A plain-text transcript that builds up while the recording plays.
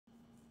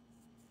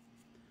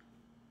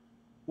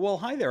Well,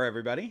 hi there,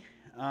 everybody.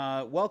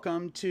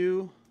 Welcome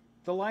to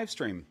the live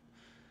stream.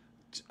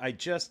 I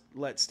just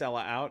let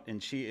Stella out,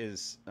 and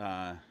she's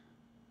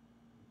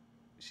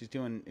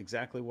doing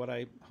exactly what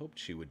I hoped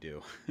she would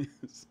do.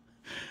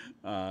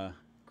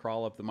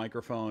 Crawl up the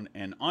microphone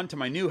and onto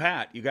my new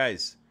hat. You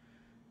guys,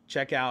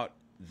 check out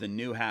the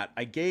new hat.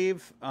 I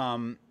gave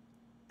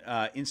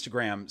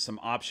Instagram some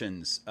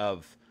options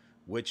of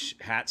which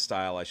hat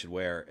style I should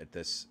wear at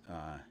this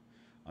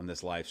on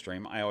this live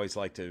stream. I always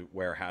like to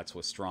wear hats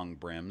with strong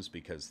brims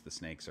because the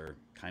snakes are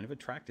kind of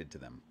attracted to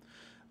them.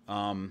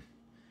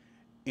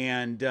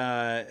 And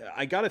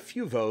I got a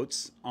few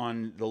votes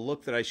on the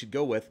look that I should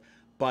go with,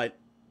 but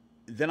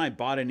then I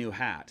bought a new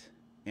hat.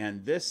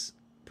 And this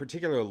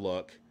particular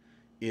look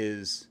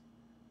is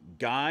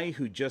guy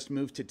who just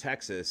moved to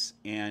Texas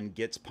and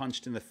gets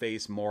punched in the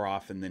face more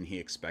often than he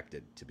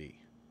expected to be.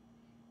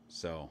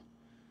 So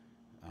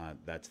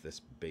that's this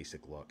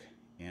basic look.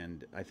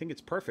 And I think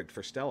it's perfect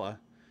for Stella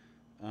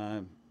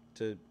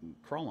to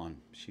crawl on.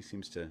 She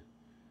seems to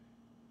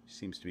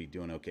be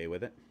doing okay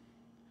with it.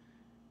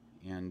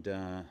 And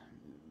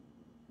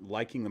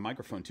liking the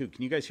microphone too.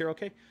 Can you guys hear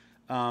okay?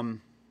 All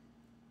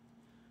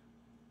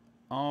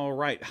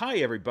right. Hi,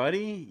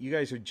 everybody. You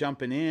guys are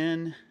jumping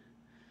in.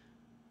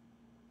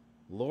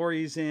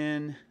 Lori's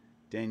in.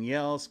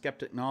 Danielle,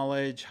 Skeptic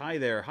Knowledge. Hi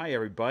there. Hi,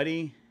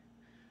 everybody.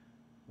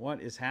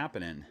 What is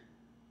happening?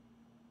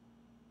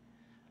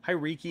 Hi,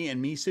 Riki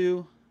and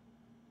Misu.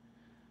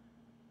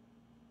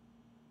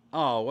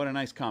 Oh, what a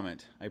nice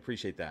comment. I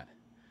appreciate that.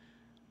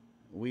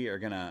 We are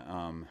going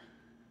to...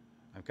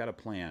 I've got a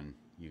plan,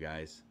 you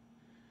guys.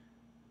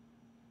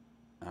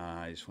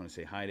 I just want to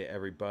say hi to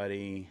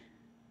everybody.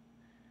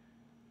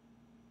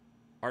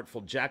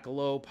 Artful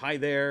Jackalope, hi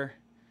there.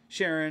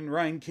 Sharon,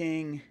 Ryan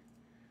King.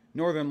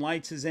 Northern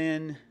Lights is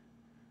in.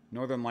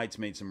 Northern Lights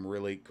made some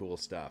really cool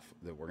stuff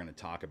that we're going to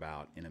talk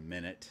about in a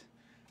minute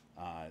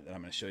that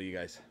I'm going to show you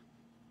guys.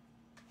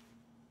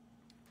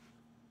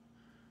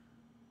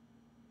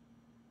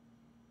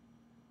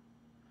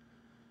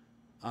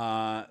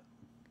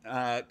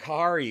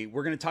 Kari,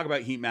 we're going to talk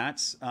about heat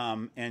mats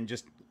and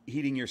just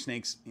heating your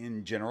snakes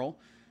in general.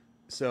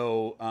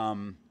 So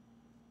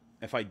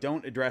if I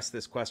don't address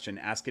this question,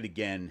 ask it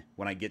again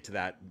when I get to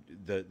that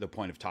the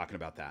point of talking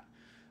about that,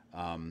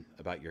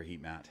 about your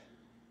heat mat.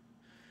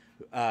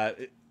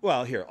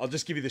 Well, here, I'll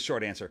just give you the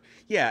short answer.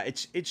 Yeah,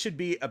 it should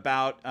be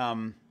about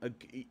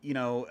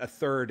a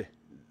third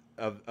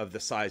of the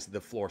size,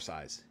 the floor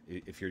size,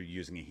 if you're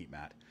using a heat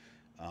mat.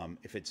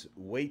 If it's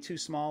way too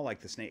small, like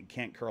the snake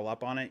can't curl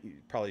up on it, you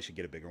probably should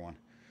get a bigger one.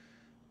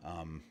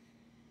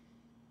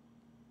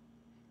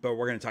 But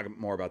we're going to talk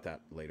more about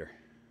that later.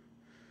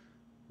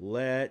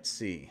 Let's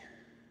see.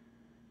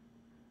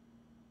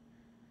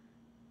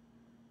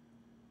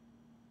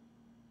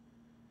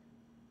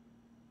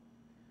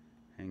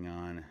 Hang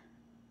on.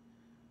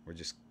 We're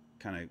just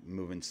kind of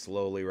moving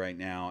slowly right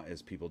now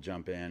as people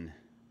jump in.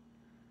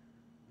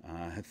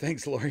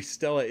 Thanks, Lori.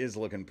 Stella is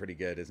looking pretty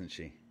good, isn't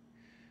she?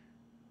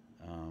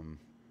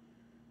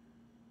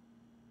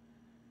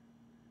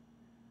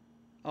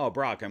 Oh,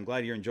 Brock, I'm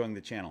glad you're enjoying the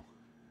channel.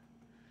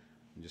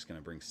 I'm just going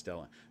to bring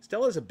Stella.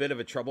 Stella's a bit of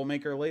a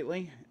troublemaker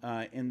lately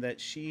in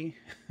that she,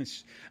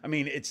 I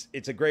mean,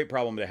 it's a great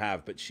problem to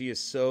have, but she is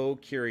so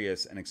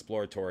curious and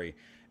exploratory.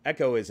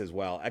 Echo is as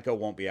well. Echo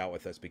won't be out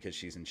with us because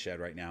she's in shed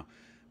right now.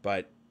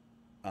 But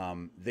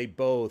they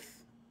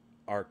both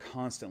are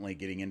constantly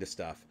getting into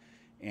stuff.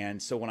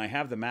 And so when I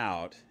have them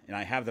out, and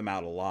I have them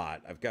out a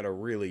lot, I've got to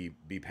really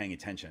be paying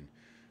attention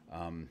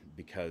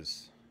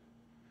because,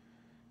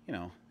 you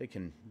know,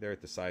 they're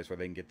at the size where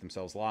they can get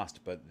themselves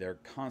lost, but they're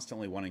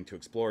constantly wanting to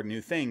explore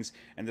new things.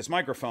 And this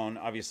microphone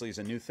obviously is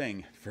a new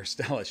thing for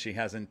Stella. She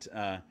hasn't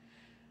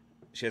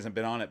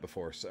been on it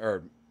before,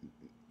 or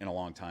in a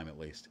long time at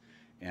least.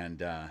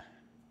 And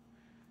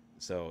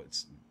so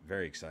it's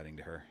very exciting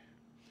to her.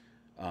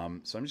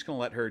 So I'm just going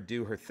to let her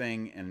do her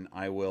thing, and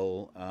I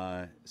will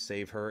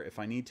save her if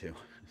I need to.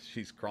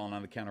 She's crawling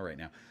on the counter right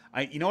now.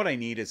 You know what I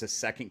need is a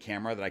second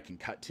camera that I can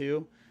cut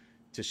to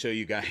show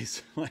you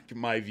guys like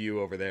my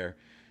view over there,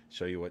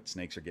 show you what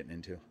snakes are getting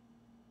into.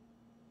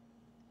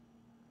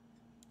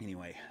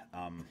 Anyway,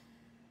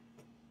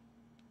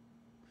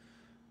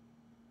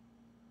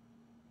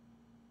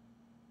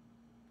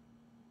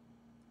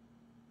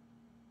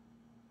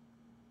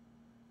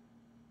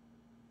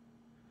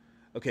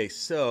 okay,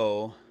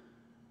 so,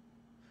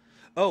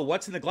 oh,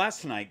 what's in the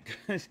glass tonight?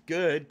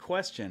 Good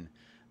question.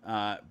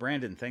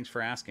 Brandon, thanks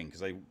for asking,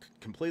 because I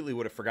completely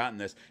would have forgotten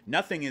this.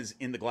 Nothing is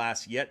in the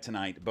glass yet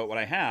tonight, but what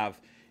I have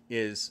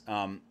is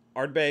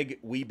Ardbeg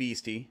Wee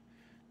Beastie.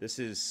 This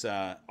is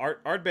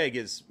Ardbeg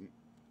is,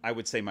 I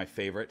would say, my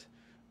favorite.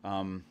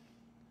 My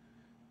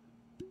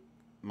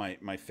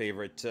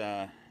favorite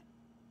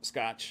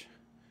Scotch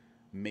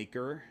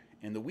maker,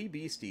 and the Wee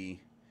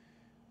Beastie.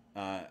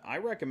 I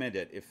recommend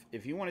it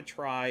if you want to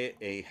try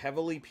a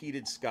heavily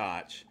peated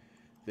Scotch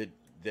that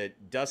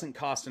doesn't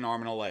cost an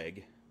arm and a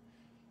leg.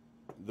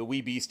 The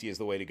Wee Beastie is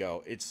the way to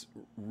go. It's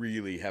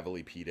really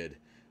heavily peated.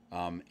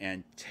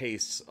 and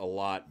tastes a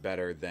lot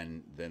better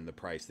than the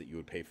price that you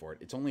would pay for it.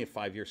 It's only a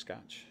 5-year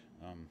Scotch,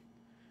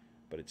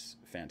 but it's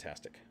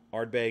fantastic.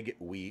 Ardbeg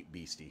Wee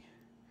Beastie.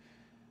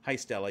 Hi,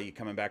 Stella. You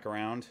coming back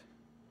around?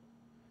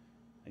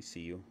 I see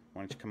you.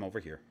 Why don't you come over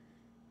here?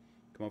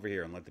 Come over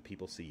here and let the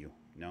people see you.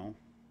 No?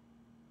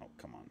 Oh,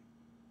 come on.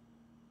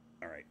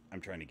 All right. I'm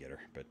trying to get her,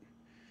 but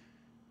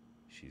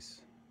she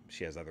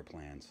has other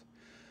plans.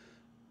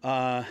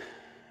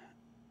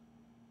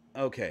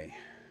 Okay.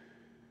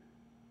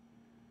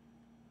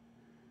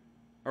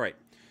 All right.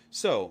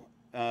 So,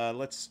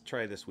 let's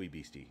try this Wee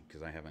Beastie,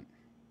 because I haven't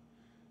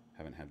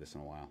had this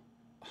in a while.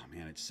 Oh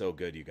man, it's so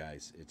good, you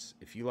guys. It's,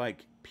 if you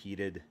like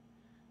peated,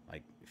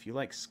 like if you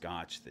like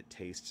Scotch that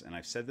tastes, and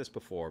I've said this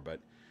before, but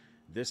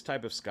this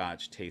type of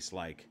Scotch tastes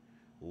like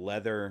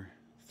leather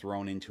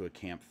thrown into a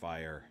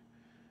campfire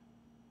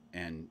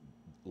and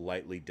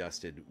lightly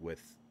dusted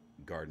with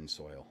garden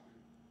soil.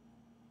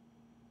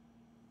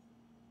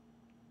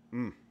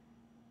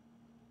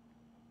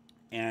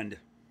 And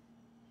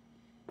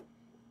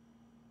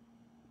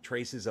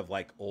traces of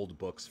like old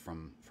books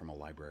from a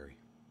library.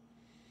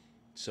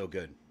 So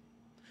good.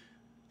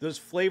 Those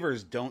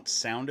flavors don't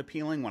sound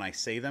appealing when I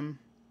say them,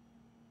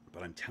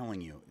 but I'm telling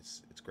you,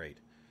 it's great.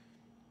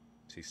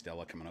 See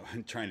Stella coming over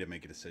and trying to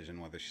make a decision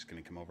whether she's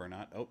going to come over or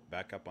not. Oh,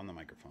 back up on the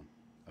microphone.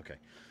 Okay.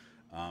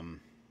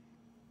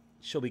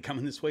 She'll be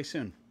coming this way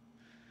soon.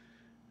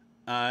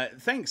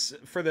 Thanks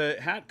for the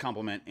hat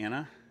compliment,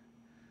 Anna.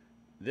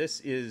 This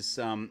is,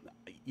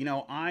 you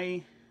know,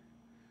 I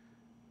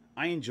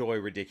enjoy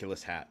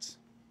ridiculous hats.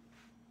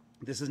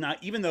 This is not,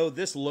 even though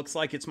this looks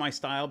like it's my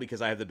style because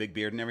I have the big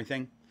beard and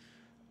everything,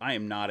 I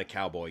am not a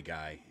cowboy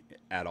guy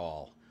at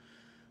all.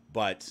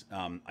 But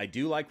I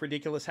do like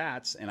ridiculous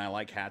hats, and I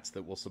like hats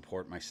that will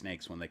support my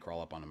snakes when they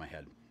crawl up onto my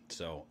head.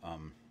 So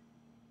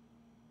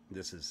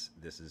this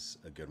is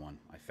a good one.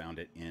 I found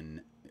it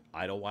in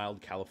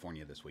Idlewild,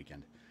 California this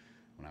weekend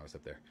when I was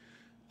up there.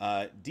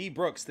 D.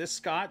 Brooks, this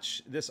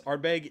Scotch, this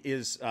Ardbeg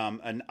is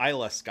an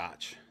Islay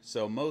Scotch.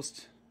 So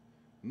most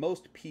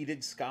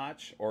peated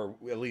Scotch, or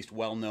at least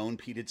well-known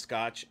peated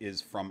Scotch,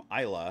 is from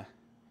Islay,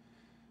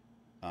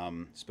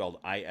 spelled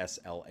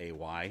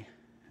I-S-L-A-Y.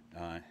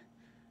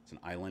 It's an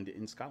island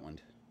in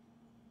Scotland.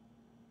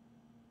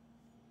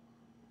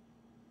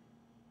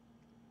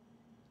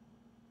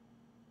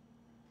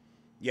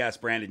 Yes,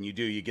 Brandon, you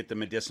do. You get the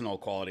medicinal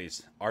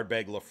qualities.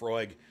 Ardbeg,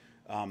 Laphroaig,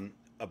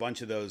 a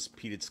bunch of those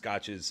peated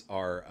Scotches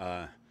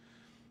are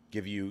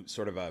give you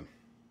sort of a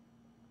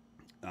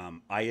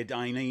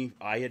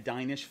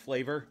iodine-ish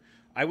flavor.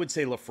 I would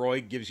say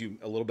Laphroaig gives you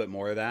a little bit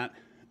more of that,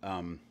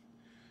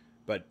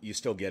 but you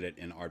still get it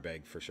in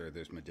Ardbeg for sure.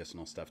 There's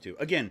medicinal stuff too.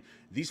 Again,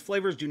 these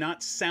flavors do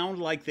not sound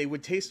like they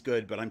would taste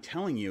good, but I'm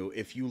telling you,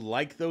 if you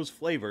like those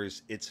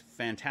flavors, it's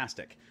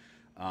fantastic.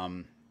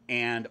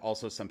 And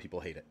also some people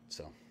hate it,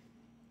 so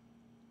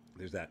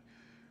there's that.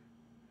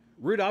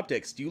 Rude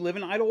Optics, do you live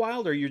in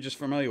Idlewild, or you're just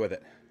familiar with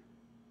it?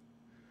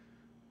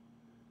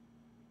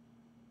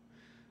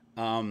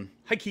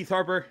 Hi, Keith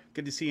Harper.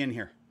 Good to see you in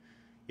here.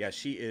 Yeah,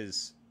 she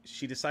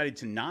decided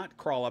to not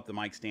crawl up the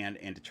mic stand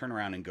and to turn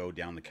around and go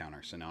down the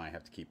counter. So now I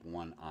have to keep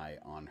one eye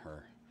on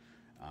her,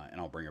 and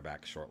I'll bring her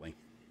back shortly.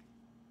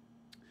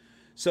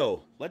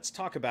 So let's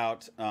talk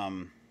about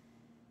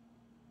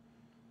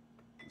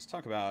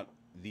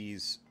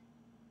these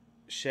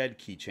shed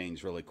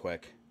keychains really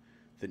quick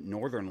that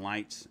Northern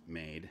Lights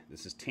made.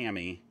 This is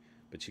Tammy,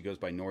 but she goes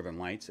by Northern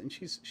Lights, and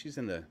she's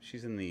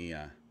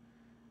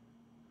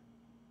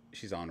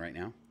on right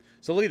now.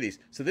 So look at these.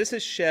 So this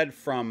is shed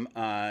from,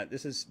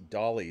 this is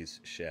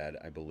Dolly's shed,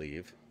 I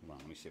believe. Hold on,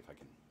 let me see if I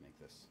can make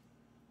this.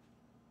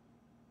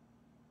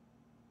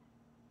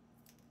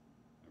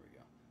 There we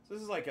go. So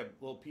this is like a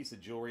little piece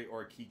of jewelry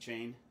or a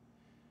keychain.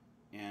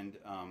 And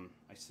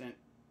I sent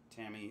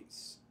Tammy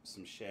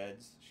some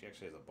sheds. She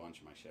actually has a bunch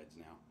of my sheds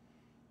now.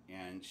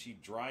 And she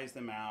dries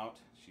them out.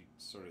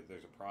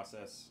 There's a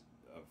process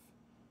of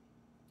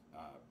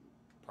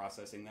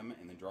processing them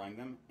and then drying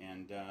them.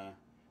 And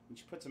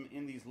she puts them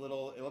in these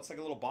little, it looks like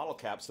a little bottle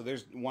cap. So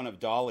there's one of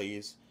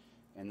Dolly's,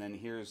 and then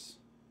here's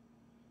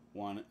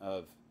one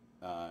of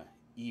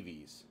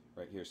Evie's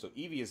right here. So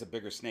Evie is a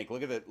bigger snake.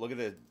 Look at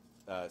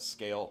the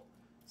scale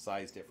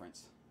size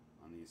difference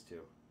on these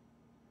two.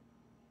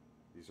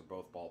 These are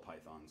both ball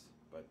pythons,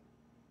 but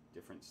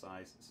different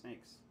size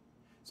snakes.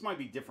 This might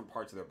be different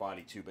parts of their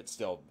body too, but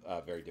still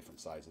very different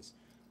sizes.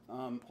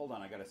 Hold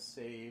on, I gotta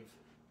save.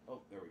 Oh,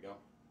 there we go.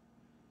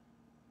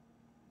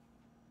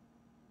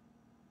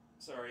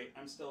 Sorry,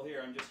 I'm still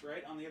here. I'm just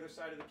right on the other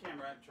side of the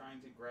camera trying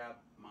to grab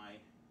my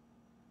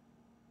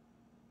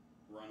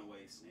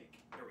runaway snake.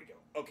 There we go.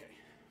 Okay.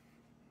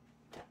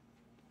 I'm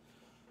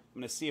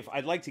going to see if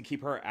I'd like to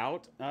keep her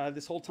out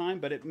this whole time,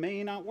 but it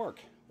may not work.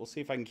 We'll see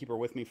if I can keep her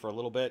with me for a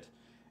little bit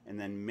and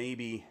then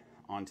maybe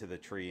onto the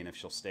tree. And if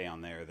she'll stay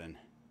on there, then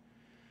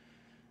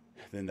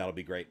that'll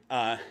be great.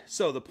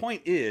 So the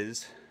point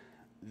is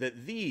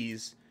that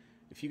these,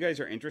 if you guys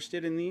are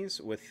interested in these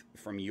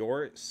from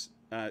your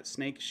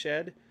snake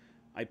shed,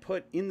 I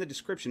put in the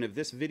description of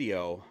this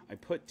video, I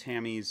put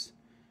Tammy's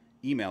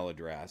email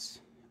address,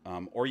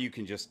 or you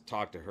can just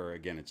talk to her.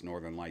 Again, it's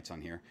Northern Lights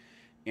on here.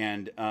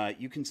 And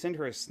you can send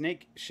her a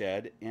snake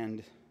shed,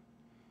 and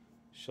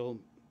she'll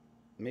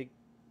make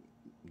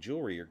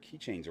jewelry or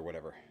keychains or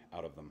whatever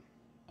out of them.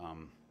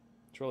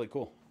 It's really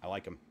cool. I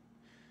like them.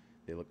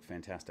 They look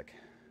fantastic.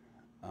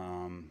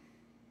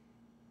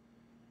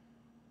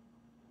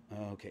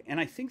 Okay, and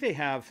I think they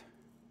have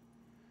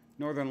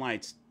Northern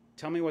Lights.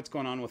 Tell me what's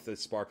going on with the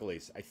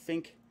sparklies. I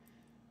think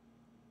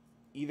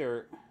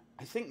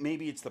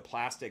maybe it's the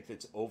plastic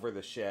that's over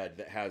the shed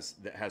that has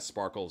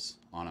sparkles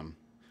on them.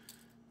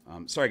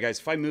 Sorry guys,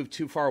 if I move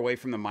too far away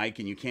from the mic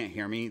and you can't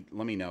hear me,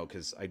 let me know,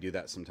 because I do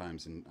that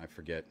sometimes and I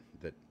forget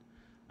that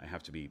I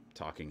have to be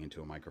talking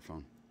into a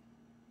microphone.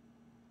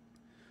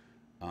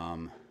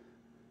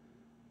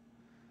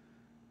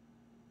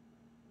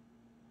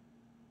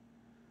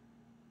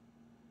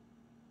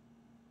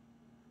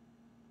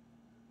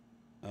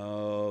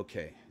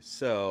 Okay,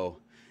 so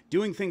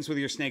doing things with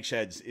your snake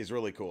sheds is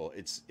really cool.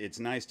 It's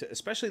nice to,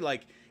 especially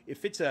like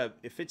if it's a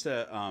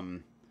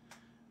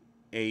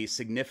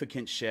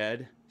significant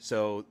shed.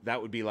 So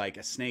that would be like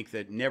a snake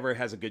that never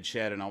has a good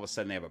shed, and all of a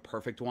sudden they have a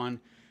perfect one.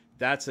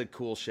 That's a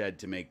cool shed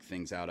to make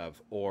things out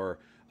of. Or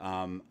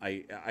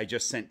I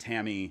just sent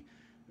Tammy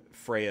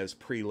Freya's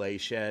pre-lay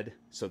shed,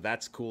 so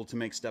that's cool to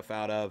make stuff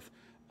out of.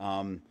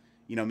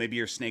 You know, maybe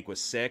your snake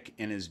was sick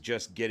and is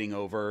just getting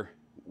over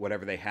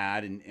whatever they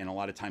had, and a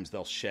lot of times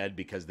they'll shed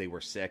because they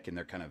were sick and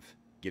they're kind of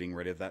getting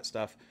rid of that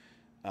stuff.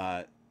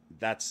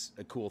 That's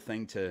a cool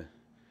thing to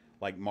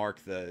like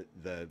mark the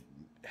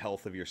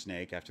health of your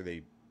snake after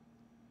they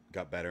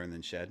got better and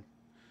then shed.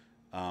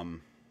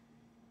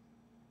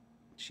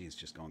 She's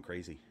just going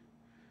crazy,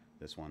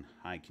 this one.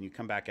 Hi, can you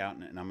come back out,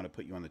 and I'm going to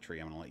put you on the tree.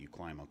 I'm going to let you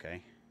climb,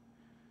 okay?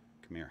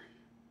 Come here.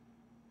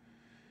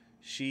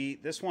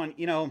 This one,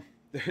 you know,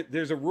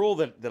 there's a rule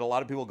that a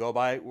lot of people go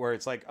by where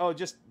it's like, oh,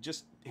 just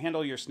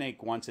handle your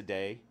snake once a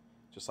day,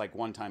 just like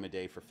one time a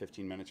day for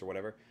 15 minutes or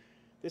whatever.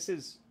 This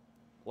is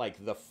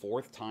like the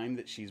 4th time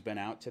that she's been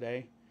out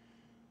today.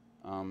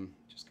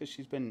 Just because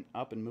she's been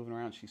up and moving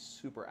around, she's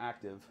super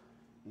active.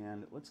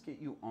 And let's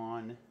get you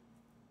on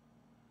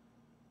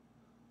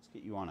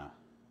a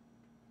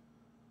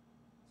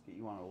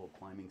little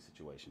climbing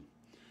situation.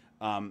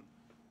 Oh,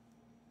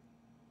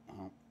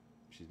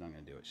 she's not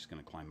going to do it. She's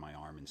going to climb my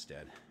arm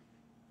instead.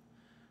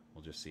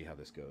 We'll just see how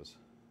this goes.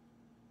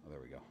 Oh,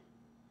 there we go.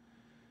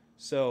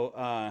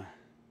 So,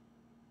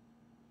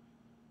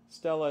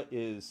 Stella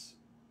is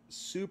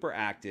super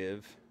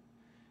active,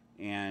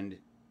 and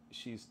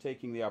she's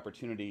taking the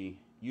opportunity.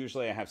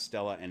 Usually I have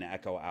Stella and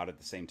Echo out at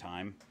the same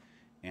time.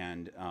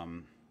 And,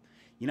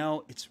 you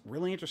know, it's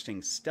really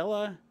interesting.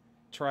 Stella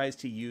tries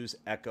to use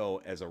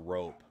Echo as a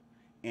rope.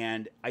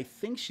 And I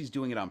think she's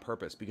doing it on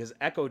purpose, because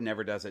Echo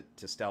never does it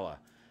to Stella.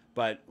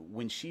 But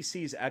when she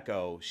sees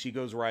Echo, she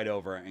goes right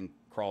over and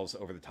crawls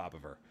over the top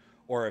of her.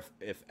 Or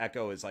if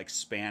Echo is like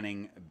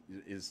spanning,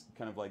 is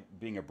kind of like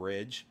being a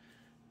bridge,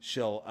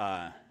 she'll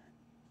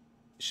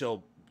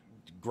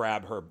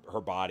grab her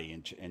body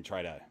and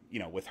try to, you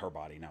know, with her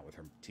body, not with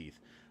her teeth.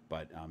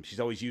 But she's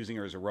always using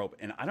her as a rope.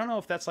 And I don't know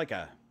if that's like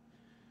a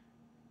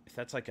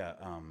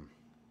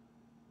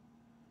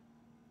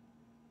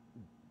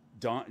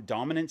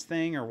dominance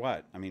thing or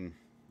what. I mean,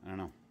 I don't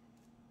know.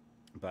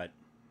 But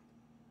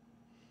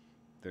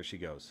there she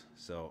goes.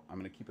 So I'm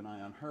going to keep an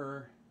eye on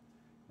her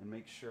and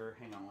make sure.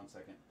 Hang on one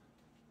second.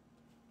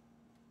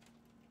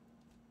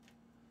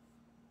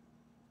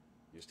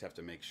 You just have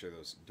to make sure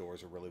those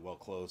doors are really well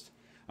closed.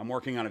 I'm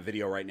working on a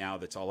video right now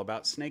that's all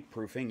about snake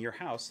proofing your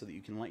house so that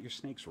you can let your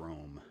snakes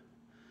roam.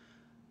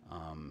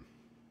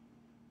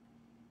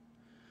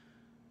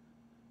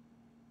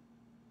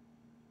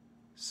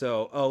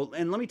 Oh,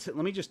 and let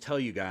me just tell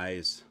you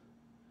guys.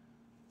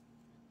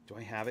 Do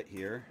I have it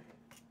here?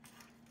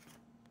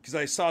 Because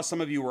I saw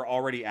some of you were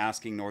already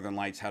asking Northern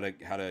Lights how to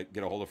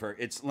get a hold of her.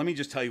 Let me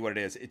just tell you what it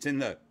is. It's in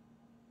the,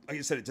 like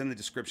I said, it's in the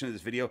description of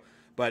this video.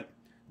 But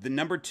the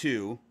number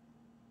 2,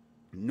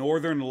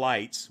 Northern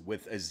Lights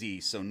with a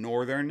Z. So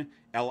Northern,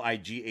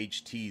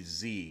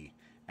 LIGHTZ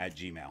at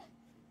Gmail.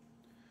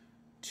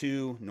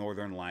 2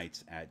 Northern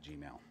Lights at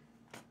Gmail.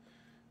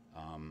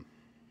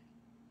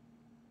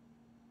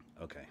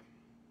 Okay,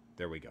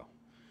 there we go.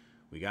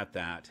 We got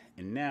that,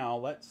 and now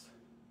let's.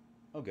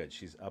 Oh, good.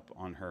 She's up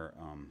on her.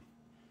 Let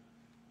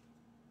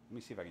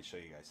me see if I can show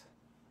you guys.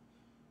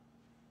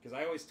 Because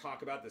I always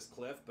talk about this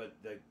cliff, but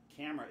the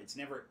camera, it's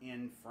never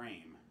in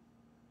frame.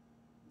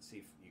 Let's see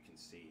if you can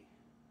see.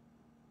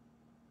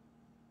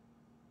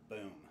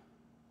 Boom.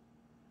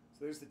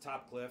 So there's the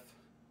top cliff.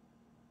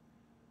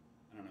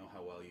 I don't know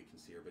how well you can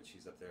see her, but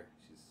she's up there.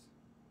 She's,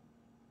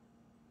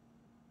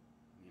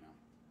 you know.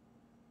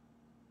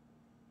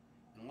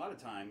 And a lot of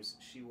times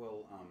she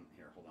will,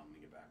 here, hold on, let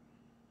me get back.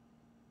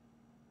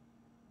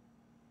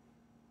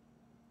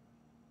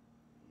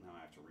 Now I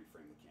have to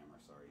reframe the camera,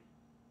 sorry.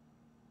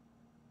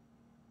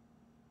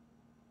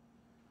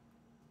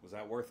 Was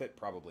that worth it?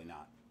 Probably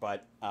not.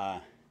 But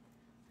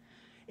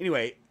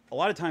anyway, a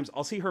lot of times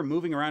I'll see her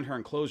moving around her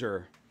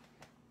enclosure,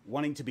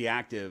 wanting to be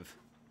active,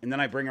 and then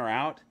I bring her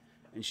out,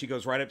 and she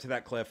goes right up to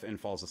that cliff and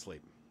falls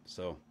asleep.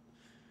 So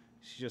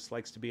she just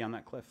likes to be on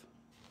that cliff.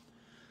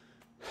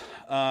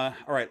 All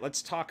right,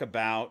 let's talk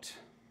about.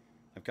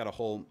 I've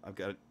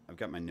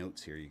got my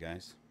notes here, you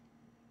guys.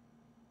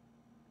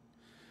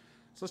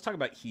 So let's talk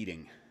about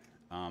heating.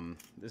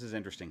 This is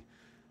interesting.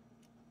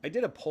 I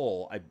did a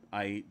poll.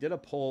 I did a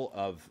poll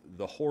of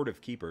the horde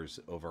of keepers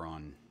over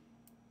on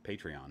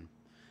Patreon,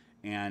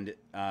 and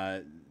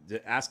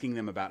asking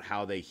them about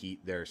how they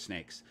heat their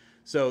snakes.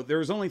 So there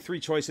was only 3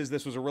 choices.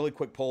 This was a really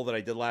quick poll that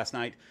I did last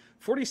night.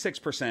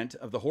 46%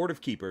 of the horde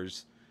of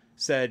keepers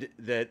said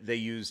that they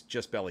use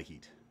just belly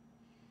heat.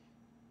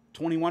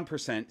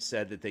 21%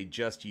 said that they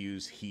just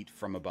use heat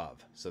from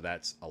above. So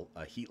that's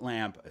a heat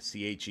lamp, a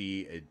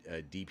CHE,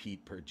 a deep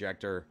heat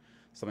projector,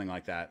 something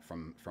like that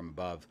from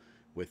above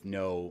with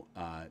no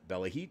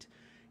belly heat.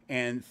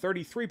 And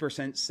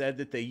 33% said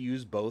that they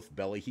use both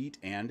belly heat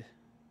and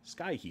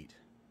sky heat.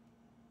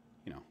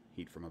 You know,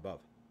 heat from above.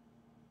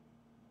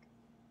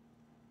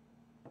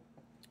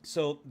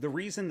 So the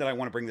reason that I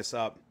want to bring this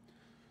up,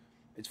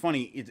 it's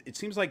funny, it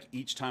seems like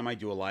each time I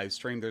do a live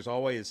stream, there's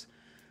always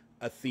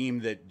a theme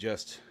that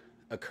just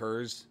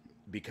occurs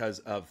because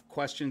of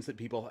questions that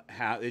people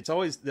have. It's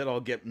always that I'll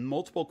get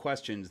multiple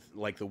questions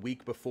like the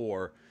week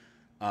before,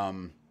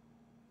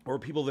 or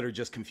people that are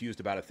just confused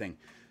about a thing.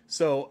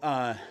 So,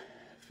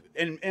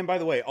 and by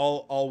the way,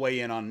 I'll weigh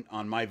in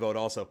on my vote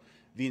also.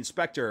 The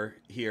inspector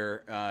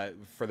here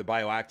for the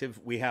bioactive,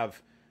 we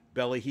have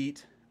belly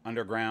heat,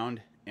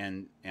 underground,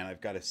 and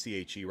I've got a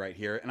CHE right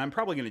here, and I'm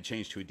probably going to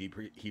change to a deep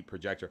heat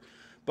projector.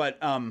 But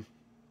I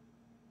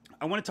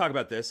want to talk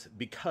about this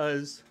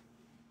because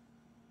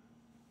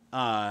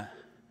there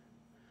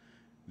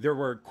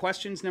were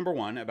questions, number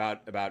one,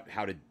 about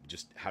how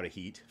to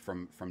heat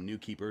from new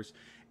keepers,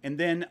 and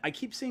then I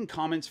keep seeing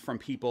comments from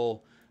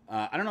people.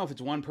 I don't know if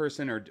it's one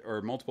person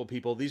or multiple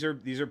people. These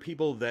are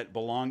people that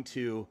belong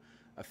to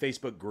a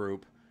Facebook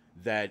group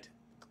that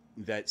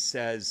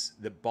says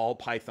that ball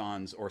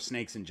pythons or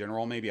snakes in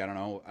general, maybe, I don't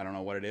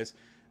know what it is,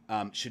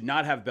 should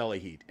not have belly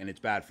heat, and it's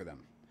bad for them.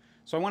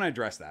 So I want to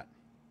address that.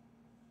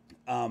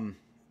 And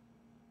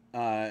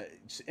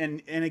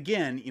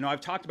again, you know,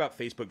 I've talked about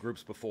Facebook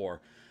groups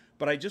before,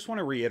 but I just want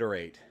to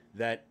reiterate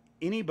that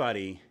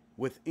anybody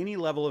with any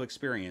level of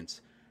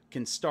experience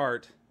can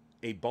start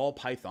a ball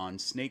python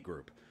snake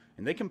group.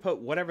 And they can put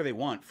whatever they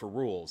want for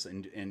rules,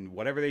 and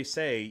whatever they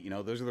say, you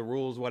know, those are the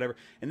rules, whatever.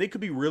 And they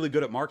could be really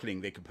good at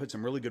marketing. They could put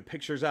some really good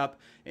pictures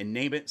up and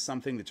name it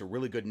something that's a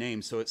really good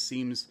name so it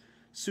seems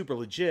super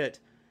legit.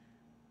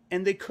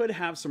 And they could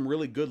have some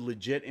really good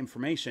legit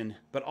information,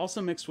 but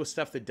also mixed with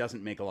stuff that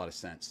doesn't make a lot of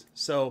sense.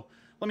 So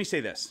let me say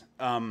this.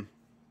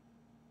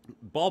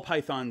 Ball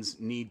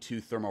pythons need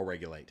to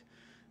thermoregulate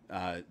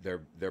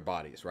their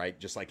bodies, right?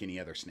 Just like any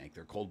other snake.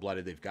 They're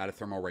cold-blooded. They've got to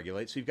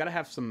thermoregulate. So you've got to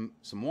have some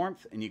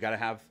warmth, and you got to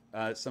have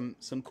some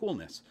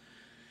coolness.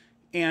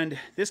 And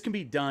this can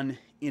be done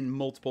in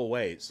multiple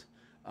ways.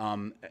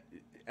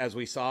 As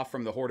we saw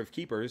from the horde of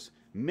keepers,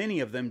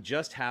 many of them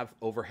just have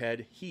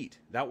overhead heat.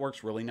 That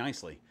works really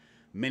nicely.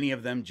 Many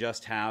of them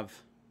just have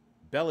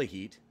belly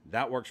heat.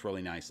 That works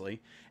really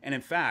nicely. And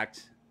in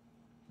fact,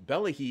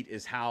 belly heat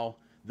is how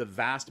the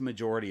vast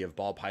majority of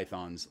ball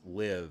pythons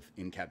live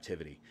in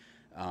captivity.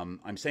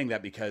 I'm saying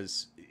that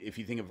because if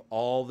you think of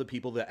all the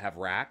people that have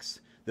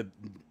racks,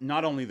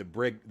 not only the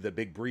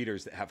big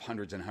breeders that have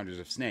hundreds and hundreds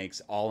of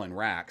snakes all in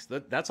racks,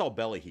 that's all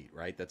belly heat,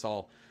 right? That's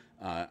all.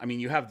 I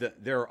mean,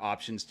 there are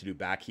options to do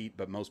back heat,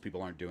 but most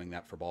people aren't doing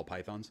that for ball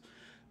pythons.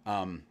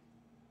 You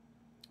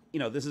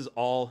know, this is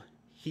all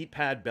heat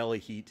pad, belly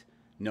heat,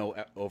 no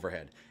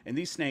overhead. And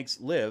these snakes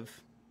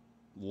live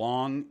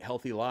long,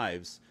 healthy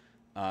lives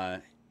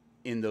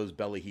in those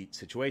belly heat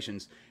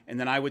situations. And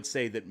then I would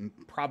say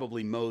that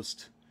probably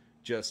most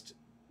just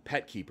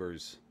pet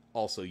keepers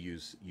also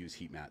use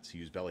heat mats,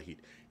 use belly heat,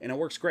 and it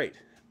works great.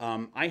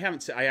 I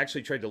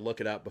actually tried to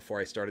look it up before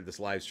I started this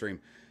live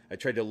stream. I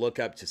tried to look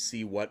up to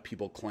see what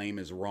people claim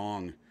is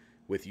wrong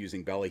with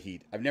using belly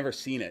heat. I've never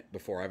seen it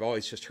before. I've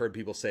always just heard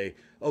people say,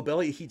 oh,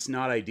 belly heat's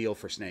not ideal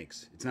for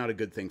snakes. It's not a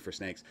good thing for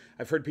snakes.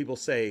 I've heard people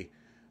say,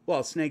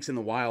 well, snakes in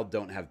the wild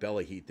don't have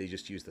belly heat. They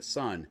just use the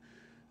sun.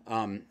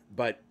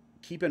 But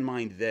keep in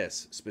mind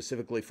this,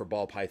 specifically for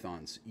ball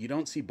pythons. You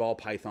don't see ball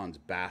pythons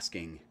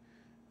basking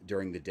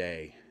during the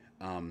day.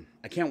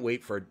 I can't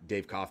wait for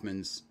Dave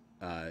Kaufman's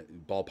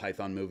ball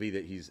python movie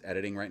that he's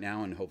editing right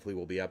now, and hopefully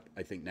will be up,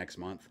 I think, next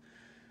month,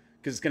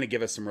 because it's going to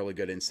give us some really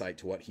good insight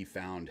to what he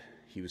found.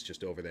 He was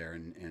just over there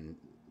and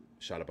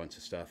shot a bunch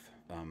of stuff,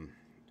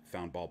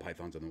 found ball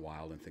pythons in the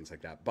wild and things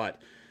like that.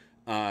 But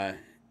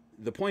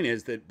the point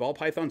is that ball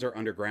pythons are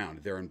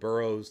underground. They're in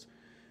burrows.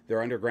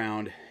 They're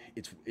underground.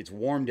 It's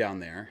warm down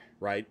there,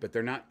 right? But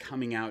they're not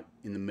coming out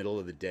in the middle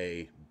of the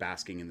day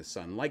basking in the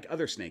sun like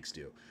other snakes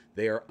do.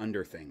 They are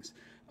under things.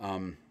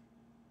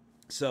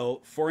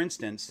 So, for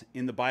instance,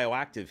 in the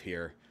bioactive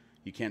here,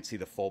 you can't see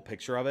the full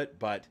picture of it,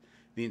 but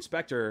the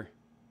inspector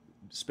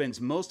spends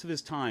most of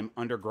his time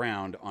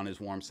underground on his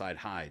warm side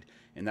hide,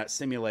 and that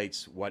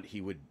simulates what he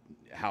would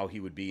how he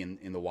would be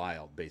in the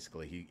wild.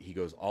 Basically, he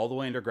goes all the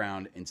way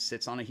underground and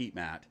sits on a heat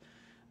mat.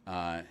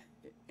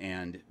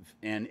 And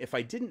if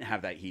I didn't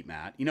have that heat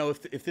mat, you know,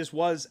 if this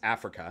was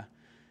Africa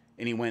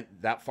and he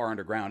went that far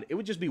underground, it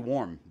would just be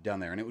warm down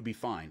there and it would be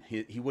fine.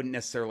 He wouldn't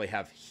necessarily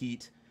have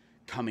heat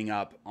coming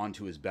up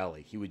onto his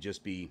belly. He would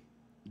just be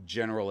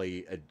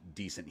generally a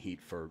decent heat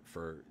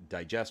for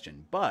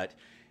digestion. But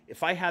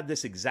if I had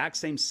this exact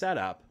same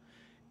setup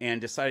and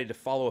decided to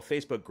follow a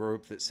Facebook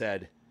group that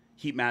said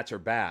heat mats are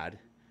bad,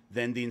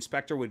 then the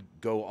inspector would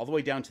go all the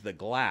way down to the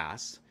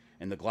glass,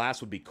 and the glass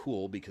would be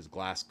cool because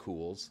glass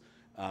cools,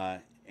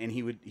 and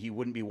he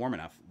wouldn't be warm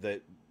enough.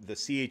 The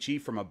CHE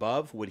from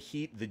above would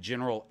heat the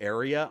general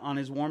area on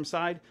his warm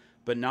side,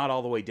 but not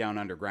all the way down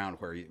underground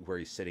where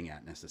he's sitting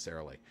at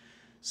necessarily.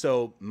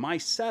 So my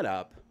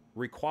setup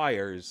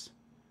requires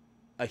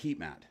a heat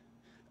mat.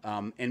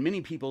 And many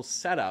people's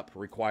setup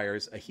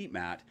requires a heat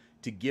mat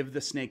to give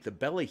the snake the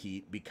belly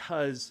heat,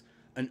 because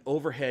an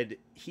overhead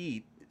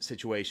heat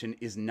situation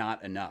is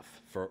not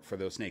enough for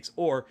those snakes.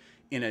 Or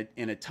in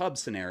a tub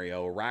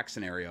scenario, a rack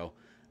scenario,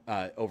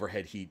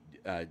 overhead heat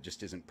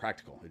just isn't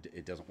practical.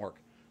 It doesn't work.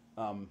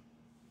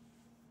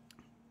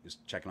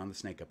 Just checking on the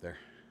snake up there.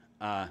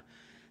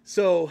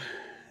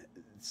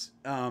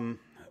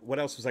 What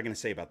else was I going to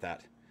say about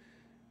that?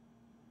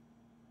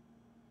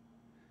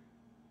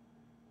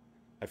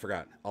 I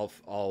forgot. I'll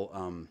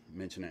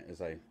mention it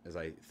as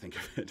I think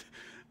of it.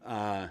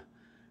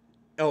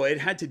 It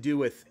had to do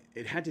with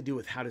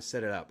how to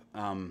set it up.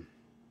 I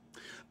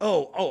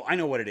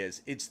know what it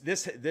is. It's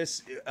this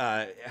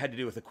had to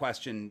do with a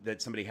question that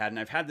somebody had, and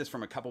I've had this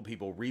from a couple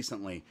people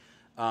recently.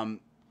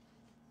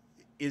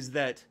 Is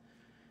that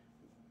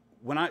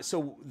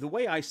the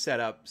way I set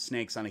up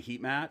snakes on a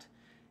heat mat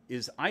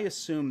is I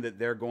assume that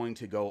they're going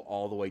to go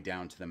all the way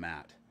down to the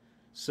mat.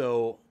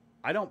 So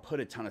I don't put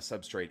a ton of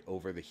substrate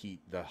over the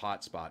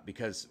hot spot,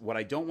 because what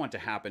I don't want to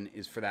happen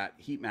is for that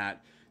heat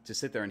mat to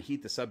sit there and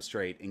heat the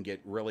substrate and get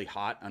really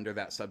hot under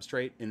that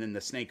substrate, and then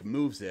the snake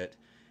moves it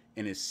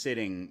and is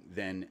sitting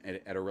then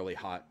at a really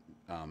hot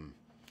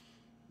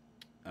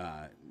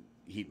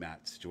heat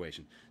mat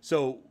situation.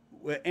 So,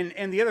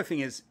 and the other thing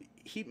is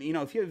heat. You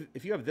know, if you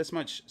have this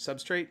much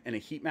substrate and a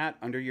heat mat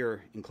under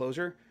your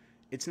enclosure,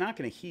 it's not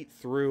going to heat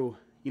through.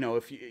 You know,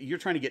 if you're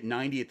trying to get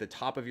 90 at the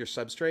top of your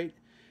substrate,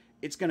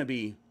 it's going to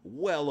be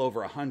well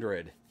over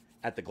 100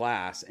 at the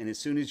glass. And as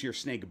soon as your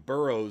snake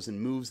burrows and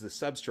moves the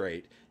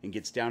substrate and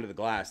gets down to the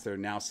glass, they're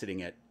now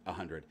sitting at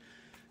 100.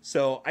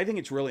 So I think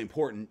it's really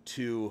important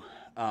to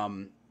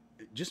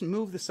just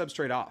move the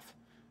substrate off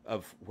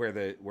of where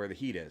the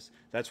heat is.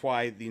 That's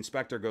why the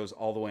inspector goes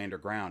all the way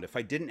underground. If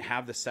I didn't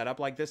have the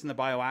setup like this in the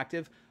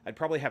bioactive, I'd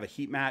probably have a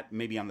heat mat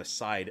maybe on the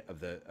side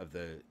of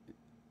the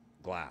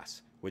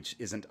glass, which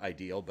isn't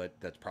ideal, but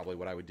that's probably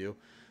what I would do.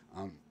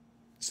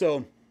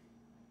 So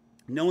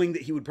knowing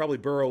that he would probably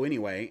burrow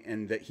anyway,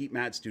 and that heat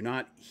mats do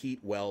not heat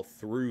well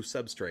through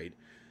substrate,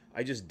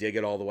 I just dig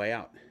it all the way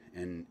out,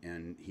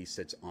 and he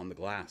sits on the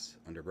glass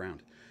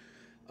underground.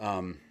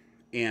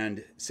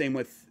 And same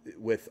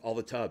with all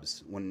the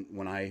tubs.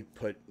 When I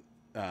put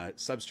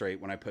substrate,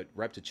 when I put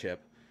Reptichip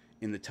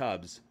in the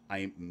tubs,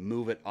 I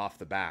move it off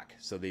the back,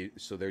 so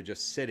they're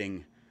just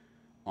sitting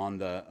on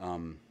the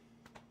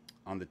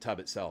tub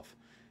itself.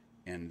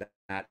 And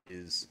that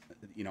is,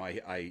 you know,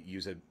 I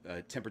use a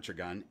temperature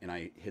gun, and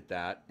I hit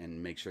that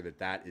and make sure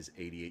that is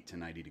 88 to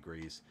 90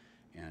 degrees,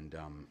 and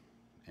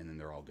then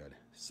they're all good.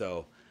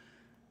 So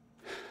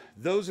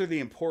those are the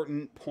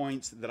important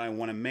points that I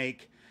want to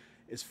make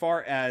as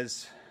far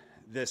as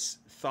this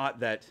thought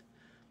that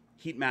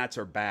heat mats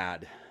are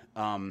bad.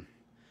 You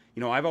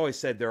know, I've always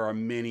said there are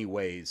many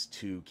ways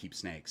to keep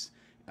snakes,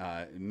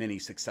 many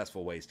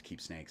successful ways to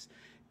keep snakes,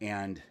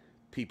 and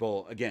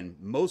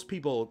most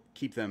people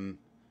keep them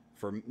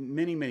for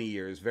many, many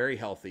years, very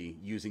healthy,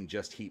 using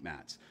just heat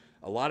mats.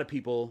 A lot of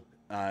people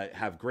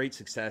have great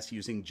success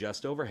using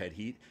just overhead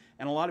heat,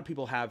 and a lot of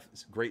people have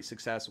great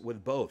success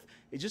with both.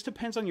 It just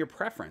depends on your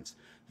preference.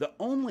 The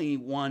only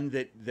one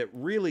that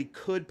really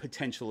could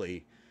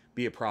potentially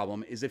be a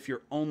problem is if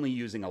you're only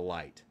using a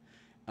light.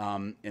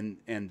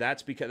 And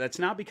that's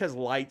not because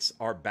lights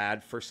are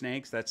bad for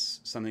snakes. That's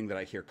something that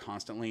I hear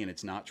constantly, and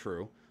it's not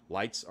true.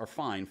 Lights are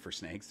fine for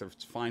snakes. They're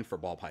fine for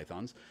ball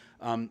pythons.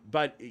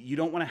 But you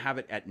don't want to have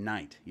it at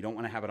night. You don't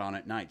want to have it on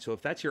at night. So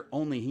if that's your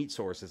only heat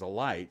source is a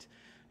light,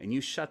 and you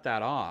shut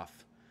that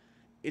off,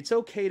 it's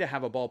okay to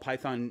have a ball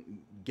python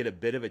get a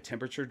bit of a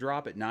temperature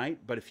drop at night.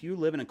 But if you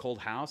live in a cold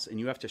house and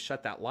you have to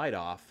shut that light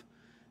off,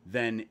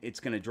 then it's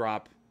going to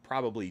drop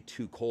probably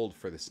too cold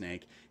for the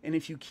snake. And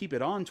if you keep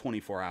it on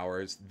 24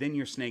 hours, then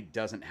your snake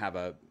doesn't have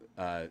a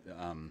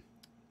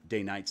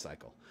day-night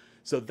cycle.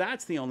 So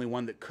that's the only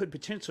one that could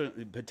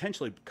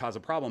potentially cause a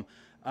problem.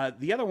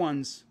 The other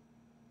ones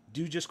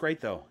do just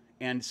great, though.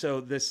 And so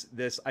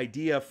this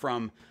idea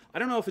from, I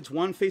don't know if it's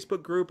one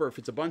Facebook group or if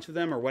it's a bunch of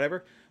them or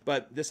whatever,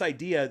 but this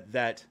idea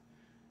that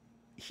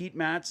heat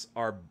mats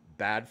are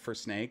bad for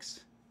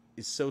snakes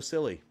is so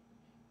silly,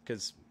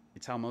 because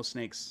it's how most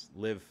snakes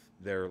live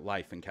their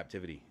life in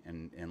captivity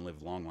and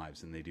live long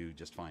lives, and they do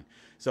just fine.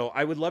 So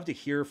I would love to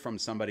hear from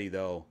somebody,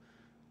 though,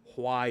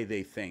 why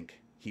they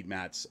think heat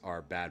mats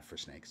are bad for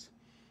snakes.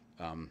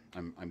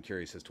 I'm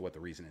curious as to what the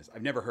reason is.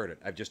 I've never heard it.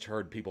 I've just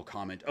heard people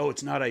comment, oh,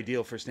 it's not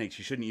ideal for snakes.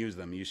 You shouldn't use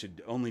them. You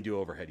should only do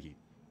overhead heat.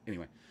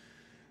 Anyway,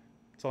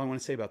 that's all I want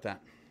to say about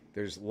that.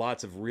 There's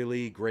lots of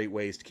really great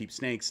ways to keep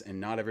snakes, and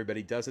not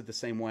everybody does it the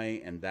same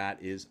way, and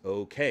that is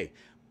okay.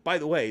 By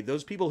the way,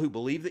 those people who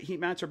believe that heat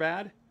mats are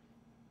bad,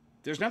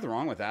 there's nothing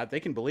wrong with that. They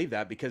can believe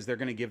that because they're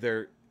going to give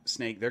their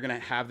snake, they're going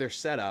to have their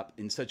setup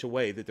in such a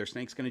way that their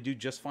snake's going to do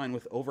just fine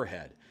with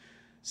overhead.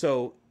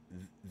 So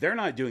they're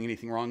not doing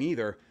anything wrong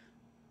either.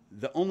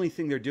 The only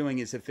thing they're doing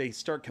is if they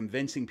start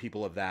convincing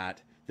people of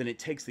that, then it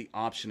takes the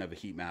option of a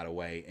heat mat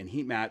away. And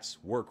heat mats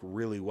work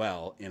really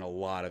well in a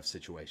lot of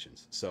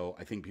situations. So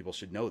I think people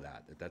should know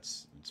that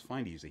it's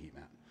fine to use a heat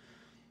mat.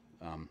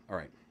 All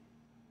right.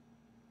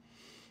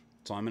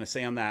 So I'm going to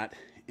say on that,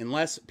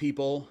 unless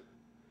people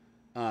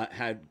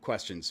had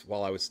questions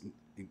while I was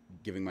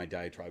giving my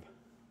diatribe.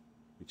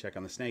 We check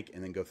on the snake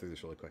and then go through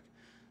this really quick.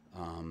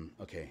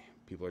 Okay.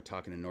 People are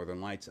talking in Northern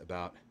Lights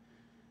about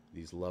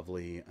these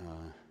lovely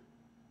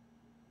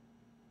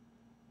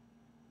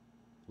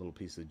little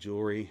piece of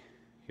jewelry.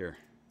 Here,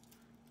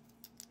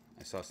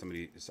 I saw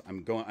somebody.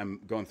 I'm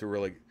going through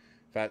really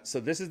fast. So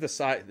this is the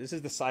size. This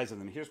is the size of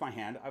them. Here's my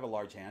hand. I have a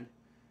large hand.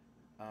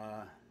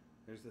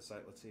 There's the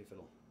size. Let's see if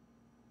it'll.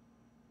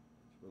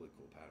 It's a really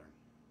cool pattern.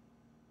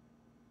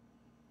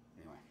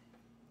 Anyway.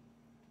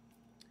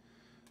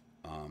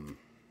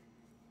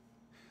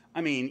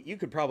 I mean, you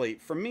could probably.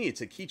 For me,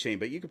 it's a keychain,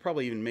 but you could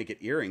probably even make it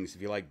earrings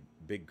if you like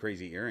big,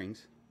 crazy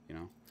earrings. You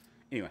know.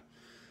 Anyway.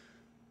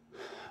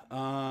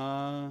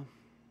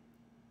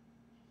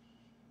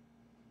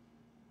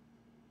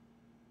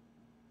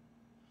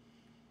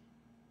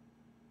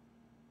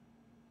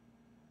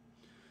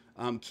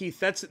 Keith,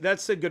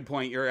 that's a good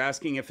point. You're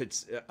asking if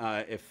it's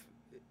if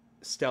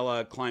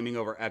Stella climbing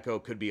over Echo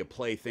could be a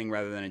play thing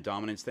rather than a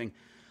dominance thing.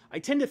 I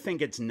tend to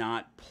think it's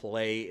not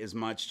play as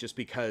much, just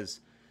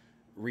because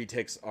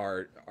retics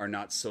are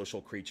not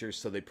social creatures,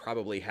 so they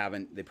probably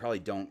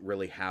don't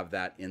really have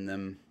that in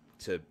them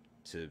to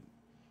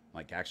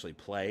like actually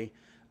play.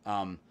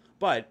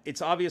 But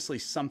it's obviously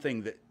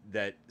something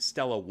that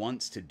Stella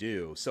wants to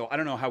do. So I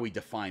don't know how we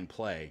define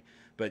play,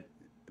 but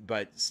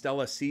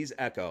Stella sees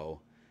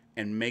Echo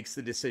and makes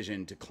the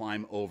decision to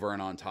climb over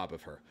and on top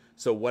of her.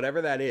 So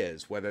whatever that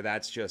is, whether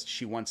that's just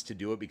she wants to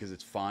do it because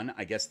it's fun,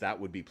 I guess that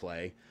would be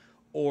play,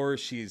 or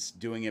she's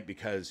doing it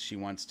because she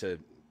wants to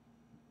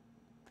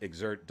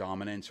exert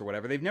dominance or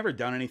whatever. They've never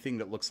done anything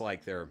that looks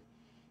like they're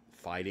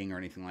fighting or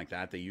anything like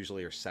that. They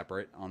usually are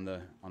separate on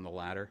the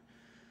ladder,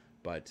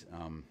 but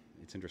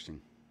it's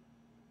interesting.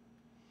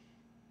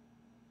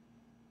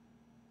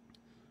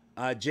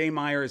 Jay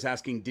Meyer is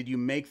asking, did you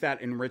make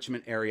that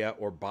enrichment area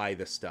or buy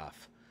the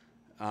stuff?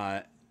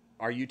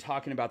 Are you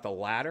talking about the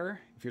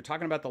ladder? If you're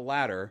talking about the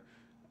ladder,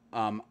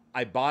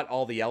 I bought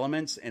all the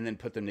elements and then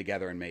put them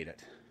together and made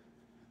it.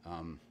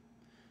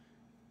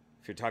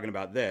 If you're talking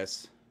about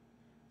this,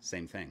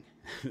 same thing.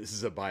 This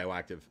is a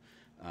bioactive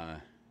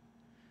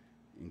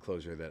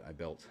enclosure that I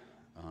built.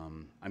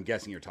 I'm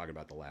guessing you're talking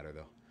about the ladder,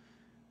 though.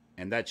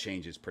 And that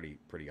changes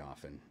pretty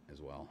often as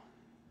well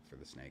for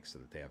the snakes, so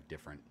that they have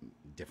different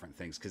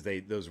things, because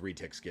those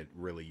retics get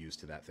really used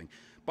to that thing.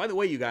 By the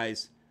way, you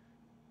guys,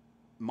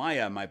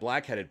 my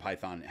black-headed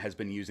python has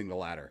been using the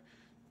ladder,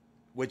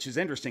 which is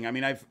interesting. I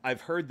mean,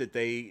 I've heard that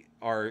they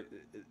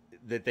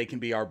can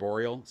be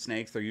arboreal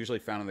snakes. They're usually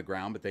found on the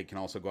ground, but they can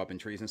also go up in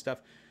trees and stuff.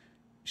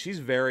 She's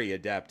very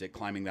adept at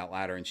climbing that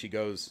ladder, and she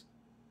goes,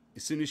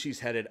 as soon as she's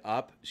headed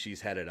up,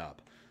 she's headed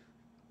up.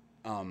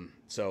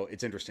 So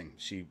it's interesting.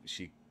 She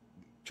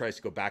tries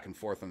to go back and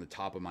forth on the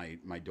top of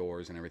my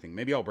doors and everything.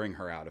 Maybe I'll bring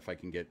her out if I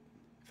can get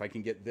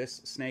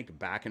this snake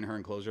back in her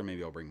enclosure.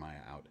 Maybe I'll bring Maya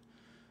out.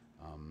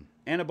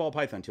 And a ball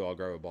python too. I'll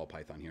grab a ball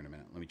python here in a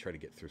minute. Let me try to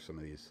get through some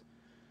of these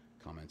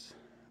comments.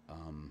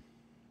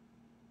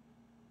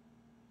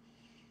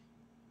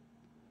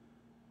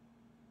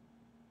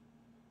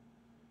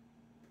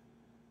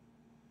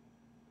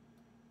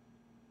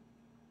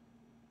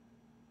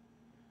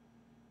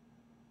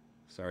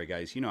 Sorry,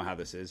 guys. You know how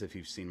this is if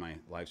you've seen my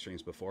live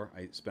streams before.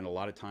 I spend a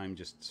lot of time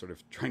just sort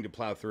of trying to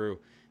plow through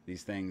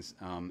these things.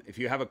 If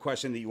you have a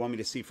question that you want me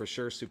to see for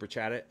sure, super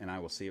chat it, and I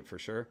will see it for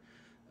sure.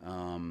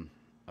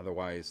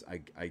 Otherwise,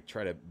 I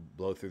try to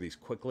blow through these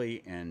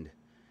quickly and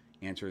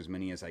answer as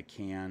many as I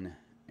can,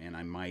 and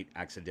I might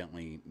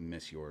accidentally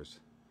miss yours.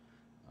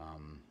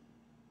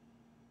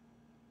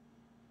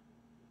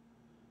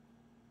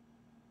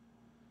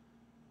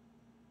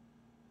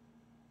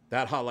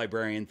 That hot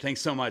librarian,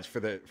 thanks so much for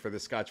the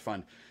Scotch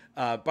Fund.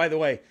 By the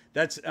way,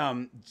 that's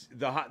that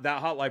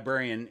hot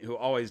librarian who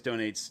always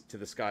donates to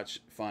the Scotch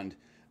Fund.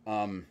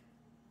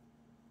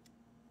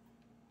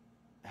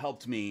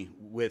 Helped me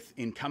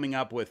in coming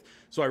up with,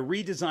 so I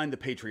redesigned the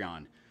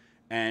Patreon,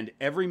 and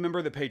every member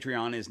of the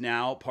Patreon is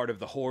now part of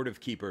the Horde of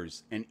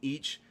Keepers, and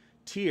each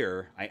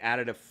tier, I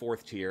added a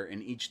 4th tier,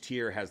 and each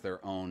tier has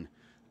their own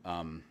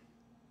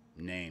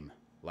name.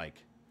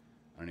 like,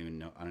 I don't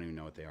even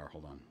know what they are.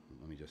 Hold on.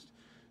 Let me just,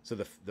 so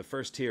the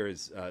first tier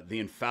is the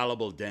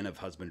infallible den of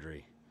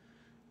husbandry.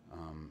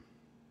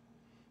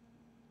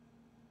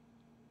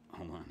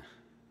 Hold on.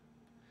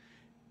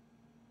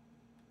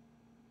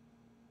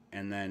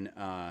 And then,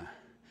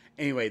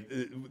 anyway,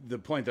 the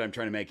point that I'm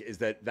trying to make is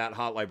that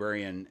hot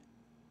librarian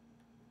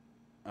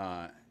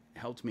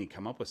helped me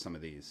come up with some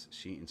of these.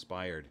 She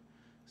inspired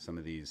some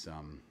of these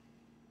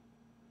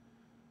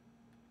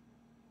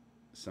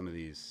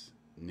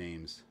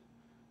names,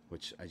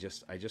 which I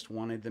just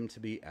wanted them to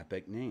be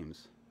epic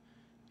names.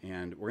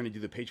 And we're going to do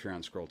the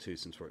Patreon scroll too,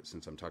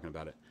 since I'm talking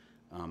about it.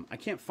 I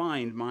can't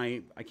find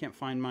my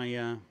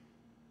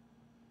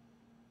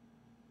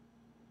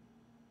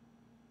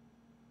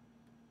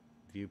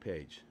view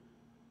page.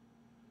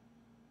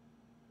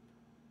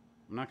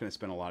 I'm not going to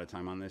spend a lot of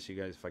time on this, you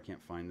guys, if I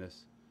can't find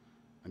this.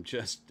 I'm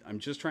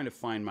just trying to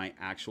find my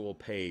actual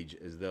page,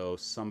 as though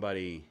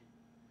somebody,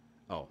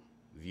 oh,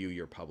 view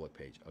your public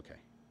page. Okay.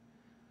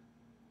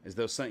 As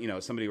though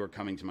somebody were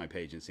coming to my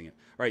page and seeing it.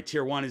 All right,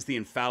 tier 1 is the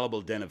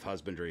infallible den of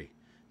husbandry.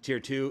 Tier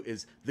 2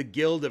 is the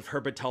guild of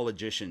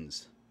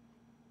herpetologicians.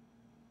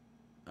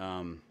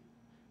 And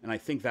I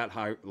think that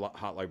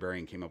hot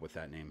librarian came up with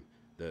that name,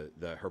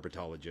 the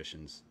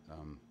herpetologicians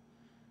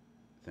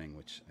thing,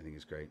 which I think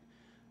is great.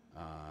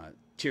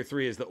 Tier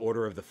 3 is the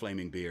Order of the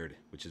Flaming Beard,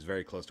 which is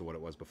very close to what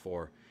it was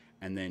before.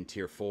 And then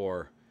tier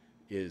 4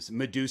 is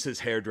Medusa's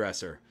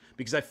hairdresser,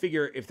 because I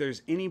figure if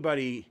there's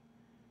anybody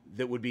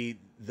that would be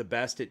the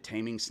best at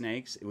taming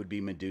snakes, it would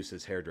be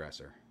Medusa's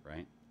hairdresser,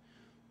 right?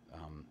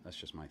 That's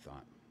just my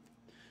thought.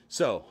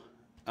 So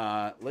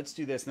let's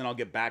do this, and then I'll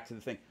get back to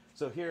the thing.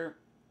 So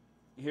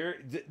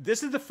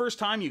this is the first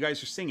time you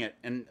guys are seeing it,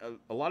 and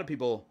a lot of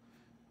people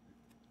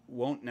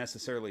won't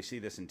necessarily see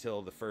this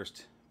until the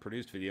first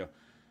produced video.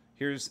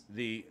 Here's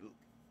the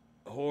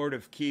Horde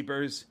of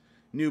Keepers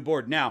new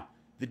board. Now,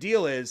 the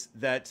deal is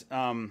that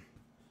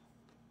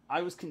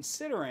I was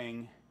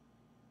considering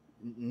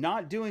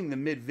not doing the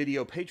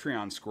mid-video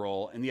Patreon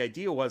scroll, and the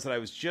idea was that I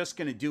was just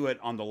going to do it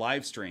on the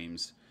live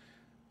streams.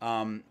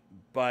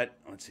 But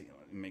let's see,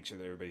 let me make sure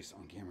that everybody's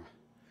on camera.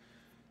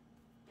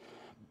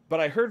 But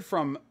I heard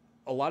from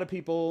a lot of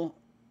people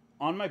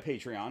on my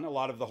Patreon, a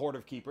lot of the Horde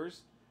of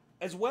Keepers,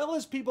 as well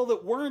as people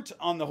that weren't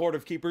on the Horde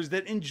of Keepers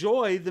that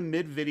enjoy the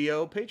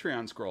mid-video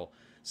Patreon scroll.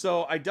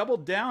 So I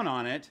doubled down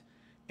on it,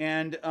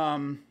 and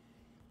I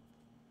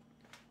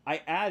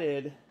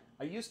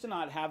used to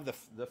not have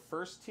the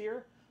first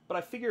tier, but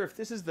I figure if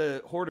this is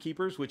the Horde of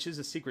Keepers, which is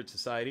a secret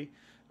society,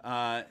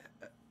 I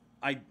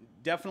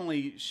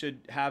definitely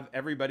should have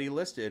everybody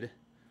listed,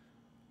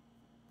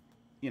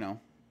 in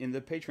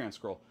the Patreon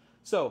scroll.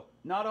 So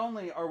not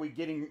only are we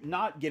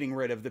not getting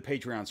rid of the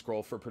Patreon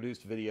scroll for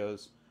produced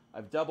videos,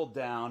 I've doubled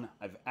down.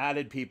 I've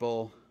added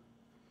people.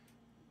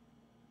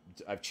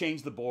 I've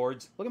changed the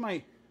boards. Look at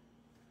my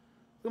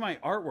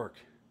artwork.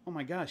 Oh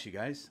my gosh, you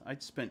guys! I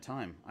spent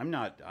time. I'm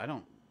not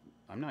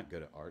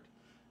good at art.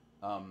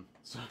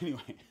 So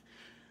anyway,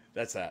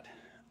 that's that.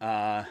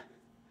 I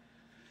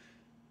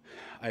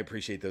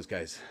appreciate those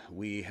guys.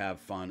 We have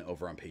fun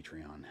over on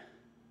Patreon.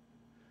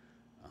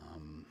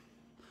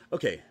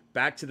 Okay,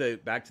 back to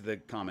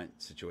the comment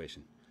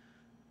situation.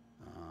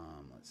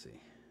 Let's see.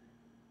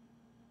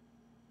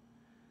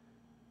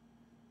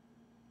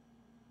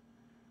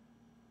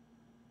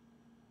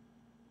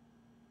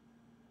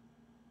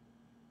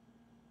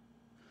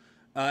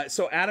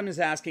 So Adam is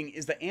asking,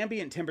 is the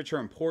ambient temperature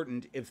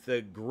important if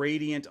the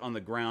gradient on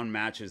the ground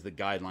matches the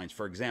guidelines?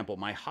 For example,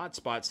 my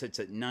hotspot sits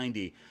at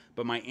 90,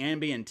 but my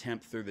ambient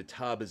temp through the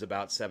tub is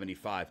about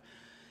 75.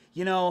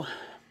 The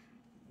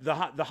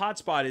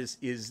hotspot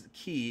is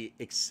key,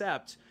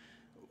 except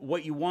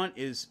what you want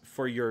is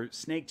for your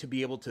snake to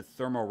be able to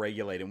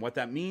thermoregulate. And what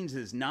that means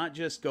is not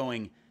just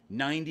going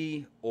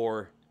 90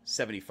 or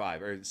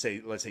 75, or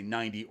let's say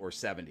 90 or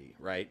 70,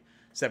 right?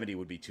 70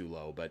 would be too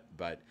low, but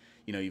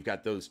you've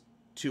got those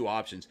two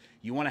options.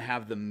 You want to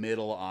have the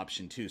middle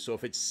option too. So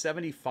if it's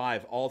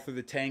 75 all through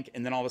the tank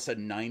and then all of a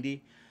sudden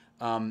 90,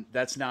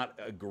 that's not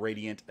a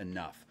gradient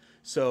enough.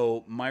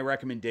 So my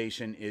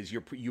recommendation is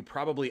you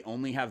probably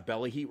only have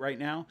belly heat right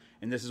now,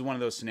 and this is one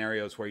of those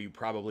scenarios where you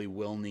probably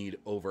will need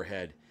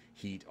overhead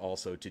heat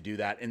also to do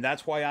that. And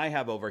that's why I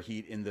have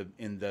overheat in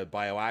the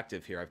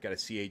bioactive here. I've got a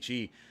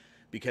CHE,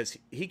 because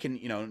he can,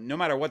 no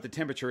matter what the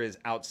temperature is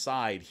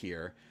outside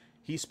here,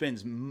 he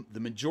spends the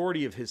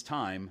majority of his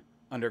time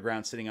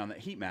underground sitting on that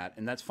heat mat,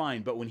 and that's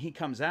fine. But when he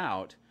comes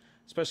out,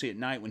 especially at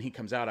night, when he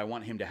comes out, I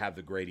want him to have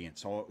the gradient.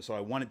 So I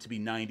want it to be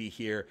 90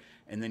 here,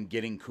 and then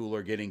getting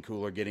cooler,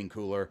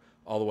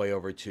 all the way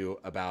over to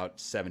about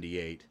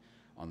 78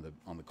 on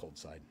the cold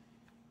side.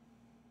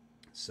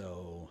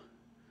 So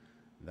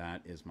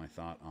that is my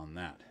thought on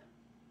that.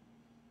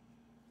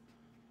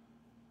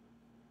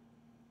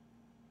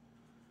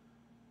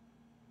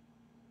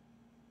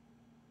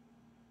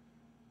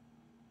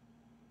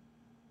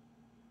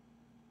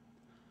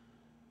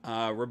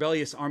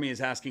 Rebellious Army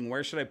is asking,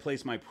 where should I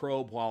place my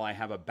probe while I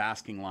have a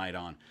basking light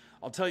on?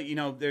 I'll tell you,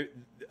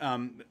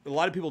 a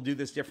lot of people do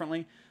this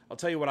differently. I'll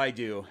tell you what I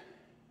do.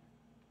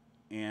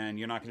 and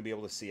you're not going to be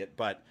able to see it,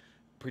 but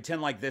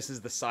pretend like this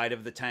is the side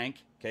of the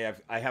tank. Okay,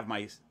 I have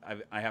my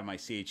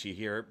CHE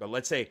here, but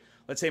let's say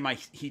my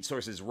heat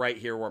source is right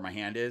here where my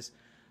hand is.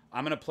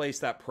 I'm going to place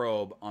that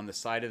probe on the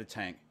side of the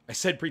tank. I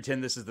said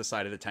pretend this is the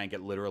side of the tank.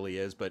 It literally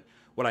is, but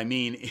what I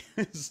mean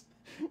is,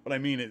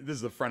 this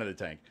is the front of the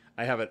tank.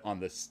 I have it on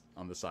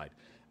the side.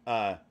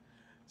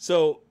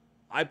 So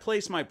I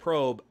place my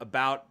probe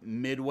about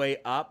midway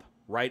up,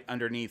 right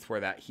underneath where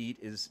that heat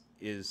is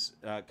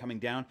coming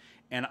down,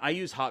 and I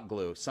use hot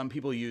glue. Some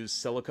people use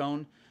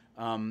silicone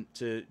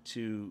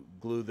to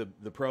glue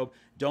the probe.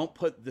 Don't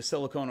put the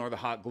silicone or the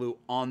hot glue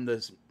on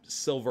the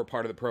silver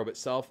part of the probe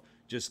itself.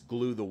 Just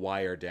glue the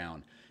wire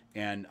down,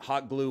 and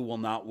hot glue will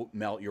not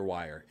melt your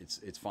wire.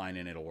 It's fine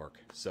and it'll work.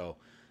 So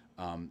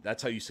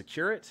that's how you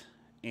secure it.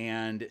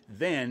 And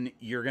then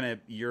you're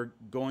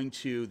going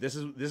to this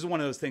is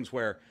one of those things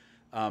where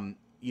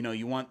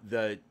you want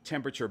the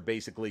temperature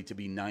basically to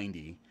be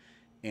 90,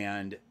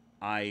 and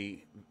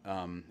 88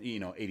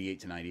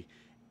 to 90.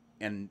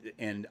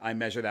 And I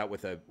measure that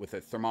with a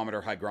thermometer,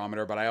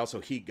 hygrometer, but I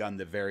also heat gun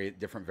the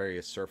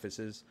various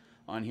surfaces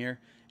on here.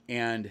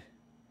 And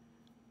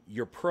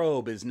your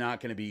probe is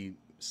not going to be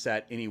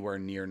set anywhere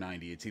near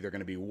 90. It's either going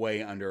to be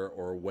way under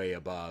or way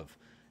above,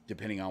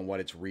 depending on what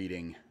it's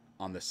reading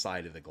on the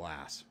side of the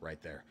glass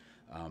right there.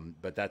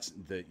 But that's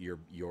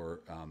your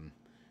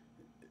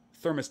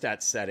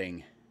thermostat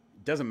setting.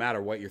 Doesn't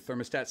matter what your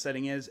thermostat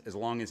setting is, as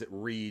long as it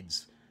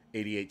reads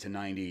 88 to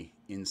 90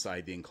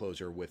 inside the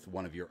enclosure with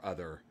one of your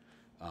other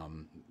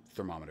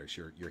thermometers,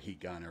 your heat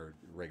gun or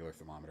regular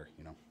thermometer,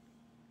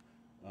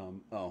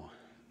 oh,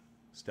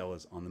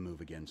 Stella's on the move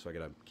again, so I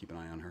gotta keep an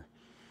eye on her.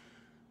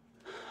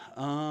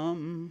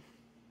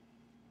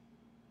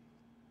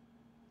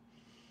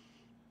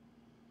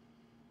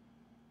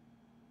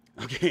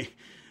 Okay,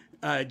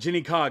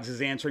 Jenny Coggs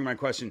is answering my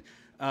question.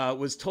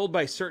 Was told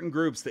by certain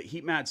groups that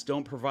heat mats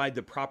don't provide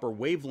the proper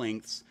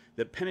wavelengths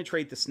that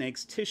penetrate the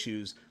snake's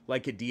tissues,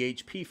 like a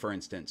DHP, for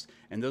instance.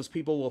 And those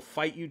people will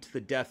fight you to the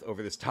death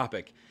over this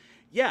topic.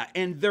 Yeah,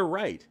 and they're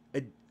right.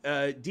 A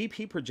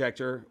DP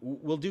projector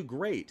will do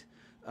great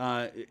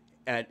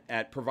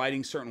at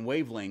providing certain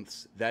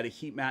wavelengths that a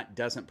heat mat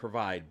doesn't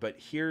provide. But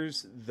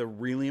here's the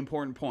really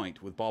important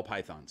point with ball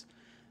pythons.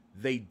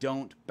 They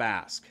don't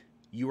bask.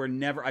 You are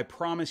never, I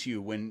promise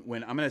you,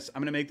 when I'm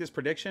gonna make this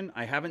prediction,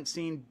 I haven't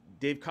seen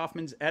Dave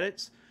Kaufman's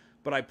edits,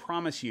 but I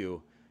promise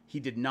you, he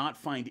did not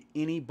find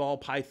any ball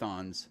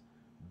pythons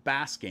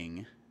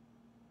basking.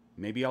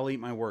 Maybe I'll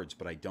eat my words,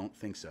 but I don't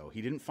think so. He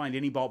didn't find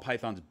any ball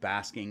pythons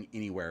basking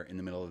anywhere in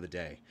the middle of the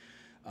day.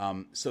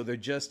 So they're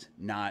just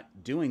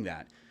not doing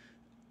that.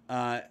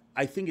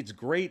 I think it's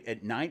great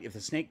at night if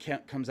the snake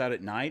comes out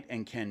at night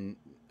and can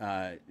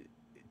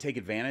take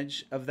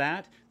advantage of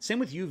that. Same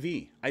with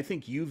UV. I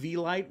think UV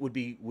light would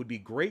be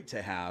great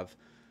to have.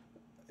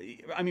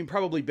 I mean,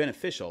 probably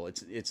beneficial.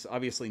 It's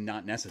obviously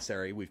not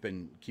necessary. We've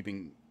been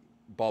keeping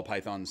ball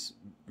pythons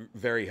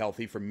very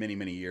healthy for many,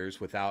 many years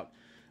without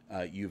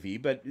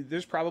UV, but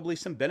there's probably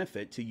some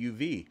benefit to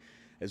UV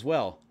as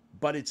well.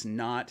 But it's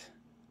not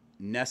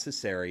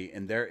necessary,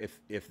 and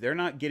if they're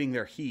not getting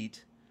their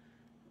heat,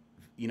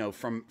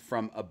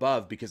 from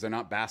above because they're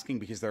not basking,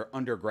 because they're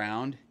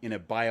underground in a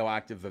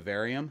bioactive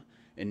vivarium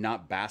and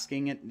not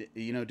basking it,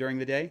 during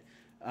the day,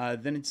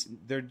 then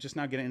they're just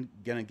not gonna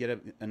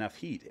get enough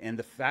heat. And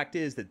the fact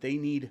is that they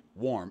need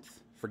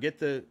warmth. Forget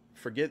the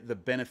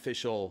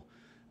beneficial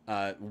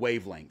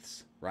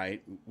wavelengths,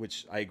 right?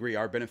 Which I agree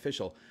are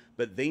beneficial,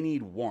 but they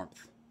need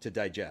warmth to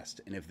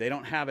digest. And if they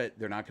don't have it,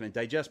 they're not going to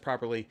digest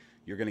properly.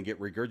 You're going to get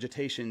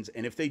regurgitations.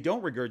 And if they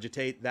don't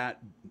regurgitate, that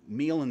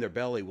meal in their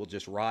belly will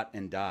just rot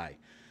and die.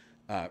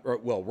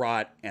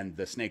 Rot and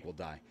the snake will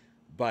die.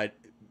 But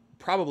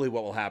probably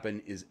what will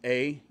happen is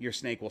A, your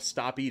snake will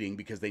stop eating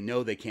because they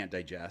know they can't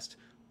digest,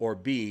 or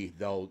B,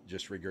 they'll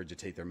just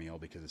regurgitate their meal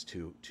because it's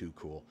too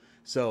cool.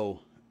 So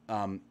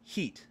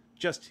heat,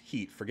 just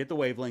heat. Forget the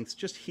wavelengths,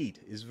 just heat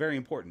is very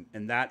important,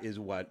 and that is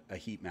what a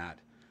heat mat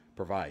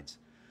provides.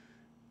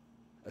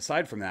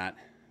 Aside from that,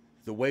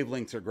 the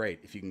wavelengths are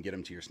great if you can get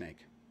them to your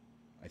snake.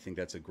 I think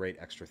that's a great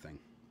extra thing.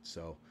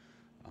 So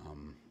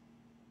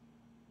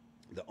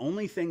the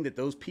only thing that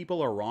those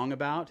people are wrong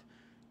about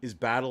is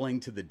battling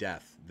to the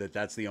death.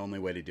 That's the only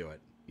way to do it,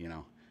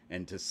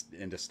 and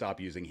to stop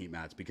using heat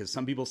mats, because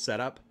some people's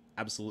setup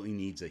absolutely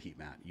needs a heat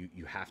mat.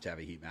 You have to have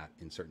a heat mat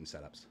in certain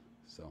setups.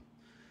 So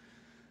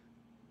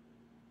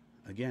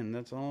again,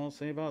 that's all I'll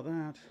say about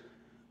that.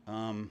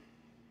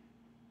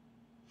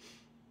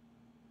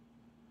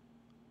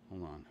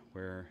 Hold on,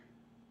 where?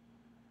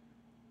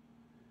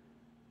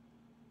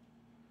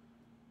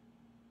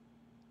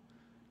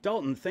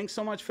 Dalton, thanks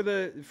so much for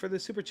the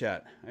super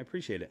chat. I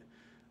appreciate it.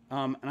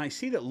 And I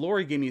see that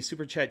Lori gave me a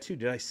super chat too.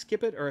 Did I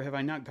skip it, or have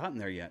I not gotten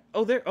there yet?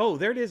 Oh,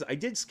 there it is. I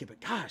did skip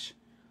it. Gosh,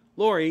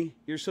 Lori,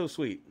 you're so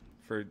sweet.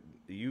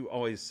 You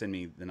always send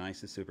me the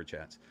nicest super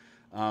chats.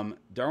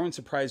 Darwin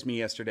surprised me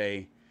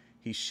yesterday.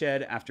 He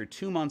shed after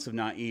 2 months of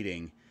not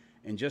eating,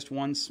 and just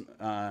one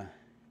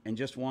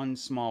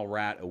small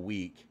rat a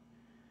week.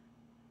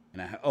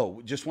 And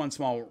oh, just one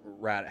small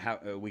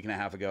rat a week and a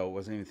half ago.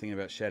 Wasn't even thinking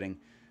about shedding.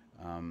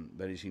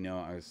 But as you know,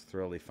 I was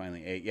thrilled he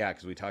finally ate. Yeah,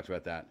 because we talked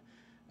about that.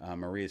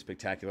 Maria is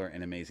spectacular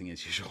and amazing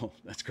as usual.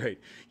 That's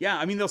great. Yeah,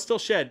 I mean, they'll still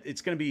shed.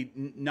 It's going to be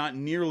not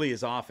nearly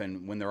as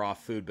often when they're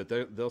off food, but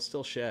they'll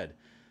still shed.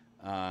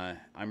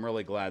 I'm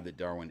really glad that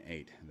Darwin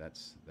ate.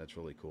 That's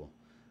really cool.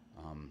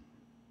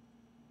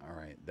 All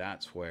right,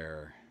 that's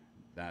where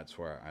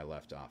I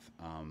left off.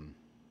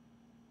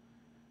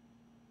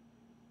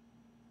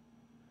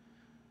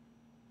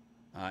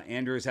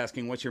 Andrew is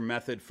asking, what's your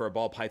method for a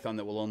ball python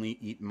that will only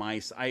eat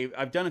mice?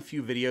 I've done a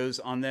few videos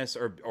on this,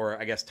 or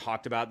I guess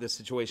talked about this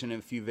situation in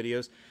a few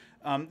videos.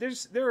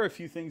 There are a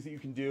few things that you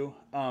can do.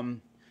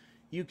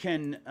 You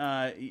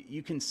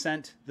can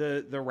scent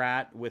the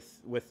rat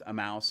with a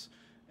mouse,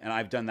 and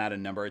I've done that a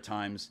number of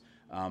times,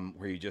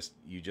 where you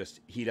just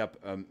heat up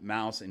a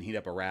mouse and heat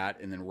up a rat,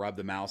 and then rub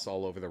the mouse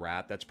all over the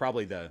rat. That's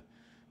probably the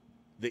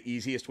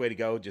easiest way to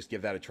go. Just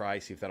give that a try,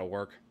 see if that'll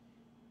work.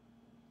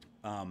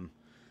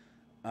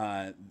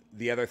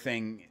 The other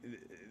thing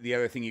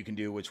you can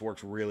do, which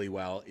works really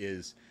well,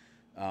 is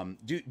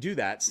do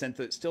that.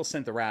 Still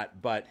scent the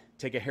rat, but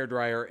take a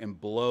hairdryer and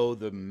blow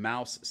the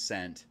mouse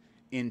scent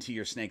into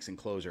your snake's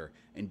enclosure,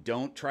 and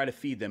don't try to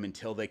feed them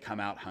until they come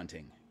out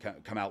hunting,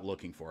 come out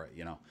looking for it.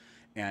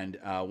 And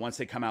once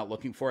they come out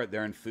looking for it,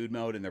 they're in food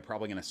mode, and they're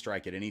probably going to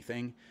strike at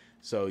anything.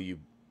 So you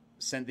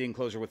scent the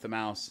enclosure with the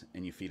mouse,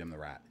 and you feed them the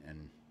rat,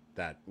 and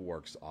that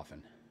works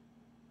often.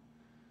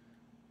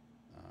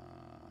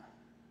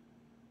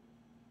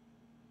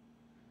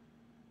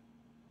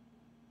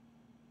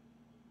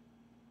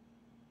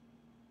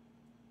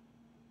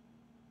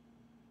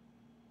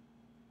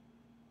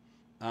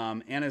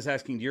 Anna's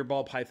asking, do your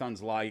ball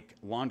pythons like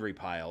laundry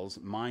piles?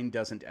 Mine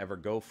doesn't ever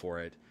go for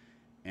it,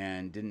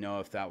 and didn't know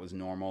if that was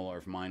normal or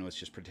if mine was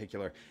just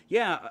particular.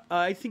 Yeah,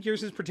 I think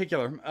yours is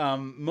particular.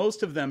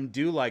 Most of them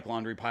do like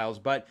laundry piles,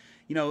 but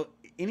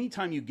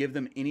anytime you give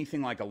them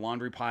anything like a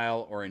laundry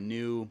pile or a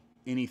new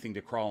anything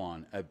to crawl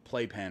on, a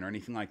playpen or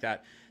anything like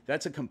that,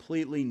 that's a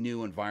completely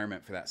new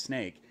environment for that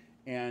snake.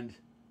 And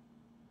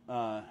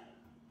all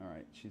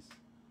right, she's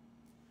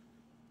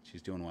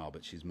doing well,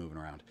 but she's moving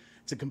around.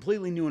 It's a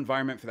completely new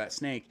environment for that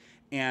snake.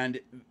 And,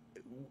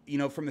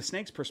 from the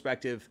snake's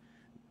perspective,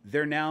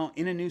 they're now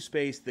in a new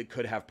space that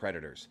could have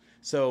predators.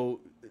 So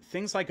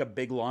things like a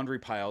big laundry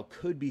pile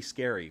could be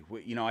scary.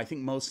 I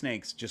think most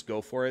snakes just go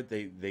for it.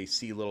 They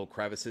see little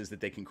crevices that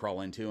they can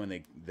crawl into,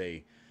 and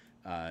they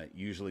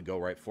usually go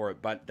right for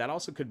it. But that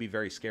also could be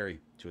very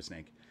scary to a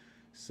snake.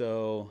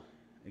 So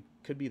it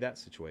could be that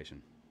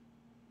situation.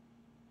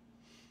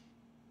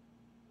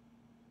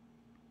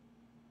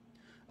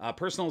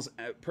 Personal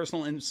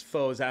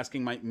info is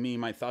asking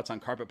my thoughts on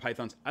carpet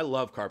pythons. I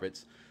love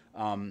carpets,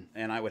 and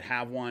I would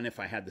have one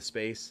if I had the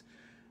space.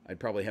 I'd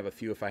probably have a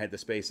few if I had the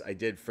space. I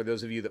did. For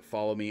those of you that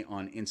follow me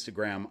on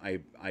Instagram,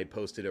 I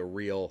posted a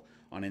reel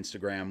on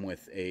Instagram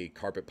with a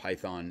carpet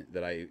python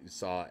that I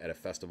saw at a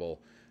festival.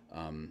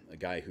 A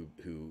guy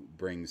who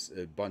brings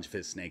a bunch of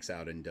his snakes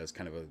out and does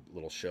kind of a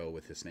little show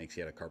with his snakes.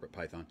 He had a carpet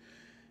python,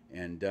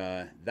 and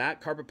that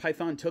carpet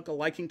python took a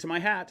liking to my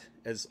hat,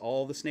 as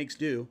all the snakes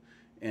do.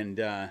 And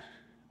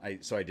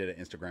so I did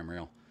an Instagram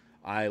reel.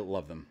 I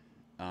love them.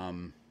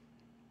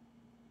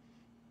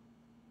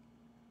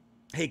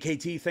 Hey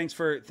KT, thanks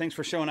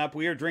for showing up.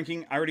 We are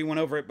drinking. I already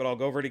went over it, but I'll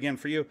go over it again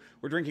for you.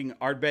 We're drinking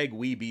Ardbeg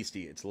Wee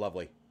Beastie. It's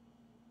lovely.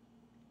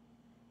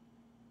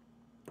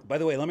 By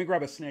the way, let me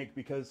grab a snake,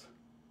 because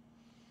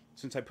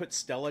since I put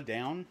Stella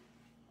down,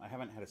 I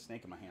haven't had a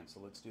snake in my hand.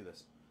 So let's do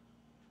this.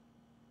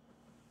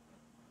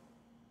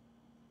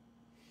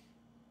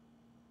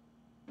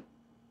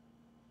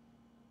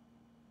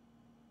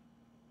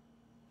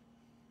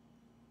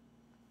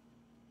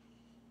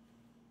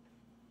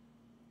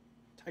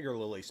 Tiger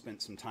Lily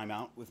spent some time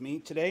out with me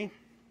today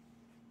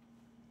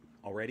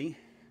already,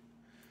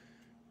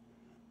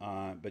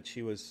 but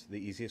she was the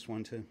easiest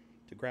one to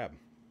grab.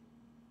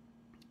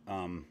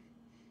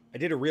 I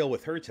did a reel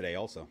with her today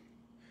also.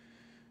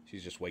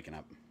 She's just waking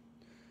up.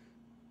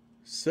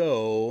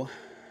 So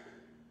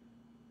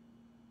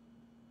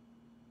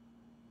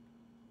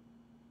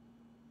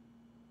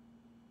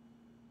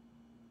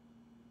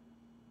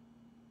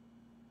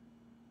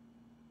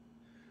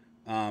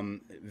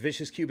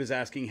Vicious Cube is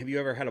asking, have you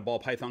ever had a ball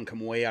python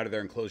come way out of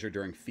their enclosure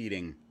during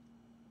feeding?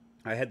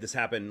 I had this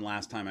happen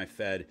last time I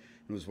fed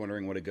and was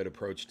wondering what a good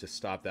approach to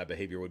stop that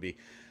behavior would be.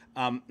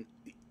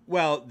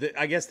 Well,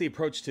 I guess the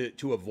approach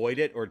to avoid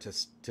it, or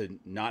to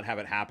not have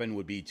it happen,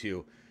 would be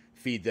to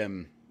feed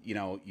them,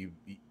 you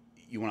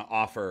want to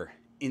offer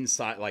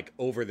inside, like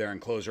over their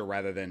enclosure,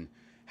 rather than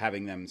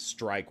having them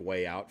strike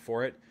way out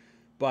for it.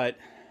 But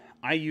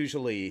I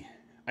usually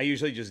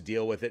just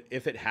deal with it.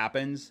 If it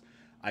happens,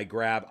 I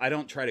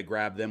don't try to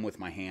grab them with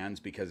my hands,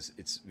 because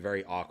it's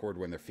very awkward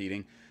when they're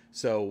feeding.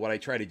 So what I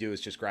try to do is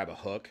just grab a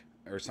hook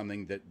or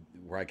something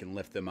where I can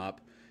lift them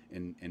up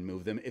and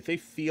move them. If they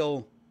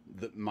feel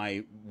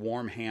my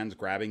warm hands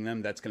grabbing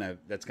them, that's gonna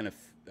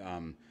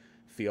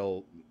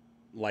feel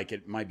like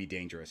it might be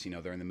dangerous. You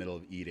know, they're in the middle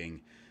of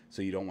eating,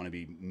 so you don't want to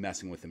be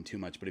messing with them too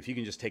much. But if you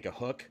can just take a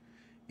hook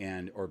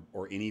and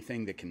or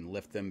anything that can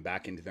lift them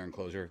back into their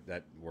enclosure,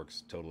 that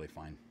works totally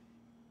fine.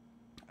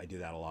 I do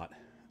that a lot.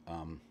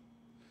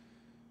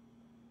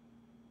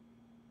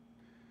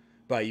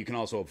 But you can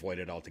also avoid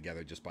it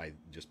altogether just by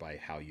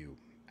how you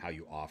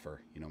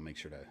offer. You know, make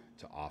sure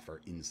to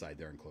offer inside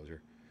their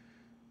enclosure.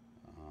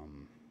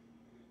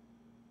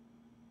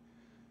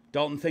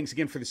 Dalton, thanks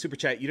again for the super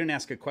chat. You didn't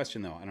ask a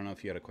question though. I don't know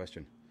if you had a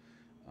question.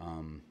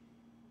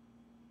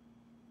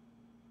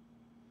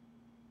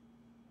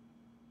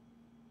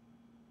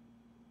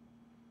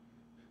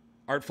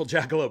 Artful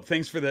Jackalope,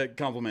 thanks for the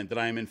compliment that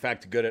I am in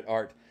fact good at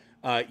art.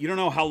 You don't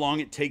know how long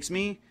it takes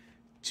me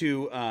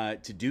to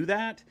do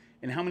that,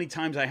 and how many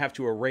times I have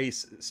to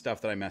erase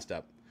stuff that I messed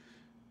up.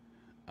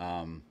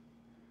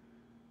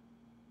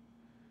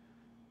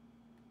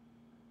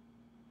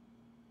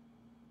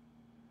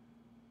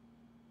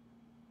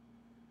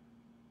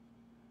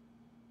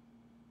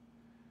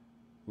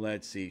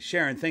 Let's see.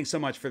 Sharon, thanks so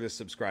much for the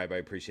subscribe. I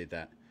appreciate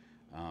that.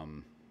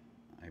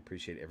 I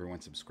appreciate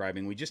everyone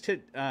subscribing. We just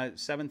hit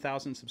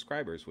 7,000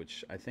 subscribers,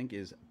 which I think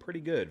is pretty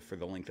good for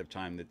the length of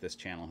time that this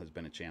channel has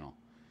been a channel.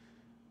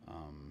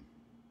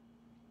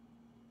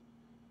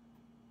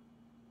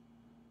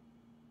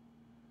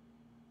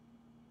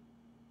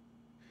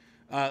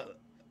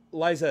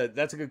 Liza,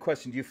 that's a good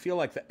question. Do you feel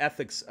like the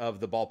ethics of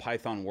the ball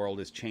python world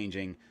is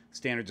changing?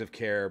 Standards of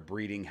care,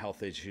 breeding,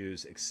 health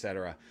issues,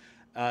 etc.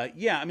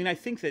 Yeah, I mean, I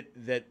think that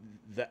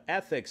the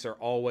ethics are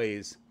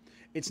always.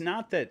 It's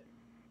not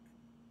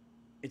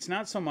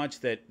so much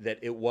that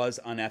it was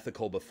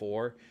unethical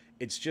before.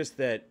 It's just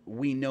that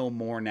we know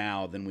more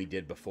now than we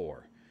did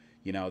before.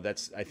 You know,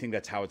 I think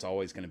that's how it's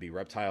always going to be.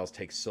 Reptiles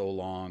take so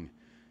long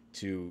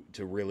to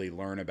really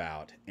learn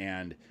about,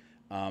 and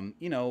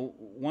you know,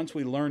 once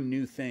we learn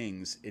new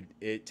things,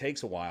 it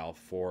takes a while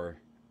for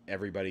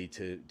everybody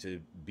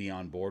to be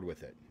on board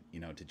with it. You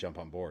know, to jump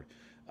on board.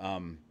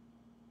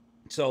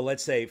 So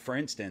let's say, for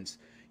instance,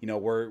 you know,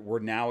 we're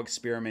now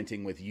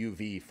experimenting with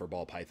UV for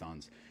ball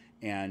pythons,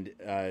 and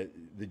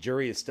the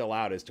jury is still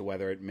out as to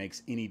whether it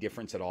makes any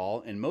difference at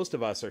all. And most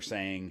of us are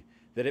saying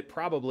that it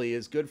probably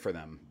is good for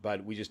them,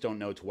 but we just don't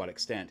know to what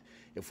extent.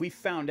 If we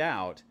found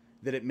out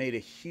that it made a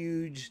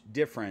huge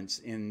difference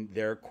in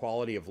their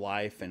quality of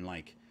life, and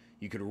like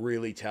you could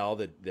really tell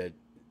that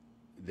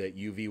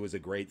UV was a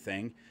great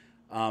thing,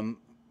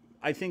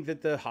 I think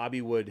that the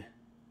hobby would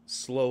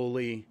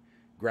slowly,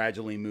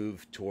 gradually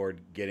move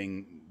toward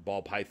getting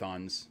ball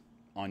pythons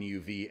on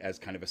UV as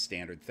kind of a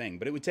standard thing.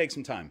 But it would take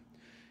some time.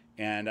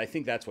 And I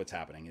think that's what's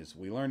happening, is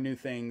we learn new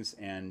things,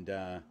 and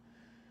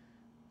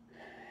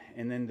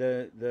then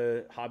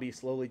the hobby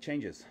slowly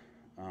changes.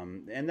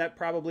 And that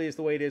probably is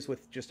the way it is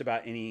with just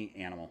about any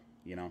animal,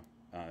 you know,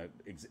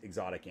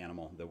 exotic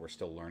animal that we're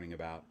still learning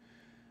about.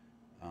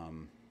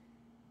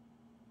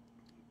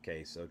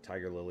 Okay, so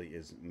Tiger Lily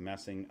is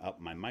messing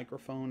up my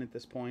microphone at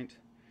this point.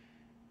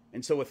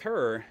 And so with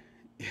her,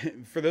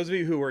 for those of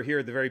you who were here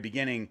at the very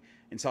beginning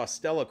and saw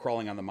Stella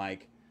crawling on the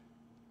mic,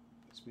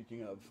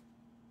 speaking of,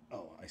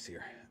 oh, I see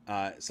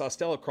her, saw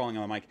Stella crawling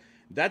on the mic,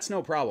 that's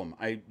no problem.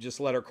 I just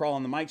let her crawl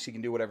on the mic. She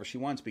can do whatever she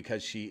wants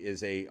because she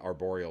is a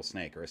arboreal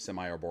snake, or a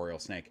semi-arboreal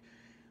snake.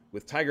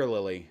 With Tiger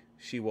Lily,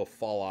 she will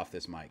fall off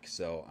this mic.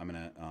 So I'm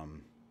going to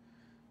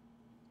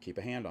keep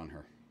a hand on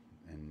her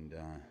and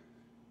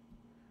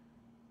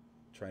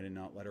try to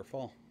not let her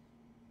fall.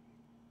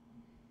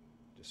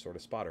 Just sort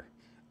of spot her.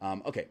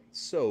 Okay,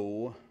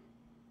 so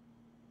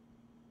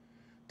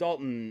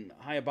Dalton,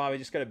 hi Bob, I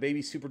just got a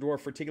baby super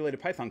dwarf reticulated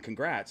python.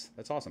 Congrats,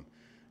 that's awesome.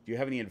 Do you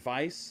have any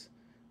advice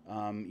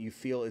you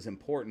feel is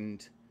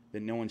important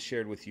that no one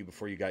shared with you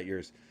before you got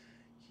yours?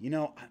 You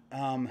know,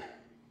 I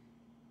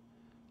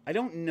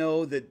don't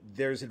know that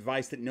there's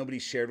advice that nobody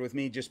shared with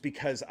me, just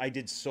because I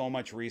did so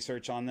much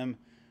research on them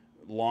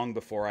long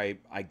before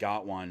I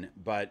got one.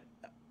 But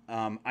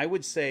I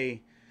would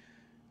say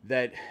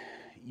that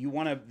you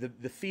want to,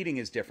 the feeding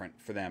is different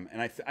for them.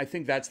 And I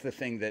think that's the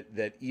thing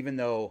that even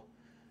though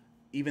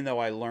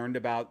I learned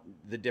about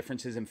the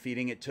differences in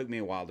feeding, it took me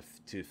a while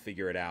to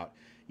figure it out.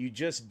 You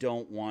just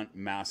don't want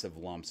massive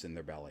lumps in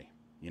their belly.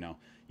 You know,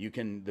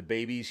 the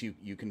babies,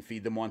 you can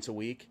feed them once a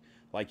week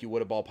like you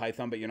would a ball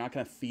python, but you're not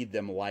going to feed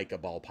them like a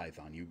ball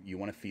python. You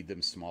want to feed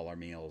them smaller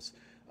meals.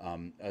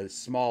 A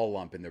small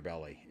lump in their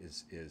belly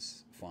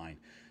is fine.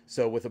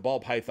 So with a ball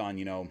python,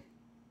 you know,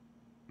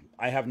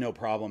 I have no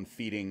problem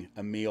feeding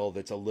a meal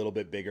that's a little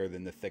bit bigger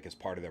than the thickest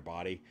part of their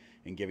body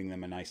and giving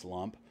them a nice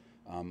lump.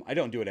 I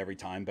don't do it every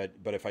time,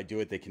 but if I do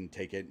it, they can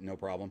take it, no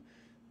problem.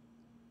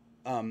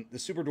 The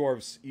super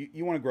dwarves,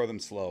 you want to grow them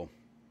slower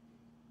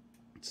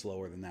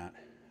than that.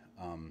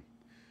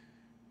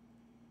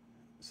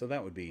 So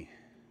that would be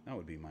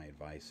my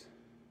advice.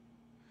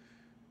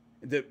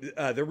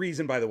 The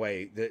reason, by the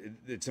way, that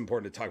it's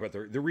important to talk about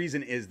the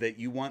reason is that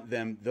you want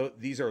them.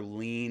 These are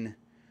lean,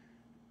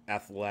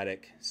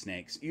 athletic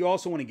snakes. You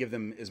also want to give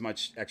them as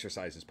much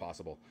exercise as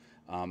possible.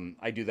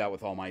 I do that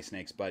with all my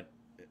snakes, but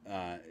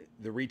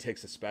the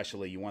retics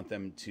especially, you want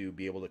them to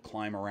be able to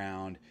climb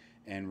around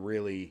and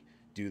really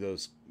do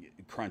those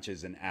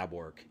crunches and ab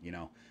work.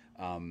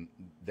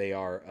 They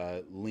are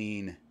a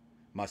lean,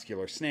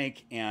 muscular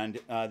snake, and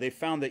they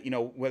found that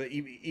whether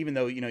even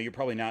though you're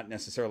probably not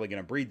necessarily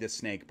going to breed this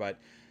snake, but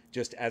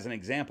just as an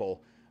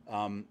example,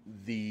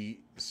 the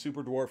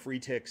super dwarf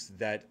retics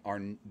that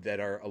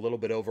are a little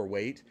bit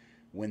overweight,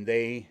 when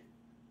they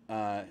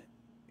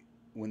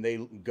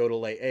go to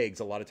lay eggs,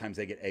 a lot of times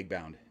they get egg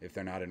bound if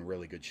they're not in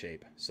really good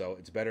shape. So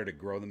it's better to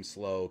grow them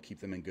slow, keep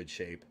them in good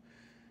shape,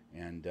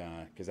 and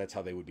because that's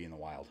how they would be in the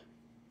wild.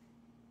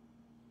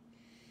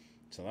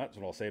 So that's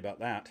what I'll say about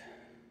that.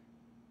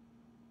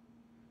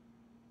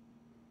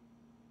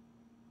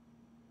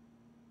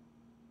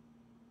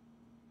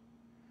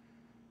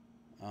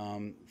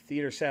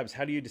 Theater Sabs,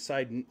 how do you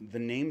decide the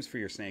names for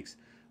your snakes?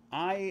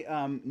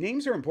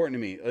 Names are important to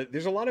me.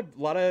 There's a lot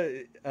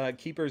of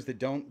keepers that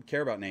don't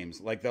care about names.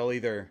 Like they'll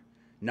either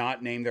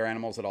not name their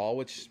animals at all,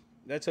 which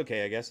that's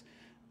okay, I guess,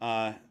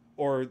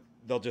 or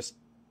they'll just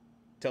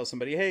tell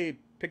somebody, "Hey,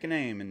 pick a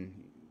name,"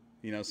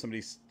 and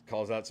somebody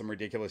calls out some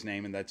ridiculous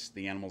name, and that's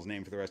the animal's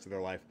name for the rest of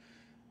their life.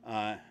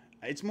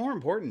 It's more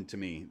important to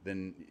me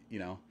than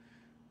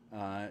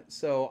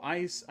so I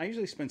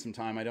usually spend some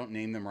time. I don't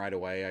name them right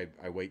away.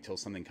 I wait till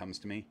something comes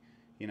to me.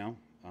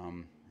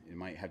 It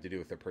might have to do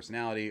with their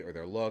personality or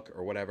their look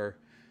or whatever.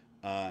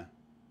 I've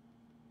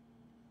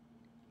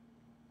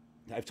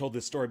told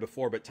this story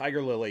before, but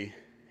Tiger Lily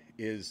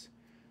is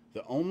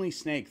the only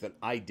snake that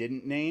I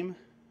didn't name.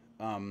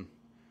 One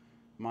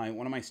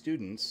of my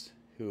students,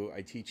 who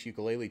I teach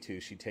ukulele to,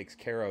 she takes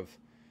care of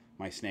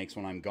my snakes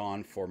when I'm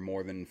gone for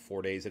more than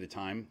 4 days at a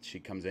time. She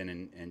comes in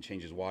and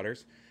changes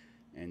waters,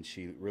 and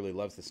she really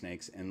loves the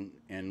snakes.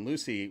 And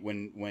Lucy,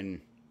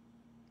 when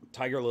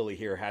Tiger Lily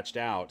here hatched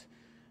out,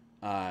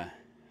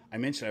 I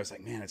mentioned, I was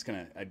like, man,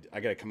 I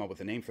got to come up with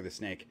a name for the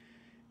snake.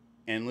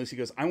 And Lucy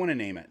goes, I want to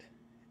name it.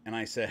 And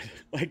I said,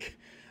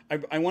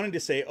 I wanted to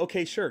say,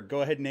 okay, sure,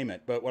 go ahead and name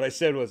it. But what I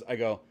said was,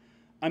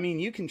 I mean,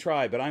 you can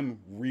try, but I'm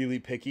really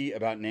picky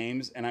about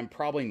names, and I'm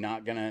probably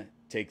not going to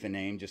take the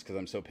name just because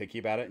I'm so picky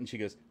about it. And she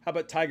goes, how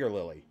about Tiger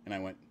Lily? And I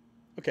went,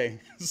 okay,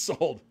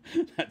 sold.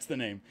 That's the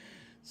name.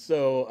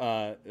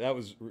 So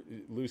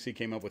Lucy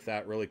came up with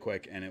that really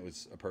quick, and it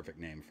was a perfect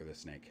name for the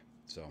snake.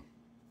 So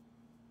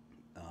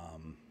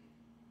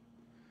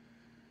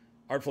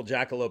Artful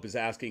Jackalope is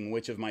asking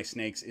which of my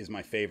snakes is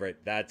my favorite.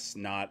 That's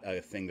not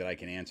a thing that I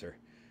can answer.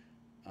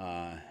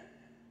 I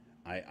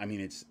mean,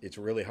 it's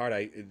really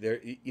hard.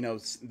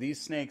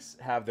 These snakes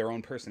have their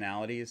own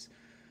personalities.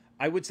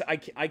 I would say,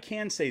 I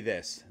can say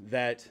this,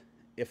 that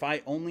if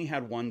I only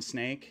had one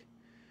snake,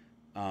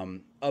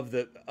 of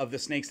the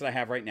snakes that I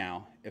have right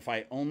now, if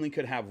I only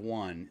could have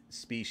one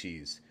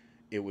species,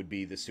 it would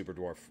be the super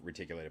dwarf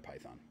reticulated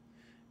python.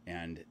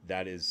 And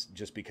that is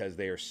just because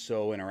they are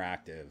so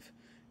interactive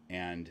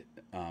and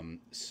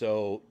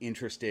so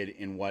interested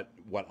in what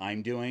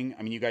I'm doing.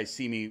 I mean, you guys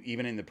see me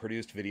even in the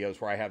produced videos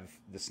where I have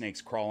the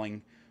snakes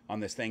crawling on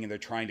this thing and they're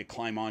trying to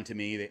climb onto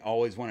me. They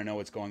always want to know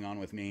what's going on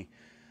with me.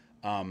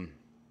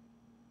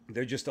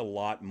 They're just a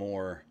lot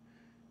more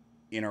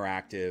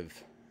interactive,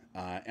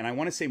 and I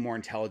want to say more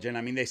intelligent.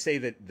 I mean, they say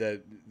that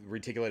the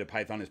reticulated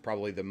python is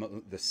probably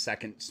the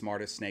second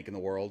smartest snake in the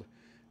world,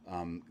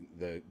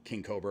 the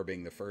king cobra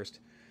being the first.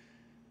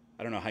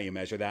 I don't know how you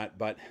measure that,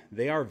 but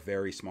they are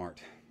very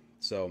smart.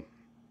 So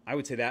I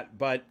would say that,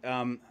 but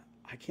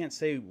I can't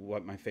say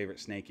what my favorite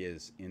snake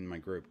is in my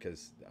group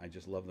because I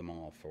just love them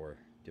all for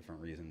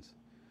different reasons.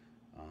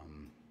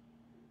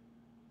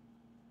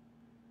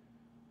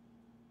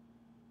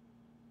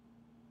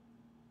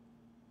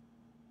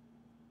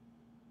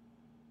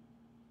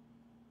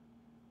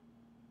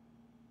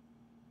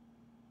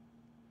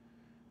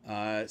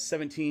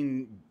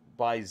 17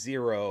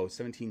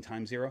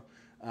 times 0.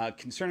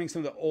 Concerning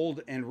some of the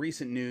old and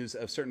recent news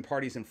of certain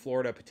parties in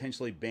Florida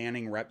potentially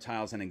banning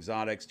reptiles and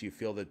exotics, do you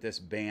feel that this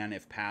ban,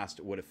 if passed,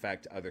 would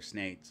affect other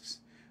states?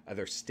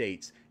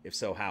 If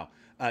so, how?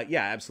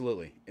 Yeah,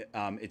 absolutely.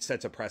 It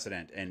sets a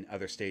precedent, and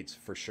other states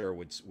for sure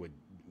would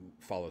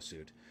follow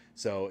suit.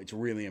 So it's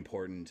really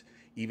important.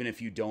 Even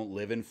if you don't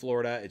live in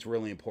Florida, it's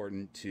really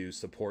important to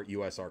support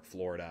USARK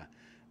Florida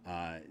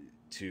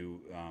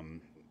to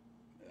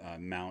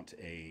mount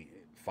a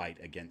fight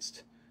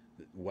against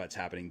what's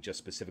happening just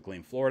specifically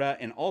in Florida.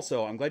 And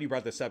also, I'm glad you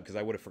brought this up because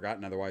I would have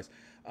forgotten otherwise.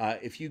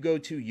 If you go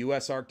to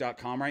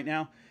usark.com right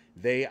now,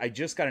 I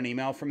just got an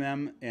email from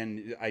them,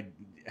 and I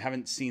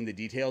haven't seen the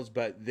details,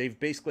 but they've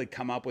basically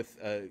come up with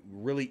a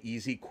really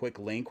easy, quick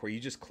link where you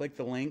just click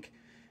the link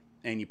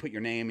and you put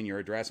your name and your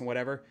address and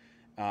whatever,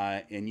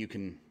 and you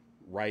can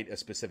write a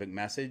specific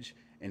message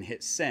and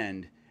hit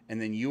send. And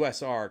then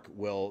USARK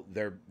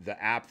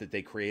the app that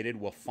they created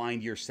will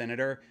find your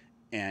senator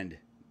and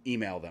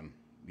email them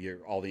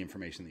all the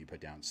information that you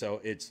put down. So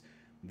it's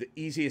the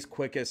easiest,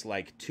 quickest,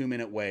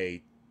 2-minute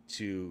way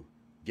to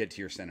get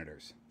to your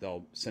senators.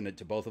 They'll send it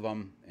to both of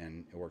them,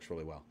 and it works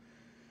really well.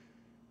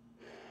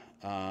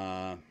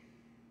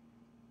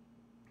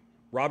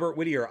 Robert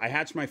Whittier, I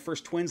hatched my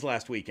first twins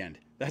last weekend.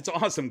 That's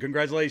awesome.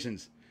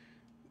 Congratulations.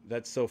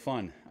 That's so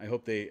fun. I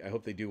hope they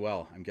do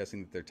well. I'm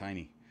guessing that they're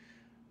tiny.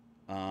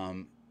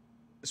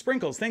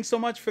 Sprinkles, thanks so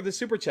much for the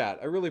super chat.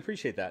 I really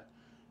appreciate that.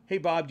 Hey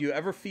Bob, do you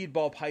ever feed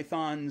ball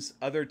pythons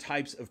other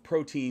types of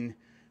protein,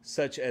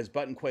 such as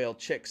button quail,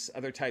 chicks,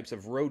 other types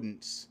of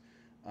rodents?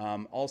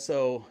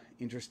 Also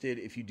interested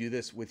if you do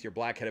this with your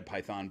black-headed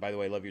python. By the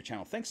way, love your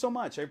channel. Thanks so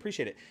much. I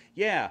appreciate it.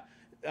 Yeah,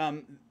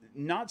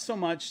 not so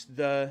much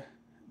the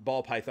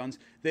ball pythons.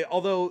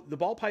 Although the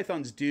ball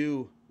pythons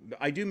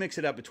I do mix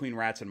it up between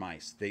rats and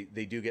mice. They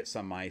do get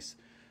some mice.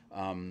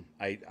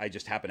 I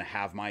just happen to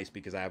have mice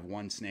because I have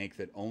one snake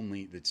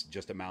that's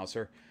just a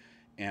mouser.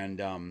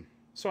 And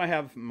so I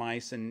have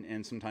mice,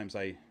 and sometimes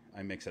I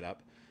mix it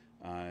up,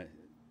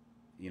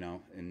 you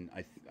know, and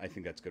I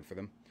think that's good for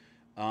them.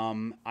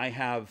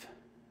 I've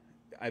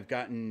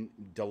gotten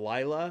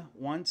Delilah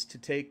once to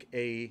take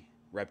a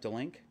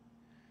Reptilink.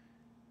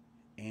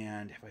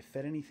 And have I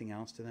fed anything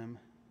else to them?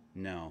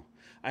 No.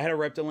 I had a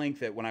Reptilink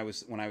that when I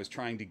was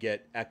trying to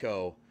get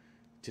Echo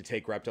to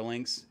take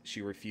Reptilinks,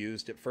 she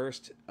refused at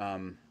first.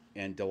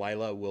 And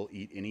Delilah will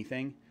eat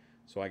anything,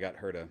 so I got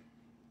her to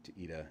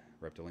eat a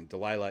Reptilink.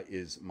 Delilah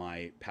is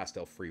my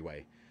Pastel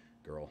Freeway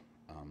girl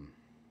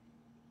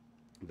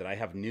that I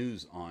have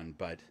news on,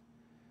 but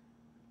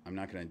I'm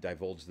not going to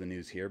divulge the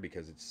news here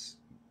because it's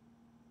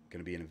going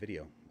to be in a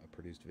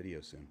produced video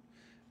soon.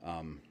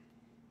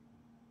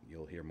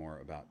 You'll hear more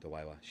about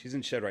Delilah. She's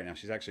in shed right now.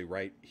 She's actually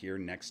right here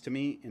next to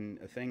me in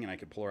a thing, and I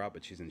could pull her out,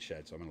 but she's in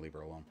shed, so I'm going to leave her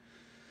alone.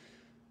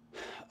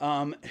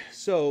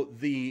 So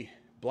the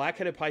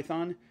black-headed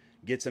python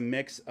gets a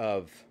mix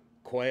of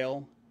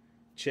quail,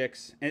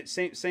 chicks, and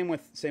same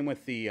with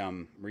the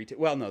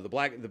the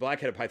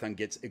black-headed python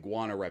gets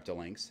iguana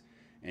reptilinks,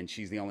 and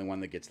she's the only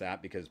one that gets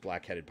that because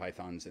black-headed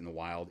pythons in the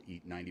wild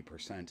eat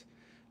 90%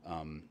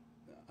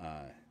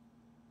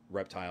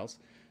 reptiles.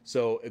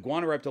 So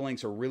iguana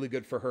reptilinks are really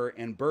good for her,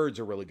 and birds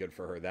are really good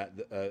for her. That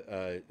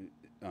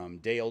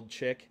day-old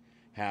chick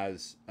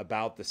has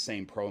about the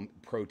same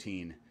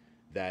protein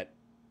that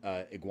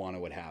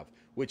iguana would have,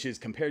 which is,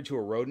 compared to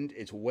a rodent,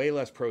 it's way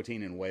less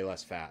protein and way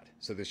less fat.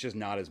 So there's just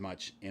not as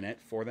much in it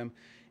for them.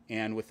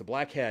 And with the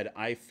blackhead,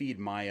 I feed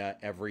Maya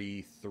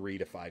every 3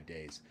 to 5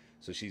 days.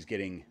 So she's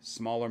getting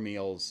smaller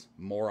meals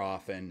more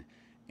often,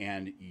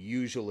 and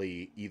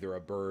usually either a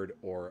bird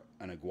or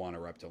an iguana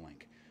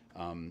reptilink.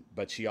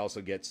 But she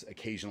also gets,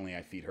 occasionally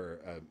I feed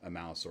her a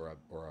mouse or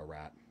a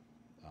rat.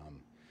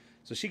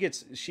 So she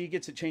gets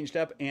it changed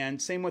up,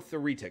 and same with the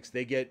retics.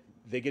 They get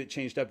it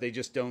changed up. They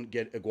just don't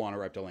get iguana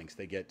reptilinks.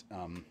 They get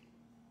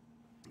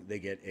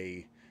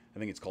a, I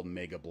think it's called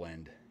Mega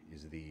Blend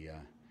is the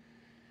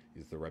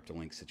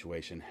Reptilink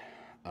situation.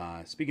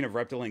 Speaking of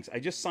Reptilinks, I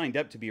just signed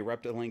up to be a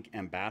Reptilink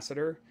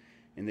ambassador,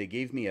 and they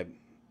gave me a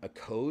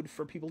code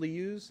for people to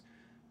use.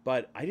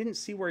 But I didn't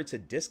see where it's a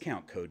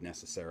discount code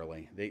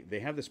necessarily. They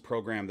have this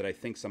program that I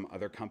think some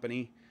other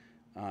company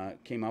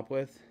came up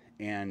with.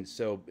 And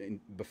so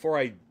before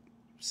I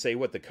say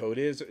what the code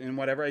is and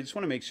whatever, I just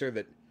want to make sure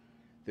that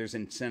there's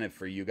incentive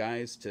for you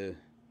guys to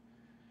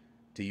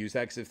use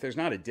that. Because if there's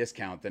not a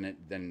discount,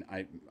 then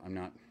I'm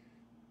not,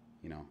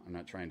 you know, I'm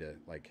not trying to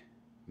like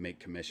make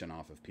commission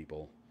off of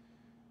people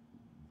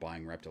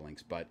buying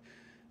Reptilinks. But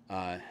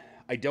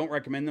I don't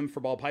recommend them for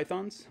ball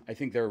pythons. I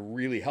think they're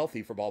really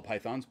healthy for ball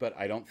pythons, but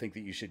I don't think that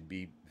you should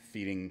be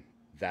feeding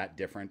that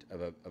different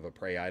of a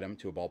prey item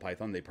to a ball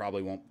python. They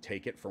probably won't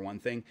take it, for one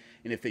thing.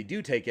 And if they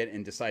do take it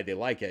and decide they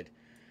like it,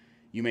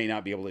 you may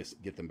not be able to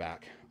get them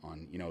back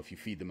on, you know, if you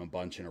feed them a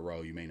bunch in a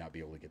row, you may not be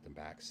able to get them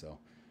back. So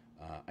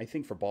I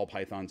think for ball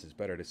pythons, it's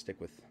better to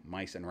stick with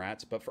mice and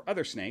rats. But for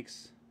other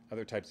snakes,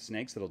 other types of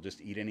snakes that'll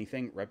just eat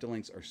anything,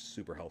 Reptilinks are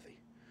super healthy.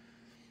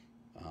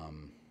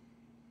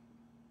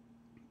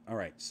 All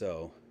right,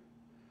 so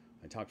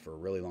I talked for a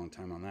really long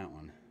time on that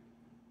one.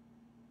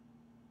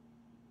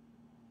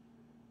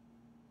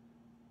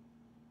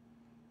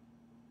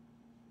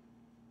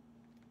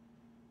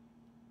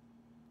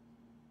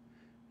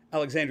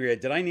 Alexandria,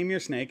 did I name your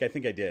snake? I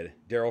think I did.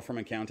 Daryl from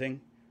accounting.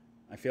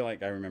 I feel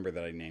like I remember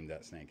that I named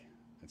that snake.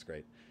 That's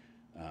great.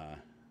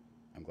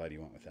 I'm glad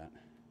you went with that.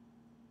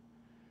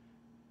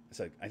 It's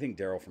like, I think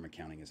Daryl from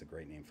accounting is a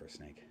great name for a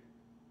snake.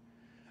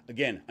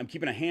 Again, I'm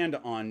keeping a hand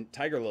on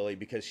Tiger Lily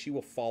because she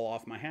will fall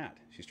off my hat.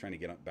 She's trying to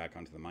get back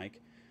onto the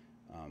mic.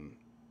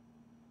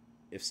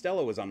 If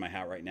Stella was on my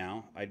hat right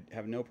now, I'd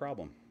have no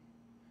problem.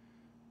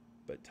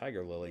 But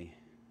Tiger Lily,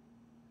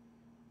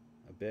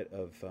 a bit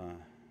of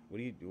what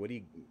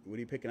are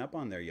you picking up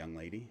on there, young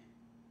lady?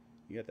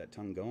 You got that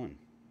tongue going.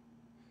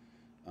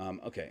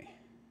 Okay.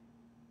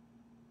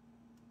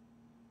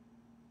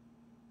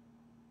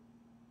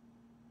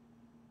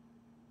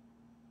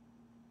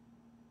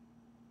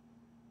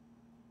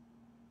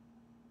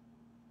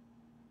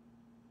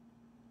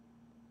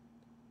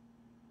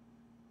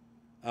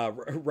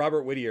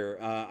 Robert Whittier,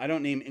 I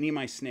don't name any of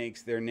my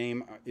snakes. Their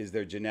name is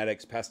their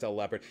genetics, pastel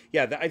leopard.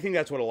 Yeah, I think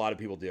that's what a lot of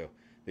people do.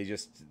 They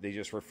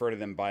just refer to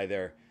them by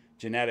their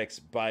genetics.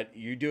 But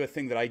you do a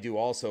thing that I do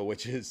also,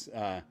 which is,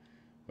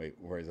 wait,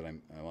 where is it?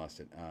 I lost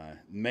it.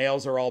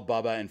 Males are all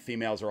Bubba and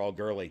females are all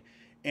girly.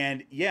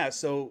 And yeah,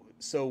 so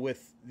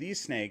with these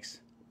snakes,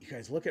 you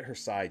guys look at her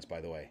sides,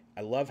 by the way.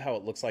 I love how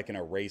it looks like an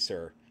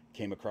eraser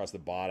came across the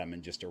bottom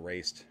and just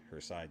erased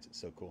her sides. It's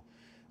so cool.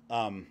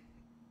 Um,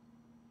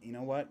 you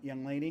know what,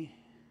 young lady?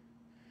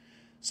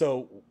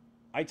 So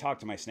I talk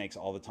to my snakes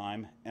all the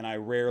time, and I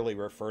rarely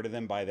refer to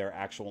them by their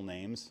actual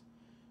names.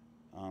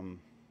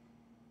 Um,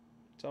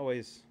 it's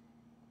always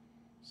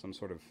some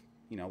sort of,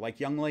 like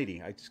young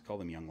lady. I just call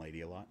them young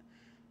lady a lot.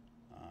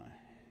 Uh,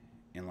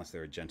 Unless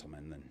they're a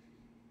gentleman, then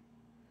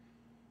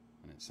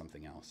it's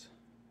something else.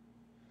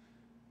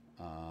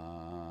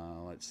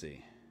 Let's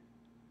see.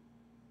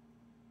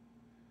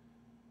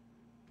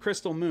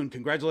 Crystal Moon,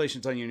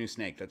 congratulations on your new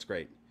snake. That's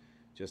great.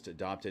 Just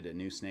adopted a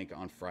new snake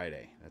on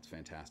Friday. That's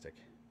fantastic.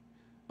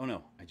 Oh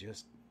no,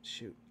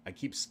 shoot. I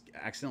keep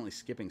accidentally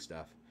skipping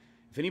stuff.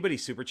 If anybody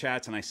super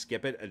chats and I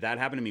skip it, that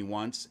happened to me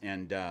once,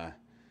 and I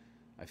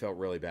felt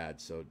really bad,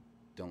 so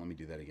don't let me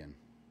do that again.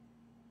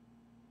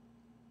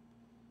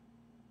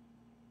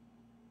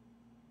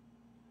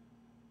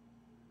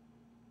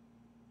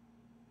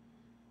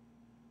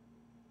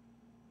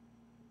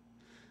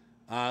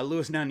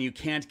 Lewis Nunn, you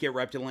can't get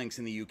Reptilinks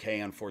in the UK,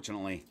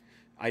 unfortunately.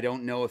 I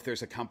don't know if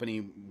there's a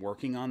company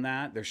working on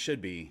that. There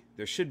should be.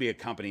 There should be a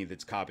company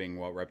that's copying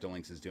what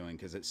Reptilinks is doing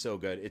because it's so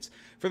good. It's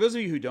for those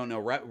of you who don't know,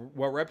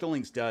 what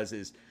Reptilinks does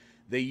is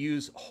they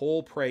use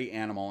whole prey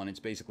animal, and it's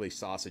basically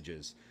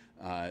sausages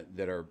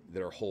that are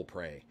whole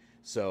prey.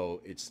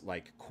 So it's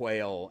like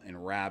quail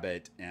and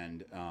rabbit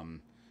and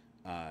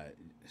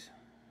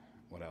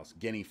what else?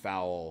 Guinea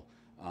fowl,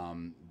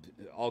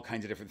 all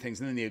kinds of different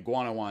things. And then the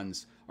iguana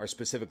ones are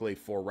specifically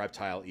for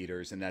reptile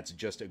eaters, and that's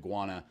just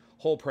iguana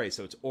whole prey.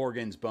 So it's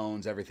organs,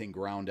 bones, everything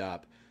ground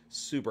up,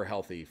 super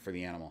healthy for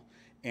the animal.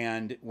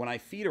 And when I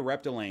feed a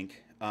Reptilink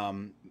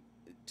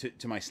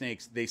to my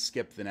snakes, they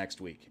skip the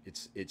next week.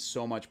 It's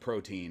so much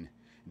protein.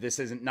 This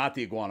isn't not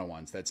the iguana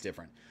ones. That's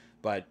different.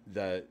 But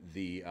the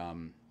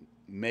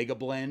Mega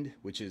Blend,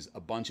 which is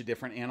a bunch of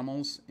different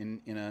animals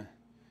in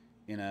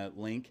a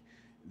link,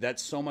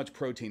 that's so much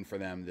protein for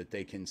them that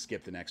they can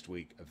skip the next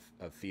week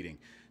of feeding.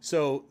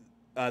 So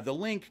the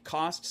link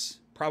costs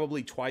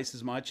probably twice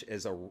as much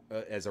as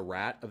a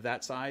rat of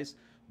that size,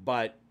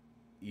 but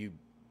you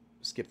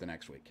skip the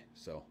next week.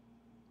 So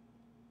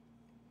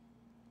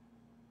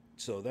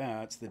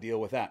that's the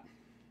deal with that.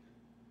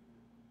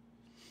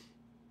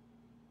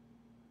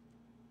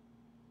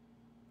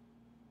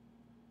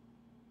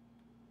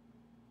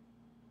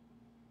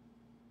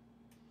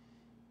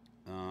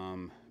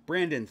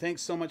 Brandon,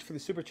 thanks so much for the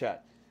super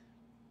chat.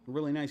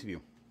 Really nice of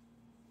you.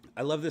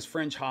 I love this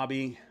fringe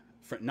hobby.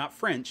 Not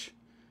French,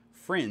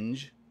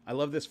 fringe. I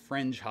love this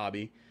fringe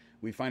hobby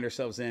we find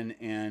ourselves in,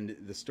 and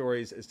the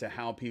stories as to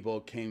how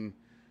people came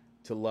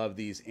to love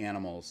these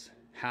animals.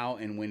 How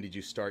and when did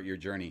you start your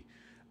journey?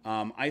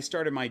 I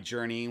started my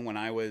journey when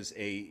I was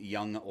a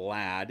young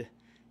lad,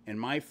 and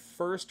my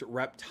first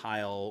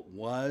reptile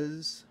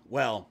was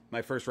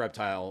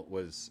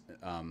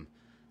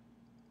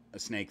a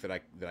snake that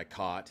I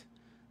caught,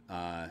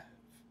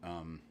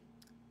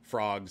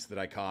 frogs that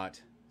I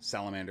caught,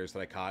 salamanders that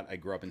I caught. I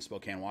grew up in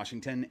Spokane,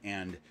 Washington,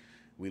 and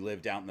we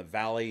lived out in the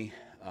valley,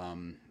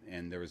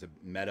 and there was a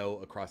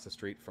meadow across the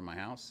street from my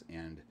house,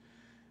 and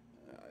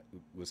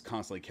was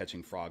constantly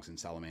catching frogs and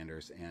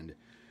salamanders and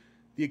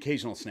the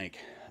occasional snake.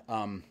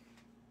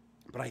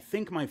 But I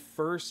think my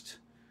first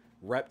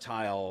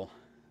reptile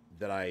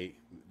that I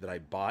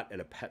bought at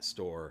a pet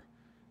store,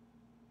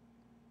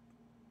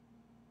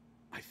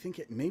 I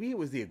think maybe it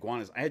was the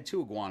iguanas. I had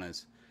 2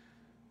 iguanas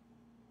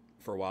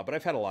for a while, but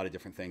I've had a lot of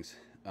different things.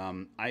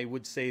 I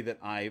would say that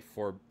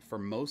for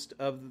most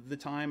of the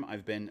time,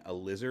 I've been a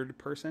lizard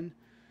person.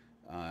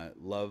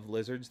 Love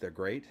lizards. They're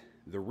great.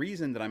 The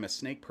reason that I'm a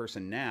snake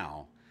person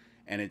now,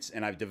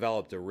 and I've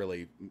developed a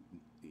really,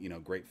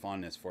 great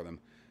fondness for them.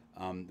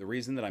 The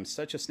reason that I'm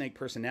such a snake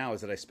person now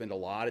is that I spend a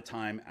lot of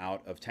time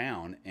out of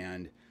town,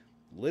 and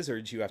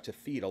lizards you have to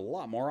feed a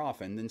lot more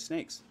often than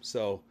snakes.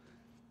 So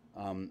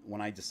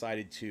when I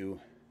decided to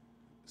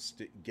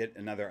get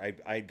another,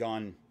 I had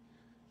gone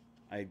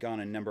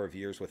a number of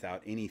years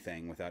without any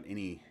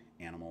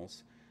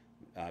animals,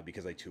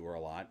 because I tour a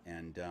lot.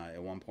 And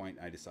at one point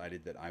I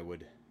decided that I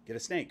would get a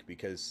snake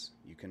because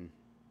you can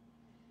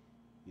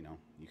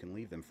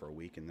leave them for a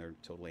week and they're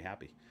totally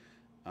happy.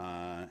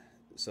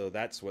 So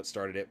that's what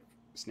started it,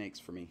 snakes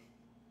for me.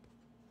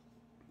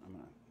 I'm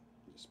going to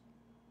just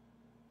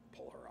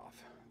pull her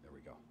off. There we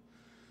go.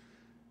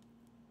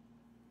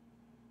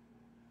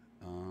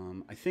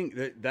 I think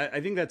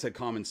I think that's a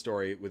common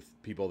story with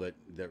people that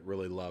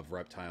really love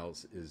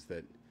reptiles, is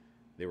that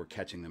they were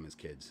catching them as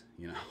kids,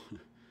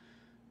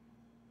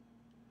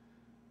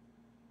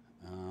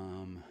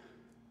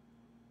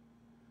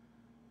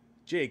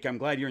 Jake, I'm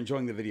glad you're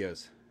enjoying the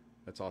videos.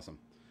 That's awesome.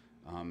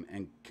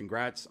 And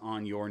congrats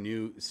on your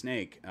new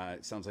snake.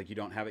 It sounds like you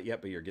don't have it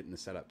yet, but you're getting the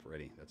setup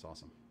ready. That's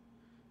awesome.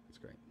 That's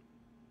great.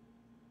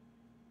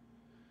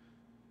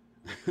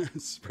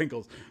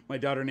 Sprinkles. My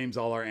daughter names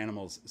all our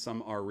animals.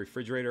 Some are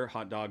refrigerator,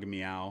 hot dog,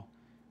 meow.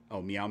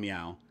 Oh, meow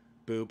meow.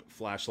 Boop,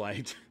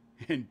 flashlight,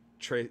 and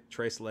tres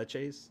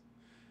leches.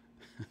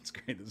 That's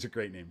great. Those are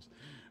great names.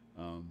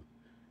 Um,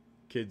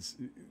 kids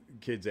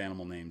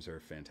animal names are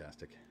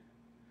fantastic.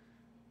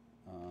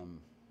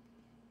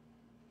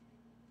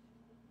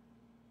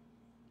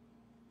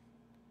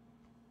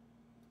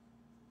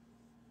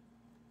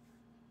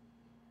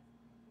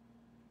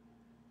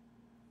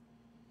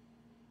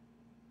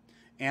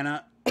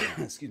 Anna,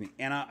 excuse me,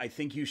 Anna, I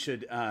think you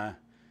should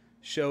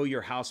show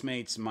your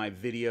housemates my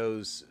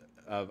videos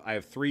of. I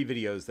have 3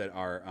 videos that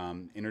are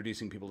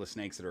introducing people to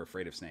snakes that are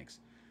afraid of snakes,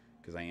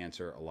 because I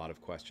answer a lot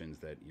of questions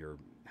that your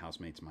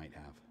housemates might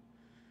have.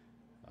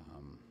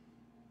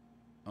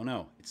 Oh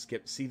no, it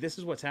skipped. See, this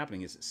is what's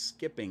happening. Is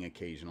skipping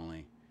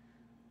occasionally.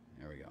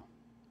 There we go.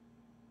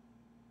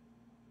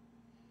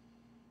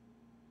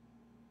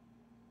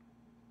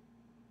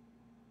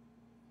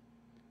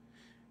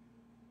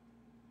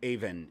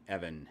 Evan,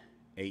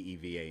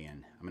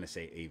 A-E-V-A-N. I'm going to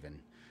say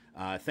Evan.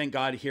 Thank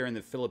God here in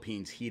the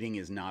Philippines, heating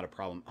is not a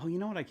problem. Oh, you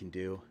know what I can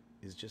do?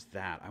 Is just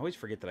that. I always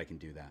forget that I can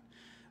do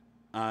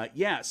that.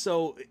 Yeah,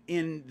 so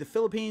in the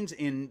Philippines,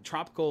 in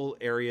tropical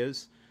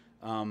areas,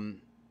 you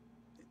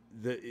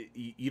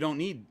don't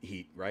need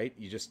heat, right?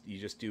 You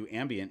just do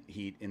ambient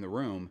heat in the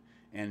room,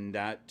 and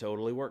that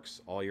totally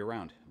works all year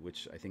round,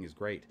 which I think is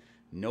great.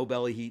 No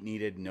belly heat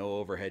needed, no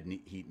overhead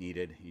heat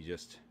needed. You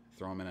just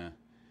throw them in a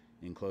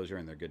enclosure,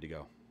 and they're good to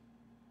go.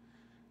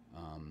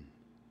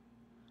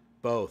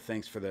 Bo,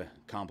 thanks for the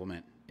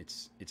compliment.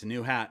 It's a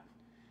new hat.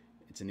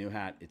 It's a new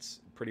hat. It's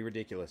pretty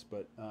ridiculous,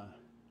 but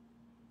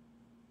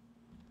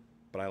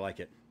I like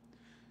it.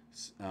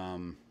 Just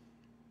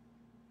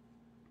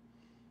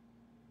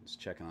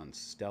checking on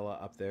Stella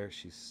up there.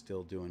 She's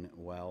still doing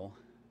well.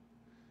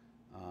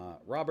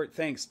 Robert,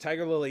 thanks.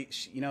 Tiger Lily,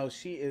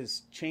 she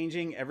is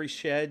changing every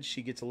shed.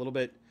 She gets a little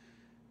bit,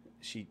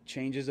 she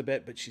changes a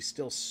bit, but she's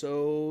still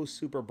so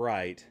super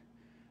bright.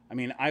 I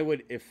mean, I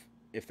would, if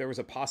there was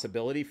a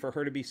possibility for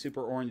her to be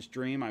Super Orange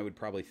Dream, I would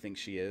probably think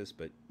she is,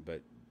 but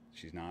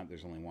she's not.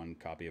 There's only one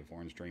copy of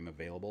Orange Dream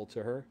available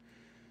to her.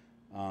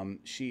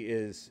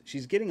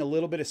 She's getting a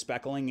little bit of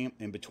speckling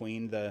in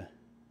between the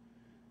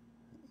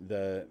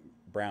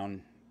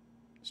brown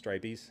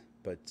stripies,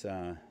 but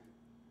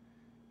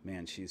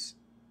man, she's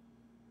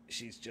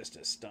just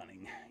a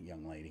stunning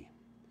young lady.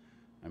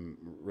 I'm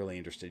really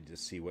interested to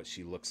see what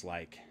she looks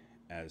like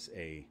as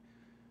a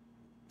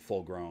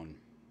full-grown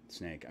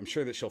snake. I'm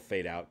sure that she'll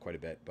fade out quite a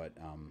bit, but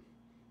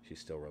she's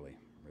still really,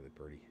 really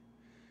pretty.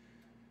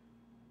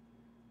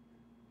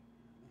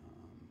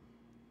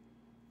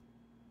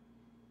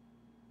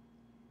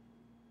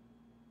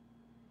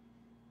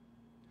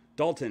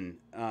 Dalton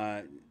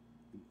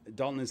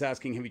is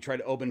asking, have you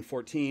tried Oban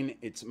 14?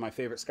 It's my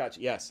favorite Scotch.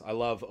 Yes, I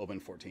love Oban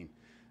 14.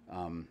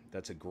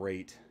 That's a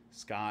great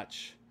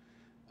Scotch.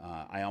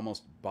 I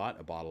almost bought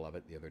a bottle of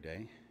it the other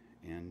day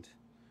and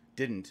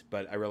didn't,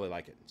 but I really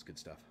like it. It's good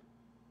stuff.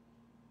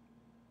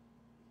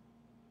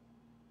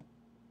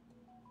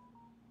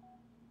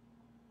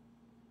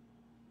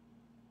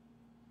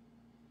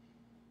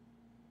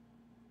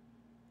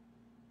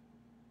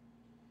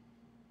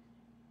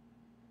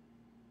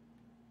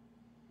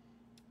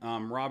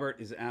 Robert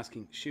is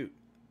asking, shoot.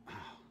 Oh.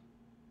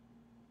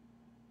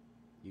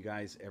 You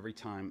guys, every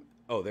time,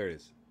 oh, there it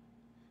is.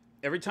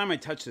 Every time I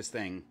touch this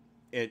thing,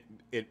 it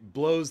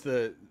blows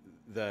the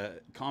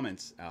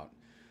comments out.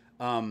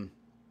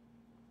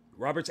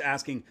 Robert's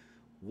asking,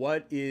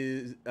 what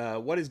is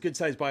good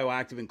size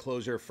bioactive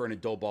enclosure for an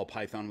adult ball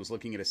python? Was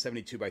looking at a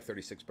 72 by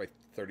 36 by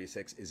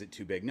 36. Is it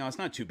too big? No, it's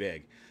not too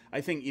big.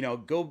 I think,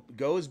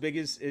 go as big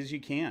as you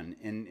can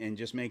and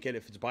just make it.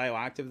 If it's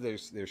bioactive,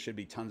 there should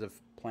be tons of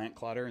plant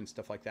clutter and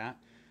stuff like that.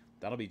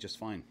 That'll be just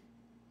fine.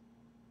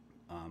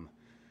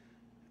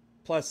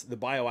 Plus, the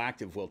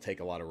bioactive will take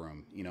a lot of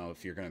room.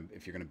 If you're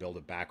gonna build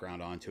a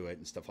background onto it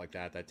and stuff like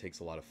that, that takes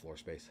a lot of floor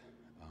space.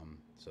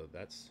 So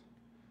it's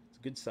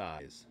a good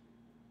size.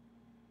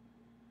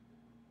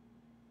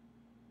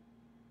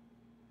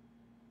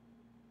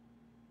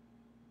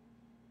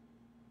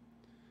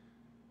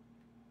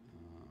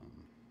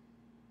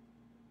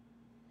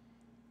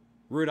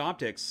 Rude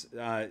Optics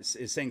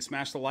is saying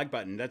smash the like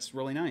button. That's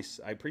really nice.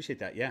 I appreciate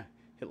that. Yeah,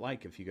 hit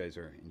like if you guys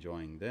are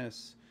enjoying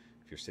this.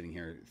 If you're sitting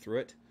here through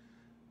it.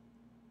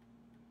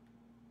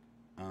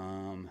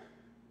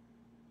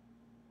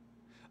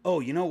 Oh,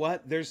 you know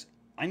what?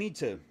 I need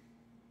to.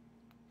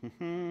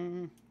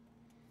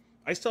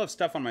 I still have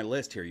stuff on my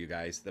list here, you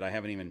guys, that I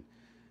haven't even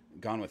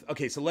gone with.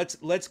 Okay, so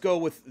let's go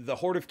with the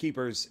Horde of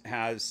Keepers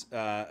has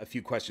a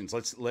few questions.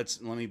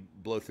 Let me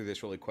blow through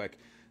this really quick.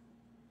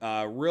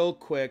 Real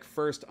quick,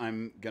 first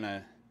I'm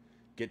gonna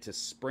get to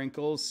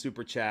Sprinkles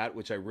Super Chat,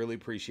 which I really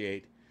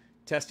appreciate.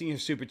 Testing your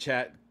Super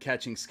Chat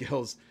catching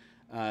skills.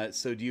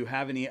 So do you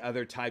have any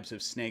other types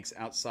of snakes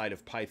outside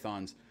of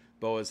pythons,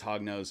 boas,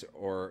 hognose,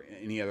 or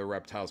any other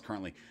reptiles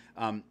currently?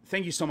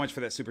 Thank you so much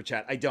for that Super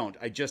Chat. I don't.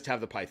 I just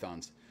have the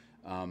pythons.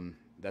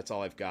 That's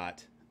all I've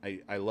got.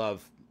 I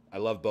love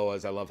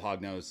boas. I love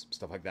hognose,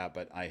 stuff like that,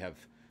 but I have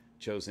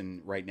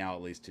chosen right now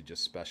at least to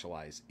just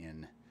specialize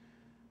in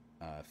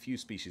a few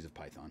species of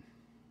python.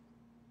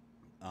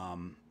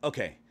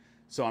 Okay,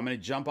 So I'm going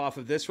to jump off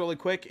of this really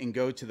quick and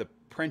go to the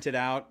printed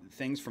out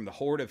things from the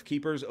Horde of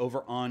Keepers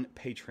over on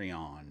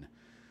Patreon.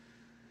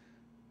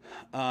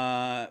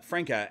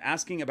 Franca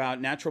asking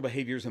about natural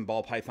behaviors in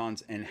ball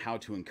pythons and how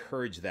to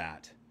encourage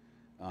that.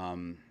 Hold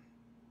on.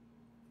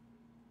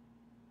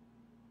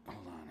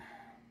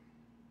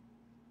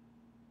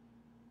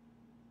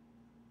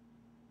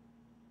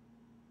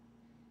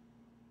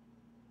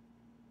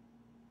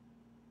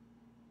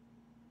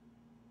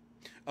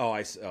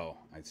 I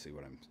see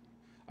what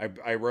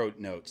I wrote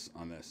notes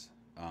on this.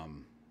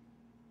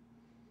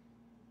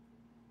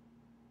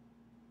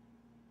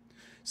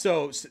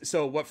 So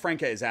what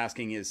Franca is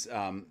asking is,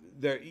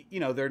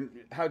 they're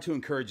how to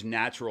encourage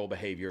natural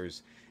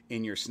behaviors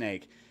in your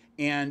snake.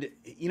 And,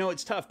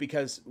 it's tough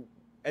because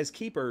as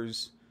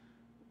keepers,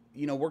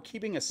 we're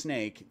keeping a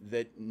snake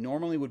that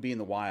normally would be in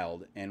the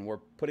wild, and we're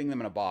putting them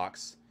in a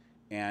box,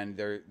 and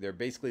they're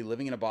basically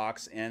living in a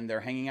box, and they're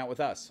hanging out with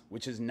us,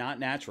 which is not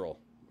natural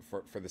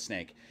for the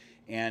snake.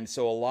 And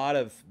so a lot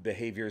of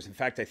behaviors, in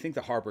fact, I think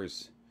the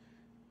Harpers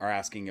are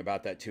asking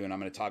about that too, and I'm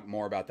going to talk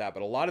more about that,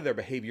 but a lot of their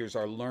behaviors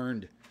are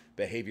learned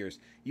behaviors.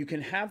 You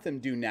can have them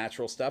do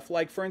natural stuff,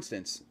 like, for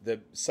instance,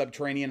 the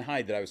subterranean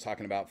hide that I was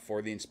talking about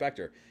for the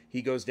inspector.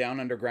 He goes down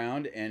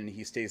underground, and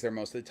he stays there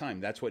most of the time.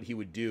 That's what he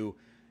would do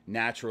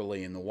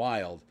naturally in the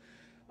wild.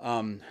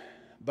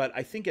 But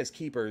I think as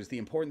keepers, the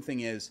important thing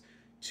is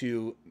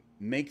to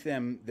make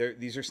them,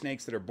 these are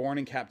snakes that are born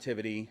in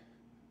captivity.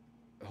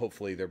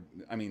 Hopefully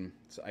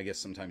I guess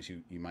sometimes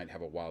you might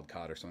have a wild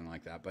caught or something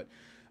like that, but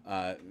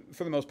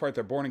for the most part,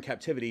 they're born in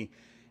captivity,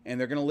 and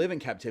they're going to live in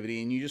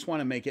captivity, and you just want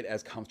to make it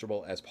as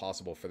comfortable as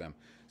possible for them.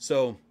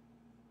 So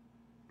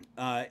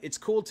it's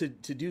cool to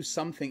do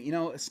something.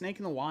 A snake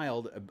in the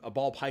wild, a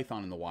ball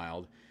python in the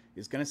wild,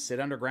 is going to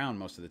sit underground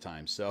most of the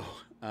time. So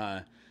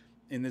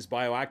in this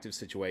bioactive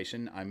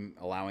situation, I'm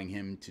allowing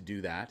him to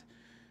do that.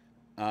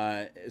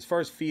 As far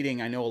as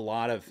feeding, I know a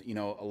lot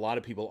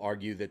of people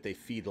argue that they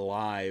feed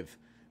live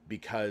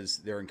because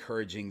they're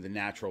encouraging the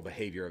natural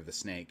behavior of the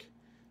snake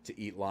to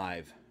eat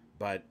live.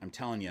 But I'm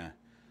telling you,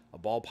 a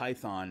ball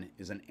python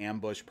is an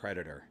ambush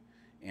predator.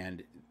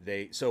 And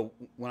so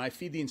when I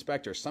feed the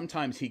inspector,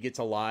 sometimes he gets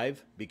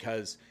alive,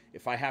 because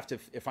if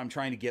I'm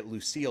trying to get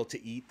Lucille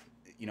to eat,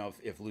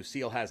 if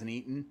Lucille hasn't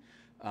eaten,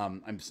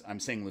 I'm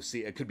saying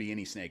Lucille, it could be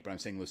any snake, but I'm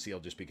saying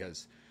Lucille just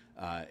because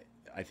I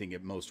think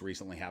it most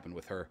recently happened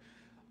with her.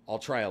 I'll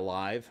try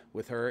alive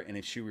with her, and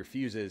if she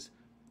refuses,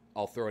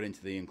 I'll throw it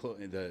into the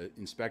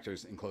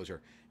inspector's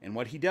enclosure. And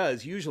what he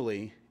does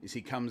usually is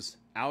he comes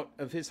out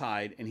of his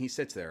hide, and he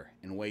sits there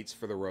and waits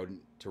for the rodent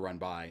to run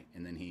by,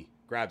 and then he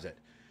grabs it.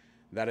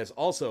 That is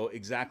also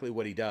exactly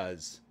what he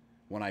does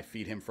when I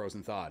feed him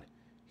frozen thawed.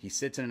 He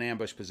sits in an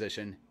ambush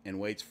position and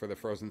waits for the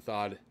frozen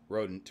thawed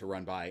rodent to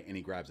run by, and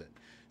he grabs it.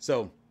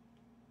 So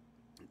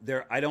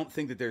I don't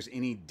think that there's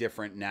any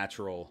different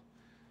natural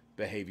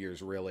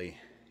behaviors, really.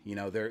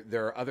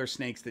 There are other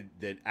snakes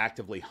that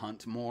actively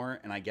hunt more,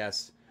 and I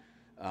guess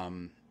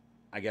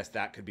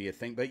that could be a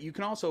thing. But you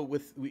can also,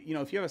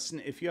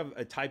 if you have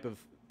a type of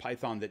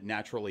python that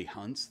naturally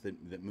hunts,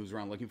 that moves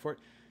around looking for it,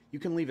 you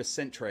can leave a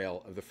scent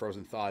trail of the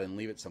frozen thawed and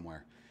leave it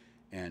somewhere,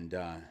 and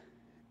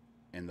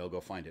they'll go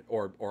find it,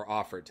 or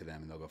offer it to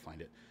them and they'll go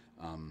find it.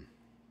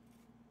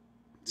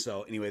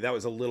 So anyway, that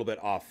was a little bit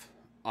off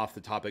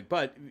the topic,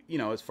 but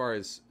as far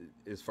as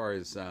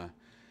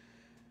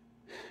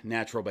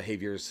natural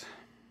behaviors,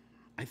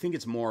 I think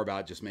it's more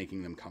about just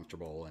making them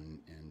comfortable and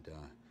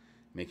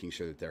making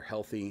sure that they're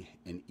healthy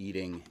and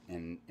eating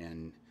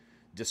and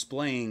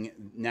displaying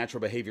natural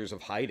behaviors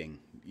of hiding.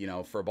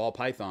 For a ball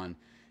python,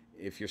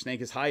 if your snake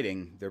is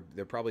hiding,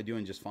 they're probably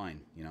doing just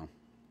fine.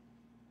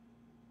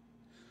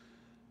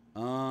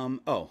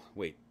 Oh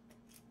wait,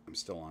 I'm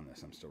still on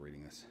this. I'm still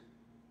reading this.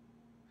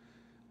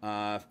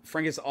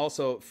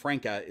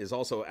 Franca is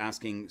also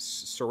asking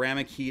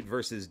ceramic heat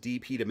versus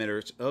deep heat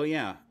emitters. Oh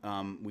yeah,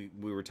 we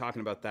were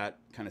talking about that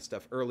kind of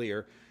stuff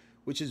earlier,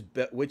 which is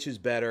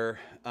better.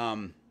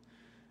 I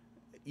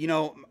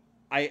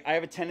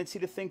have a tendency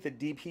to think that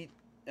deep heat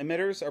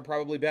emitters are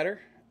probably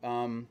better.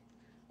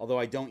 Although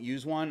I don't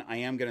use one, I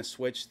am going to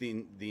switch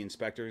the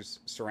inspector's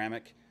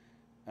ceramic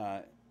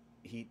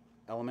heat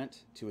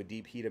element to a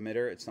deep heat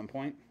emitter at some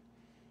point.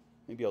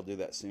 Maybe I'll do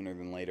that sooner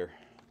than later.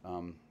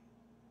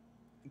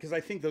 Because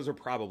I think those are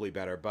probably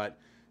better, but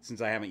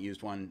since I haven't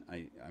used one,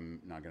 I'm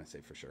not going to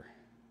say for sure.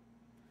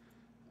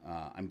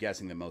 I'm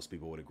guessing that most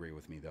people would agree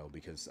with me, though,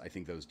 because I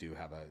think those do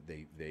have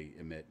they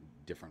emit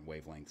different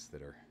wavelengths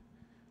that are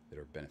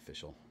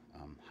beneficial.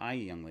 Hi,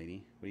 young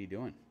lady. What are you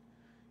doing?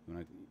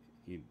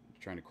 You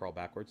trying to crawl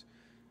backwards?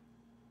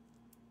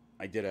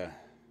 I did a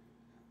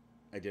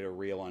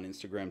reel on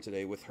Instagram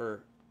today with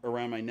her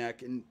around my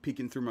neck and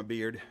peeking through my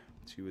beard.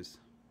 She was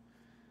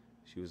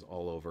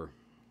all over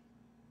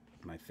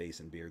my face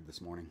and beard this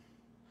morning.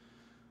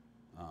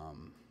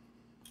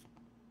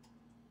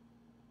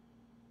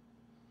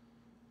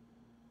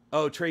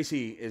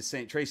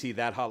 Tracy,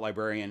 that hot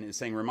librarian, is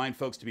saying, remind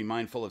folks to be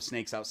mindful of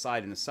snakes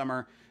outside in the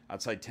summer.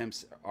 Outside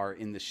temps are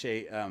in the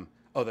shade.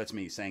 Oh, that's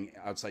me saying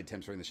outside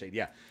temps are in the shade.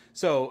 Yeah.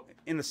 So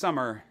in the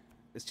summer,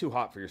 it's too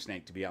hot for your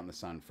snake to be out in the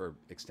sun for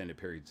extended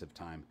periods of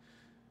time.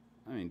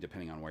 I mean,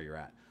 depending on where you're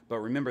at. But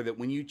remember that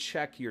when you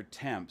check your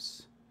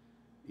temps,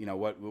 you know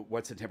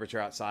what's the temperature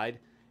outside,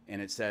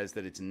 and it says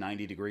that it's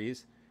 90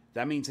 degrees.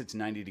 That means it's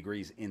 90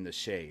 degrees in the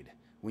shade.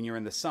 When you're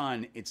in the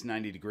sun, it's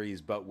 90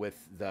 degrees, but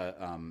with what's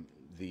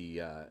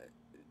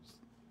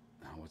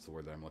the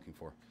word that I'm looking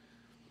for?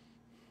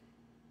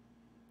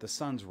 The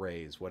sun's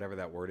rays, whatever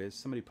that word is.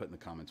 Somebody put in the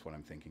comments what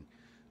I'm thinking.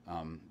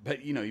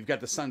 But you know, you've got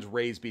the sun's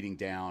rays beating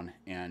down,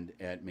 and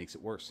it makes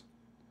it worse.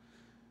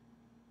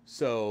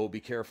 So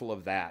be careful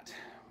of that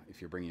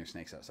if you're bringing your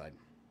snakes outside.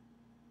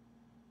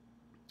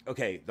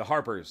 Okay, the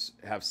Harpers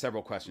have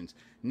several questions.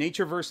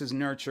 Nature versus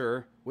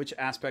nurture. Which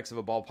aspects of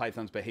a ball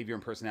python's behavior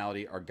and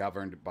personality are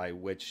governed by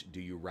which, do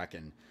you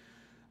reckon?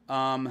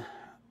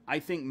 I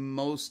think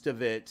most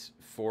of it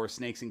for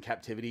snakes in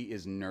captivity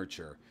is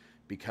nurture,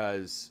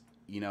 because,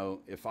 you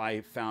know, if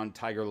I found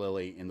Tiger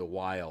Lily in the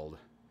wild,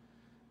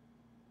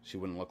 she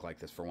wouldn't look like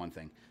this, for one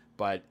thing.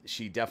 But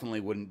she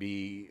definitely wouldn't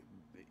be,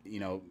 you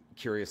know,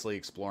 curiously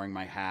exploring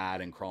my hat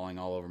and crawling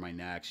all over my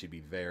neck. She'd be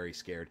very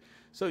scared.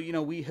 So, you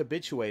know, we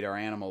habituate our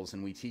animals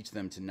and we teach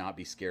them to not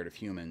be scared of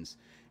humans.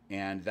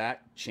 And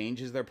that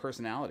changes their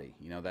personality.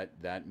 You know,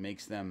 that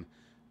makes them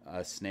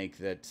a snake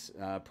that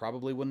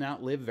probably will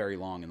not live very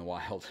long in the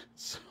wild.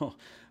 So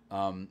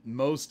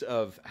most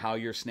of how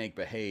your snake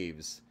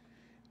behaves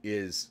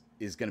is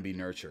going to be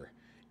nurture.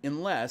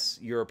 Unless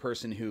you're a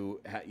person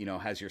who you know,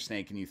 has your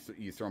snake and you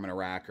throw them in a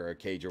rack or a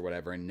cage or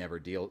whatever and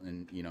never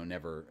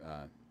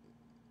never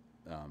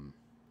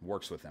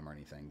works with them or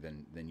anything,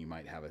 then you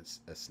might have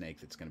a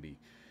snake that's going to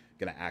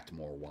act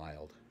more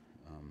wild.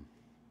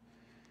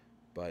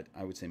 But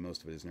I would say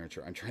most of it is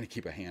nurture. I'm trying to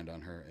keep a hand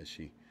on her as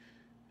she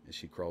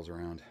crawls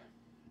around.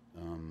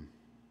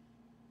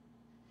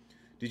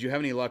 Did you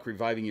have any luck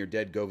reviving your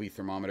dead Govee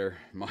thermometer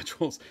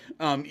modules?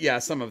 Yeah,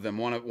 some of them.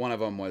 One of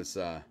them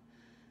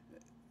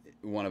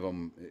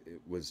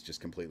was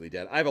just completely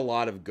dead. I have a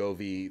lot of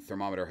Govee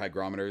thermometer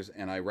hygrometers,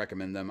 and I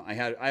recommend them. I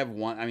have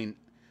one. I mean,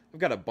 I've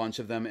got a bunch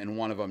of them, and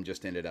one of them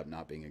just ended up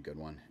not being a good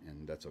one,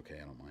 and that's okay.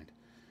 I don't mind.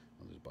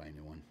 I'll just buy a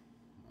new one.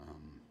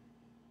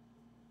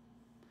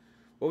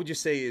 What would you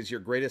say is your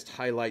greatest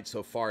highlight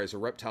so far as a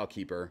reptile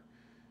keeper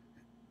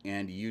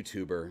and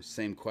YouTuber?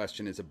 Same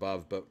question as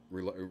above, but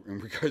in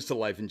regards to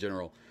life in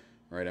general.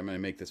 All right, I'm going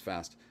to make this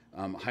fast.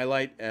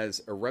 Highlight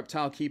as a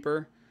reptile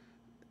keeper,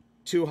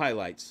 2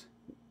 highlights.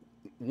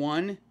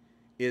 One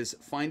is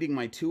finding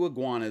my 2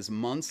 iguanas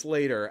months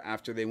later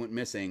after they went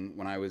missing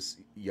when I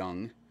was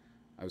young.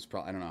 I was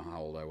probably, I don't know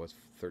how old I was,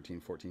 13,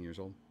 14 years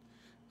old.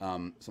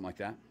 Something like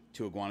that.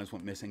 2 iguanas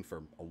went missing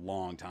for a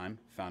long time.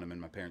 Found them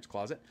in my parents'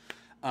 closet.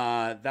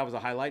 That was a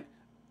highlight.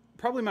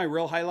 Probably my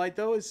real highlight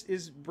though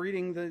is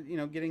breeding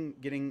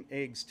getting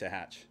eggs to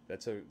hatch.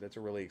 That's a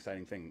really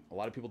exciting thing. A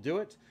lot of people do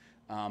it,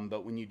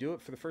 but when you do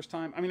it for the first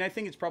time, I mean, I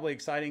think it's probably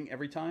exciting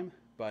every time,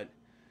 but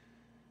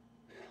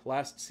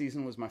last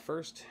season was my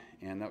first,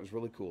 and that was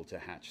really cool to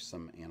hatch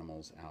some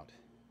animals out.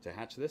 To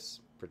hatch this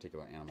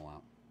particular animal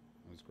out,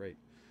 it was great.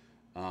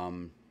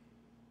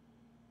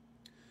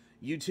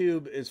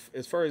 YouTube,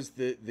 as far as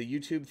the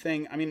YouTube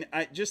thing, I mean,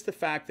 just the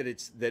fact that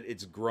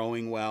it's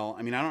growing well.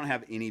 I mean, I don't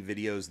have any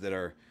videos that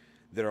are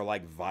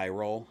like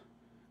viral.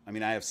 I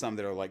mean, I have some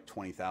that are like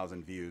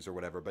 20,000 views or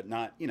whatever, but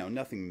not, you know,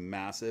 nothing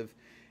massive.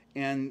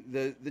 And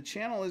the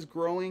channel is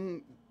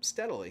growing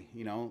steadily.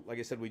 You know, like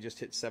I said, we just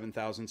hit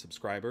 7,000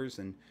 subscribers,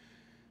 and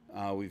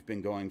we've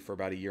been going for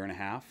about a year and a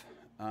half.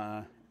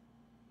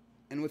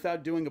 And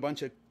without doing a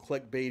bunch of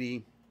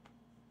clickbaity,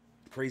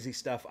 crazy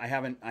stuff, I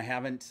haven't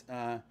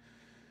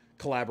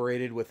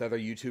collaborated with other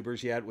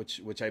YouTubers yet,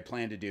 which I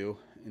plan to do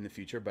in the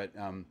future, but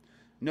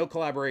no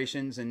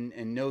collaborations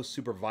and no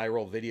super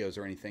viral videos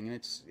or anything, and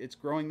it's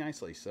growing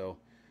nicely. So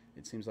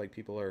it seems like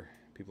people are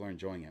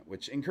enjoying it,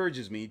 which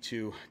encourages me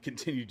to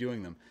continue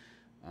doing them.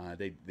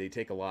 They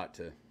take a lot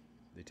to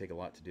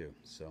do.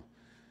 So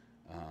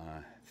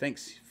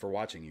thanks for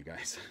watching, you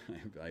guys.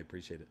 I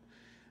appreciate it.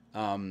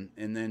 And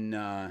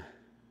then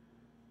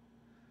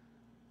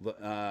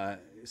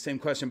same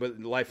question,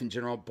 but life in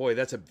general. Boy,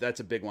 that's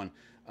a big one.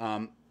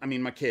 I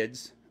mean, my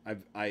kids.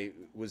 I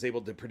was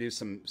able to produce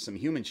some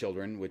human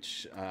children,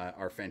 which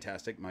are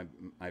fantastic. I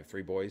have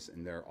 3 boys,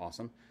 and they're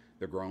awesome.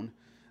 They're grown.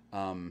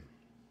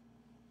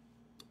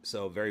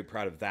 So very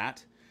proud of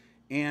that.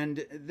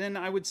 And then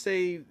I would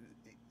say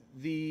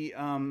it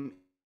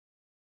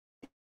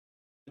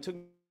took a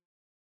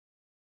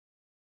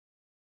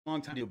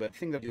long time to do, but the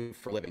thing that I do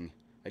for a living,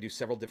 I do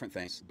several different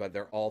things, but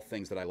they're all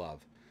things that I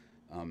love.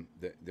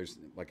 There's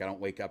like, I don't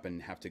wake up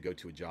and have to go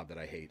to a job that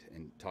I hate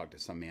and talk to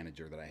some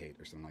manager that I hate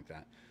or something like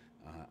that.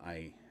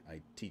 I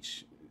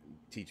teach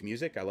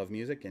music. I love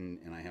music, and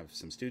I have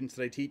some students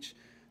that I teach.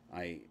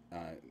 I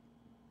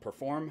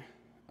perform.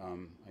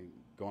 I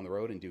go on the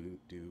road and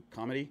do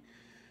comedy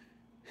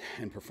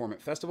and perform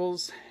at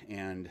festivals.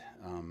 And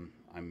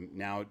I'm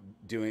now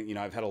doing, you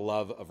know, I've had a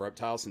love of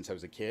reptiles since I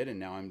was a kid, and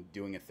now I'm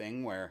doing a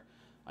thing where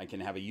I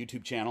can have a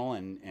YouTube channel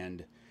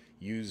and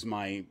use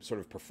my sort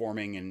of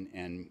performing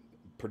and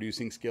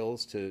producing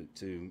skills to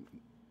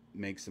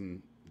make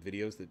some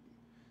videos that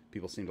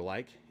people seem to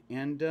like,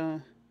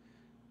 and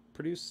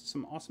produce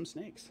some awesome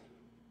snakes.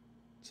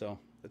 So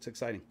that's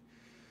exciting.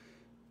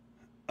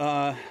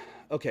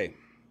 Okay.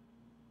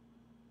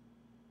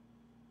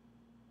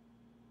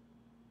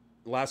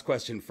 Last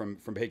question from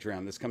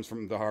Patreon. This comes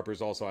from the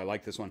Harpers also. I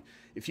like this one.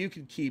 If you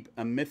could keep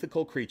a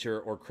mythical creature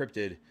or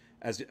cryptid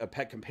as a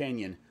pet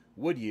companion,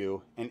 would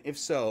you? And if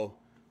so,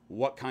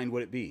 what kind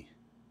would it be?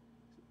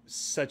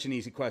 Such an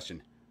easy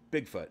question.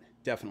 Bigfoot,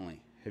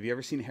 definitely. Have you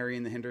ever seen Harry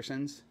and the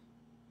Hendersons?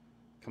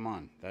 Come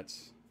on,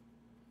 that's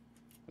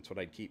what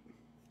I'd keep.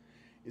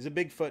 Is a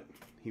Bigfoot.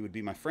 He would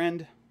be my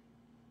friend,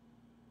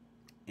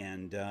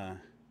 and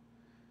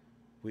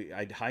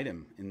I'd hide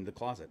him in the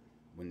closet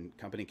when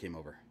company came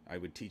over. I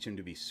would teach him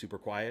to be super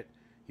quiet.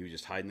 He would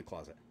just hide in the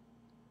closet.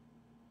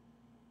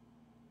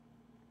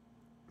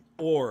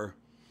 Or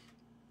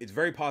it's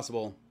very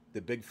possible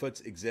that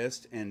Bigfoots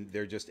exist and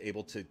they're just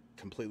able to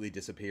completely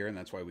disappear, and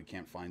that's why we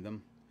can't find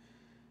them.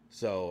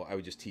 So I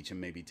would just teach him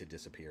maybe to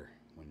disappear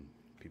when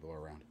people are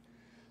around.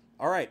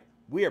 All right,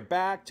 we are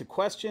back to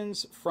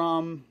questions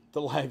from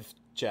the live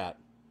chat.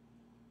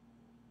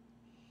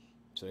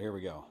 So here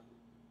we go.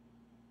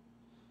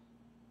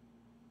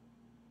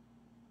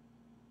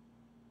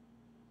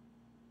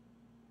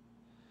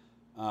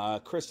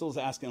 Crystal's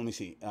asking, let me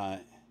see,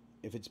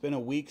 if it's been a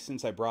week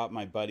since I brought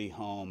my buddy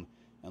home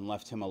and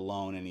left him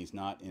alone and he's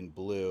not in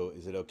blue,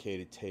 is it okay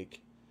to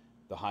take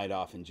the hide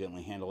off and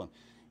gently handle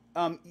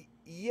him?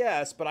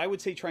 Yes, but I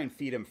would say try and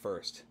feed him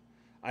first.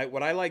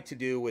 What I like to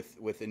do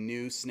with a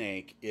new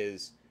snake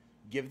is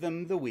give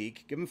them the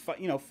week, give them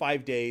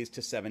 5 days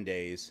to 7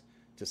 days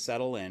to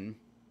settle in.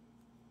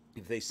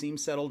 If they seem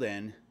settled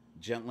in,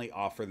 gently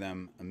offer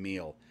them a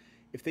meal.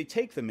 If they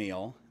take the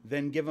meal,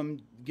 then give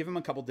them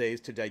a couple days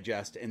to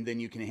digest, and then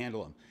you can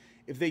handle them.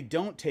 If they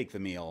don't take the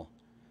meal,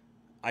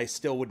 I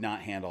still would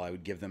not handle. I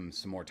would give them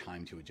some more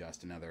time to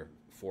adjust, another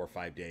 4 or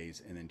 5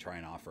 days, and then try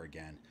and offer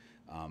again.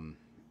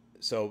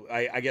 So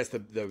I guess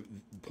the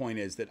point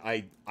is that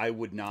I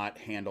would not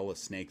handle a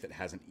snake that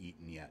hasn't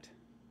eaten yet,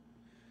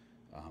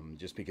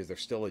 just because they're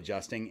still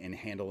adjusting, and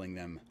handling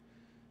them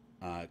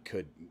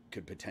could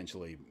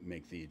potentially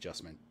make the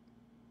adjustment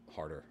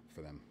harder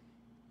for them.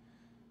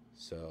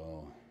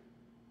 So,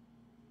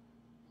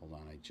 hold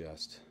on,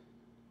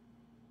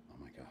 oh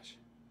my gosh.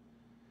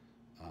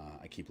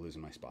 I keep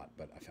losing my spot,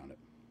 but I found it.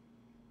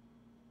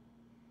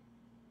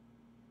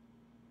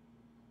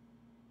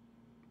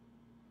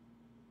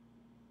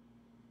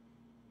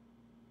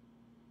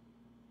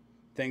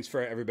 Thanks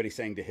for everybody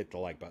saying to hit the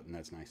like button.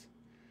 That's nice.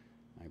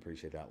 I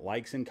appreciate that.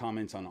 Likes and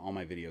comments on all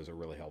my videos are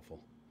really helpful.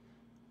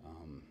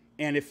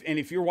 And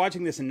if you're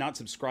watching this and not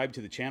subscribed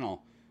to the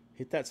channel,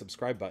 hit that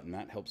subscribe button.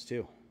 That helps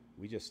too.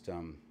 We just,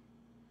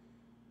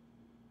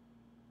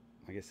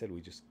 like I said,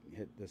 we just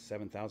hit the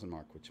 7,000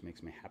 mark, which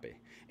makes me happy.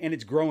 And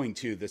it's growing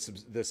too.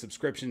 The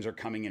subscriptions are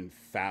coming in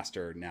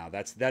faster now.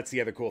 That's the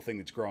other cool thing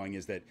that's growing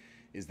is that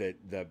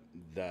the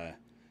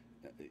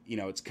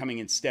it's coming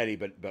in steady,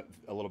 but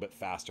a little bit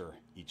faster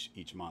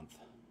each month.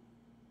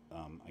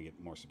 I get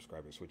more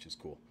subscribers, which is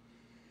cool.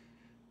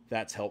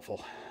 That's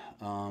helpful.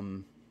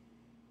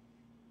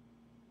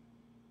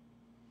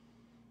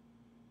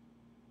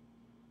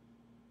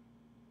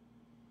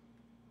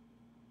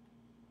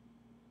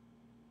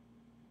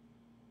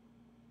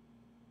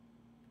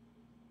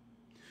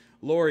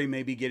 Lori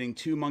may be getting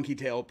 2 monkey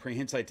tail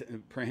prehensile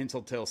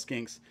tail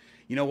skinks.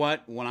 You know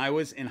what? When I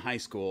was in high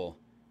school,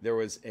 there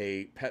was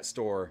a pet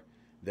store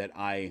that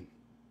I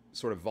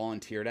sort of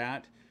volunteered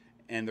at.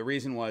 And the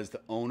reason was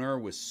the owner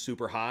was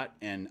super hot,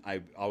 and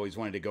I always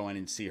wanted to go in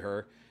and see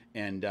her.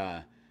 And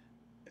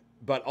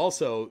but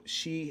also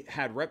she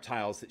had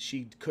reptiles that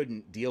she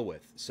couldn't deal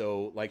with.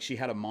 So like she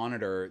had a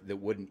monitor that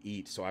wouldn't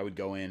eat. So I would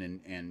go in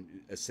and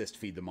assist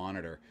feed the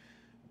monitor.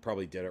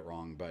 Probably did it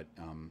wrong, but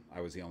I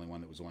was the only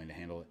one that was willing to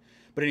handle it.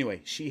 But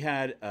anyway, she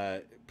had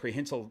a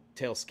prehensile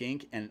tail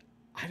skink, and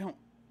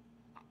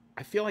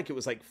I feel like it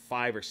was like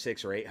 $500 or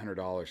 $600 or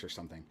 $800 or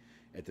something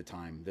at the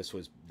time. This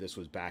was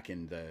back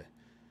in the,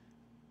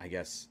 I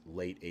guess,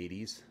 late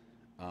 80s.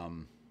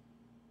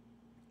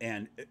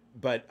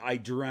 But I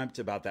dreamt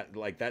about that.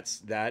 Like that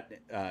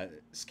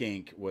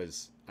skink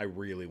was, I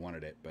really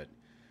wanted it, but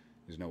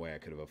there's no way I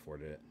could have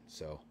afforded it.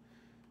 So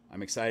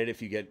I'm excited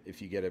if you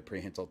get a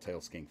prehensile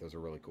tail skink. Those are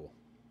really cool.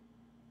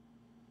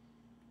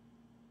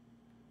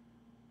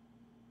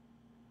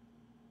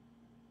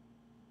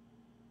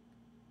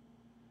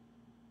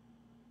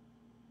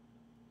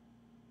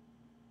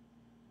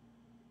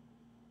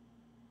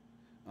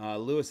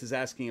 Lewis is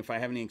asking if I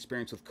have any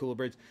experience with cooler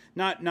birds.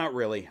 Not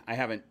really. I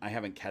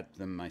haven't kept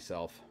them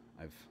myself.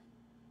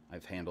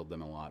 I've handled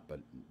them a lot,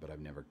 but I've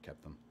never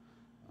kept them.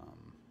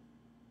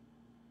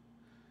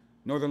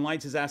 Northern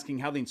Lights is asking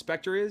how the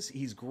inspector is.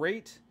 He's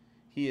great.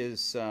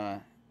 He's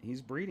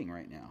breeding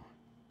right now.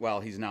 Well,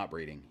 he's not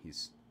breeding.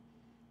 He's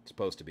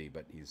supposed to be,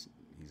 but he's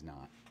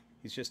not.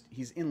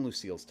 He's in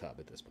Lucille's tub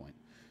at this point.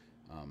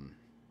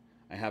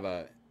 I have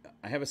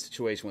I have a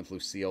situation with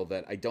Lucille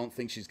that I don't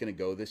think she's going to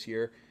go this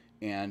year,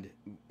 and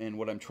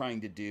what I'm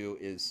trying to do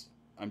is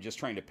I'm just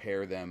trying to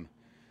pair them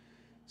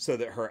so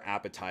that her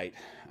appetite,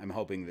 I'm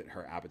hoping that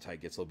her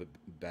appetite gets a little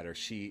bit better.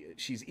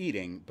 She's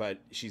eating, but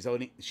she's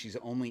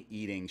only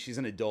eating. She's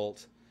an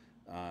adult,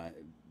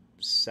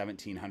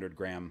 1,700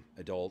 gram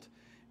adult,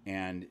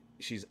 and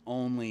she's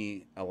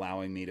only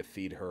allowing me to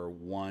feed her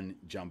one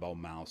jumbo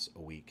mouse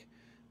a week.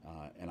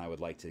 And I would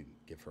like to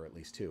give her at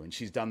least two. And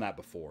she's done that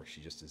before.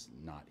 She just is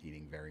not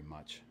eating very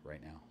much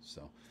right now.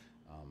 So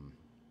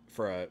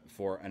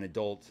for an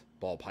adult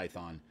ball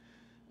python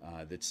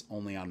that's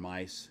only on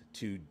mice,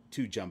 two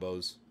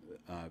jumbos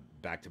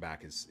back to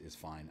back is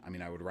fine. I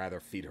mean, I would rather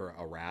feed her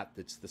a rat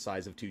that's the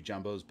size of two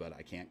jumbos, but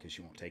I can't because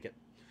she won't take it.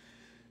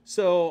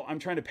 So I'm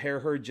trying to pair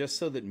her just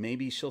so that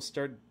maybe she'll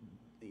start,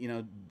 you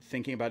know,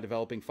 thinking about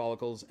developing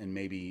follicles and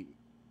maybe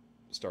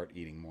start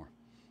eating more.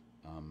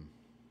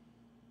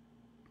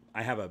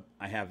 I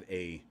have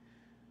a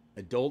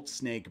adult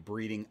snake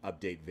breeding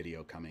update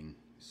video coming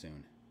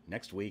soon,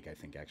 next week, I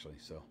think, actually.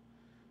 So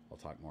I'll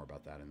talk more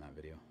about that in that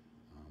video.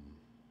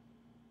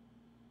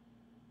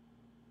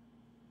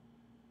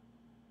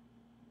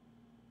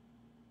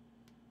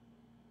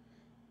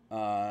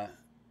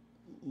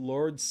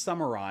 Lord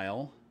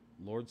Summerisle,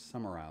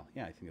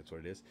 yeah, I think that's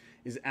what it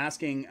is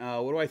asking,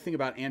 what do I think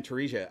about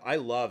Antaresia? I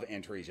love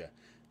Antaresia.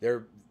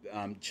 They're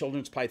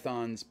children's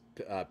pythons,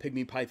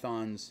 pygmy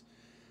pythons.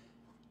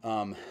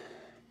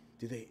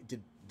 Did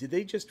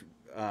they just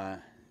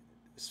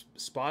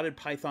spotted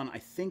python? I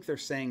think they're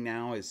saying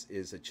now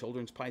is a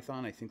children's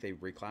python. I think they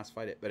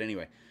reclassified it, but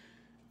anyway,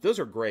 those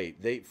are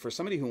great. For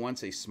somebody who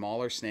wants a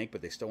smaller snake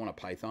but they still want a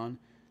python,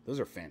 those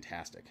are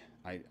fantastic.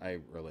 I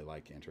really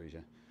like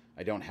Antaresia.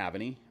 I don't have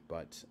any,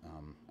 but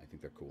I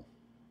think they're cool.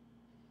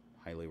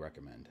 Highly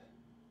recommend.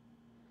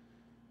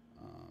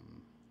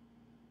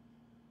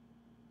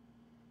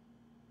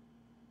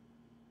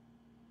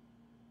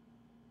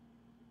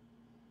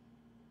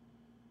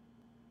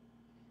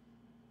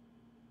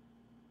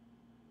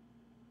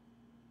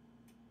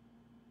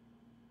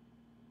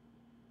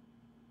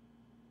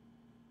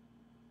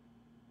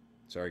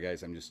 Sorry,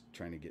 guys, I'm just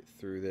trying to get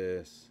through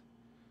this.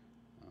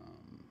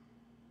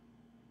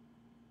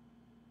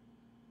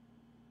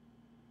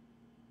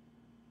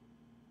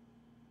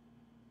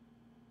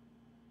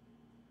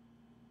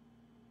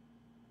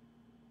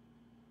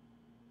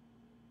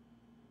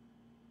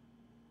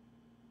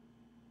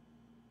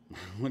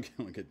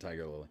 Look at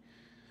Tiger Lily.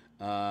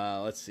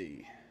 Let's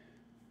see.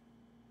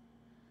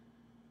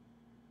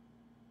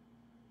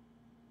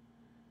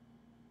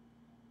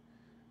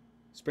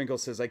 Sprinkle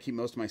says, I keep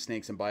most of my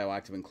snakes in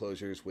bioactive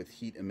enclosures with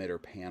heat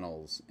emitter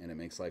panels, and it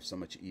makes life so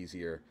much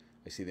easier.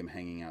 I see them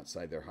hanging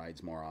outside their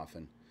hides more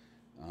often.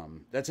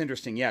 That's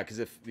interesting, yeah, because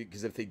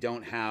if they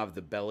don't have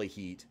the belly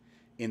heat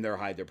in their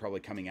hide, they're probably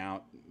coming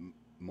out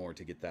more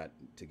to get that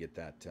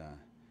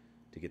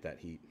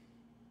heat.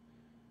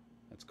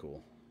 That's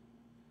cool.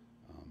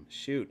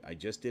 Shoot, I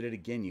just did it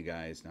again, you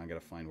guys. Now I got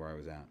to find where I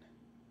was at.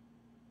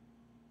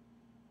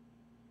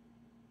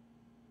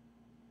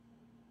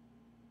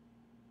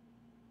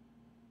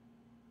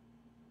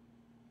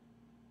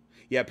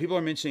 Yeah, people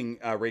are mentioning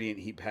radiant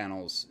heat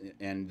panels,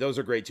 and those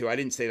are great too. I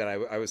didn't say that.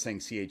 I was saying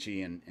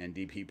CHE and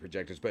deep heat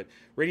projectors, but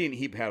radiant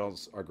heat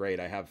panels are great.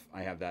 I have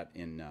that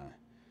in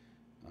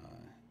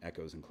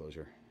Echo's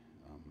enclosure.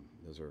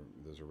 Those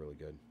are really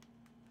good.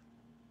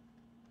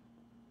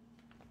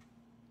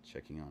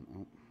 Checking on.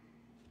 Oh,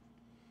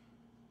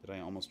 did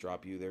I almost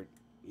drop you there,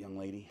 young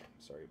lady?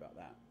 Sorry about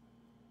that.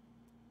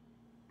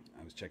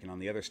 I was checking on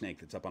the other snake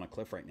that's up on a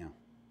cliff right now.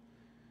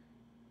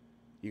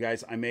 You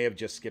guys, I may have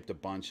just skipped a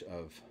bunch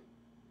of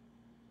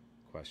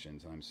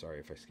questions. I'm sorry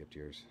if I skipped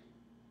yours.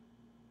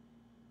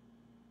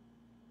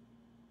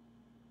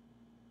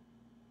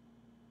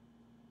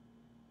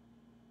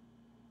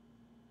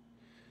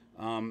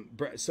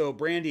 So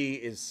Brandy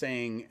is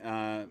saying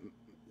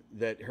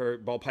that her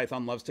ball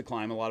python loves to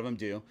climb. A lot of them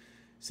do.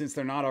 Since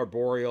they're not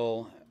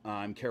arboreal,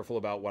 I'm careful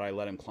about what I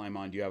let them climb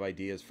on. Do you have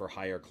ideas for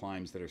higher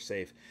climbs that are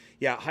safe?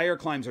 Yeah, higher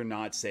climbs are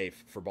not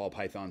safe for ball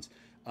pythons.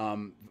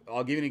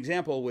 I'll give you an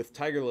example with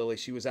Tiger Lily.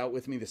 She was out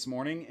with me this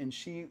morning, and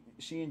she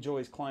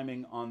enjoys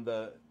climbing on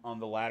the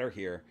ladder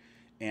here.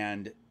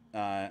 And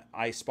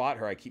I spot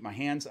her. I keep my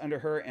hands under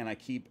her, and I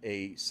keep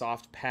a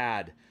soft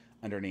pad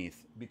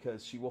underneath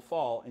because she will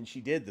fall, and she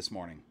did this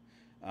morning.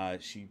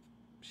 She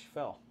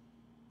fell,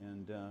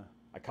 and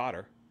I caught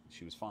her.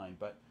 She was fine,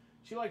 but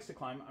she likes to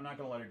climb. I'm not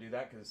going to let her do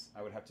that because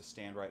I would have to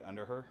stand right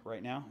under her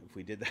right now if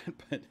we did that,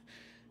 but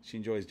she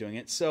enjoys doing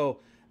it. So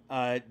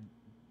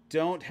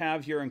don't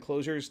have your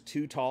enclosures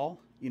too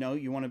tall. You know,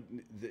 you want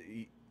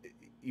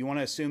to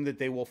assume that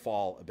they will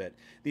fall a bit.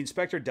 The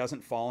inspector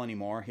doesn't fall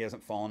anymore. He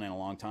hasn't fallen in a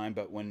long time,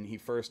 but when he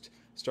first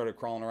started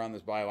crawling around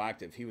this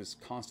bioactive, he was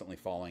constantly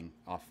falling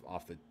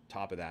off the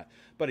top of that.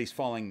 But he's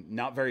falling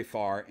not very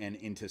far and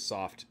into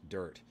soft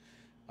dirt.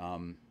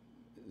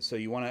 So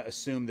you want to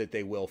assume that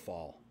they will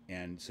fall.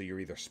 And so you're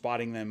either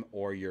spotting them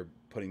or you're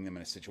putting them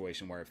in a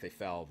situation where if they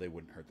fell, they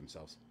wouldn't hurt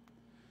themselves.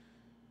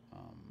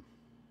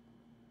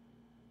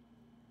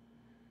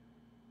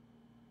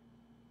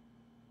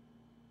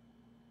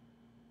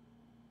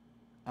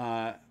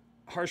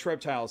 Harsh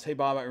Reptiles. Hey,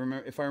 Bob,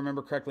 if I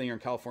remember correctly, you're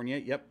in California.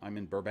 Yep, I'm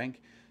in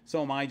Burbank.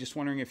 So am I. Just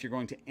wondering if you're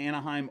going to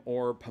Anaheim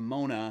or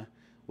Pomona.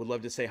 Would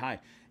love to say hi.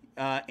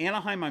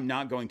 Anaheim, I'm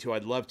not going to.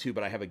 I'd love to,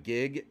 but I have a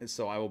gig,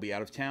 so I will be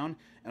out of town.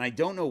 And I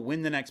don't know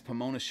when the next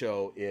Pomona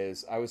show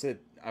is. I was at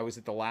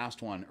the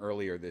last one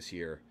earlier this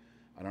year.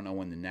 I don't know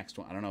when the next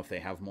one. I don't know if they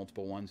have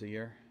multiple ones a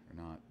year or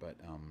not. But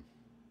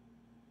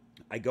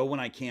I go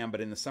when I can.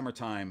 But in the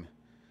summertime,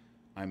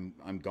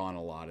 I'm gone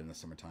a lot in the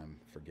summertime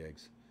for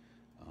gigs.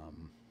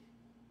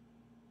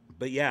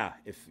 But yeah,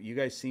 if you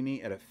guys see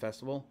me at a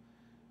festival,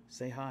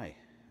 say hi.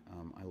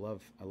 I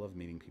love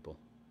meeting people.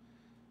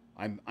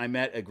 I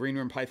met a Green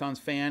Room Pythons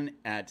fan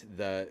at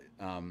the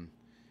I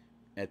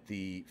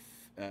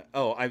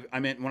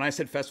meant, when I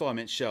said festival, I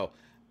meant show.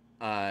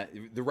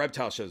 The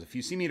reptile shows. If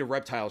you see me at a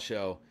reptile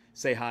show,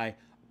 say hi.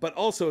 But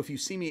also, if you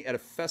see me at a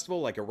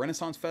festival like a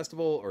Renaissance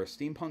festival or a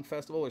steampunk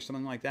festival or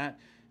something like that,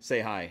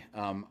 say hi.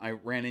 I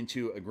ran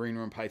into a Green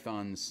Room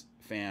Pythons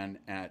fan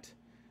at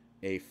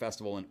a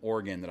festival in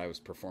Oregon that I was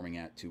performing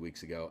at 2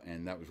 weeks ago,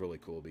 and that was really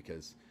cool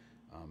because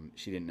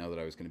she didn't know that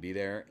I was going to be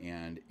there,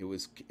 and it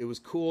was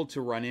cool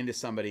to run into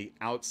somebody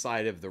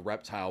outside of the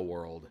reptile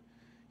world.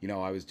 You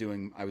know, I was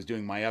doing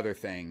my other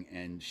thing,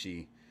 and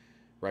she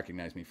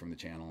recognized me from the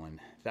channel, and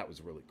that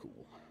was really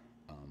cool.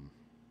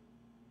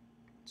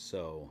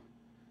 So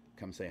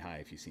come say hi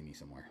if you see me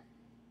somewhere.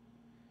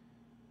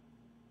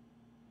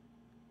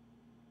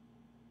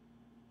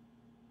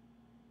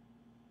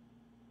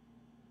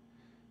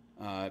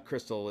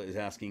 Crystal is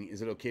asking,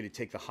 is it okay to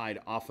take the hide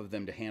off of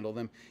them to handle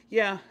them?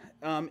 Yeah,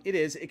 it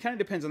is. It kind of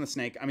depends on the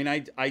snake. I mean,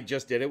 I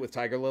just did it with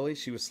Tiger Lily.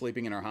 She was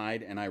sleeping in her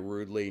hide, and I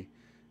rudely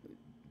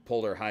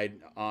pulled her hide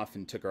off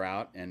and took her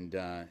out, and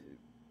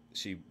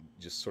she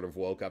just sort of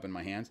woke up in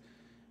my hands.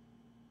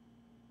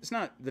 It's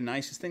not the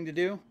nicest thing to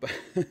do,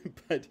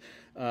 but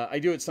I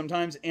do it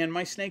sometimes, and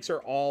my snakes are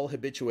all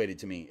habituated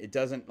to me. It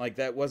doesn't, like,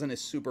 that wasn't a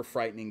super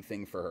frightening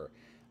thing for her.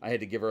 I had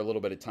to give her a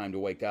little bit of time to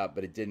wake up,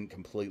 but it didn't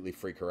completely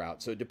freak her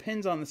out. So it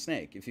depends on the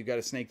snake. If you've got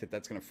a snake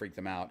that's going to freak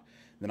them out,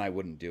 then I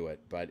wouldn't do it.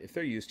 But if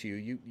they're used to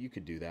you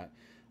could do that.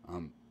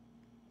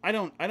 I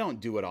don't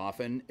do it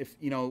often. If,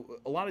 you know,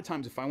 a lot of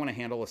times if I want to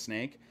handle a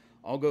snake,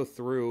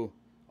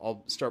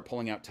 I'll start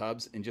pulling out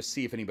tubs and just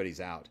see if anybody's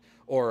out.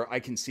 Or I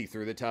can see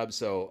through the tub,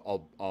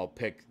 so I'll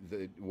pick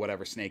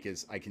whatever snake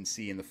is I can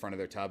see in the front of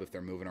their tub if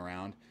they're moving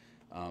around.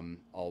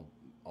 I'll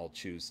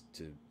choose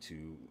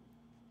to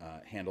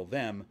handle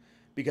them,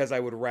 because I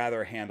would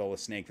rather handle a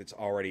snake that's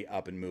already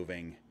up and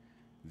moving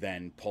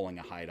than pulling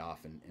a hide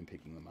off and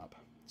picking them up.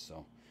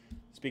 So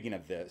speaking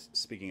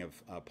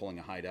of pulling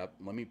a hide up,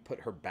 let me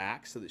put her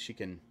back so that she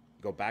can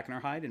go back in her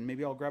hide, and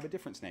maybe I'll grab a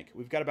different snake.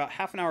 We've got about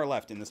half an hour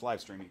left in this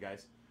live stream, you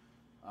guys.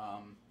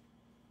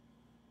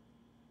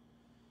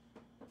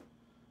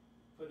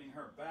 Putting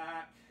her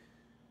back.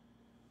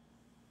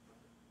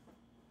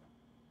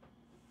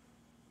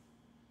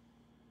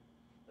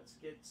 Let's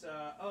get,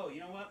 oh,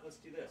 you know what? Let's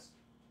do this.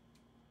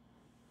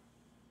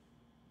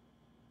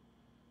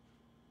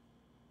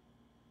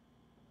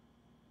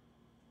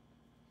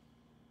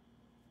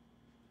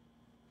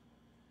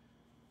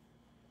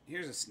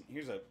 Here's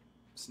a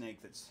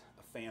snake that's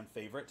a fan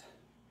favorite.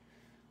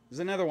 There's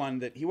another one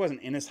that he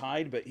wasn't in his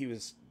hide, but he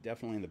was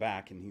definitely in the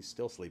back, and he's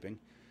still sleeping.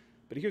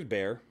 But here's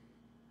Bear.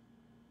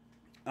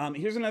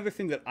 Here's another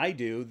thing that I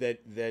do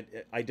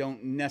that I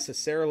don't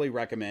necessarily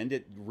recommend.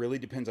 It really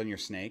depends on your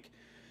snake.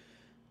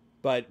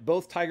 But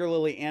both Tiger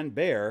Lily and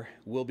Bear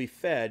will be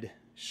fed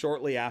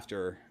shortly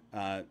after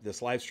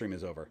this live stream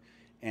is over.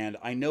 And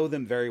I know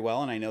them very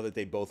well, and I know that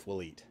they both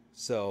will eat.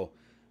 So,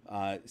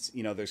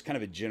 you know, there's kind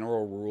of a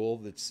general rule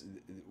that's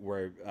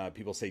where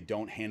people say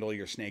don't handle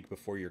your snake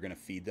before you're going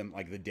to feed them.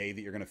 Like the day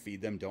that you're going to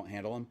feed them, don't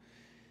handle them.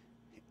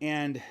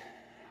 And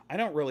I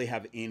don't really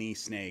have any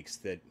snakes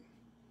that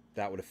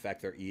would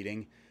affect their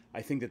eating.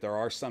 I think that there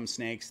are some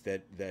snakes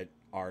that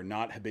are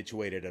not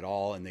habituated at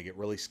all, and they get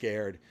really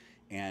scared,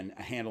 and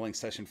a handling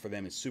session for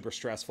them is super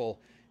stressful,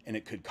 and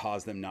it could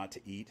cause them not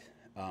to eat.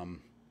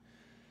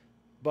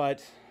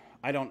 But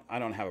I don't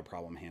have a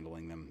problem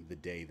handling them the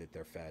day that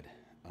they're fed.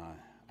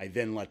 I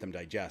then let them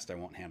digest. I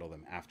won't handle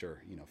them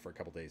after, you know, for a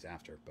couple days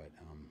after. But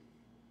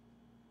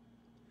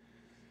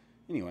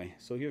anyway,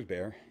 so here's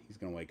Bear. He's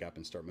going to wake up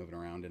and start moving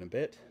around in a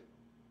bit.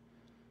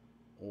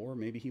 Or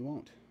maybe he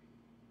won't.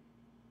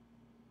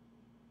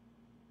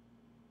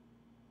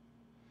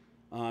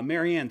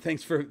 Marianne,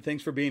 thanks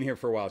for being here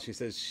for a while. She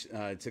says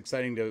it's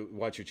exciting to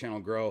watch your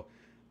channel grow.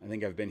 I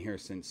think I've been here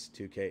since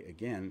 2K.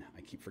 Again,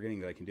 I keep forgetting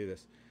that I can do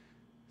this.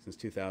 Since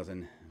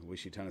 2000. I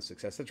wish you a ton of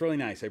success. That's really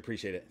nice. I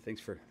appreciate it.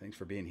 Thanks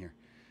for being here.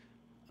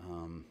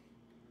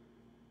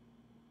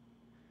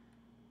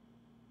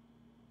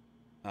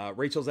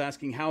 Rachel's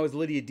asking, how is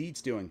Lydia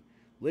Dietz doing?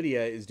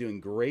 Lydia is doing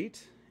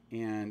great.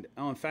 And,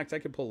 oh, in fact, I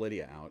could pull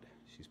Lydia out.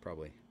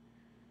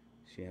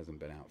 She hasn't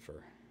been out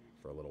for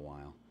a little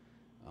while.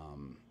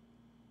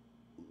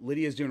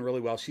 Lydia's doing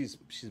really well. She's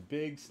a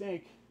big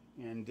snake.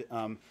 And,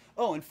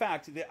 oh, in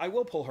fact, I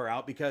will pull her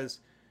out because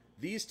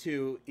these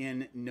two,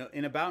 in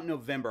about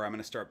November, I'm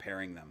going to start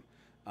pairing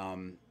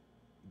them.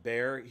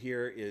 Bear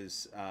here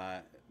is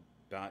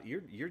about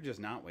you're just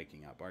not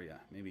waking up, are you?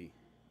 Maybe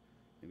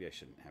I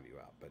shouldn't have you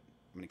out, but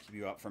I'm gonna keep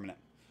you out for a minute.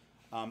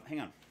 Hang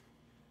on.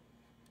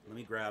 Let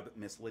me grab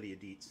Miss Lydia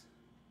Dietz.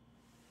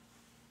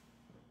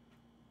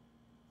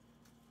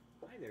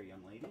 Hi there,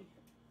 young lady.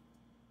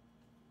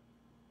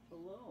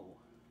 Hello.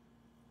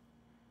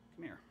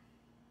 Come here.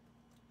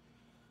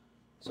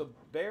 So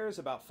Bear is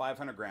about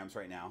 500 grams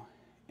right now,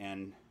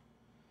 and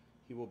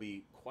he will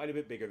be quite a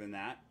bit bigger than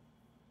that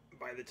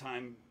by the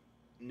time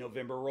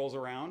November rolls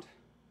around.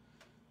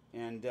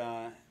 And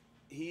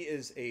he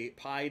is a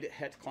pied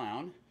het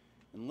clown,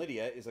 and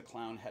Lydia is a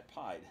clown het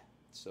pied.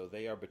 So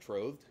they are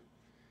betrothed.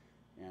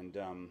 And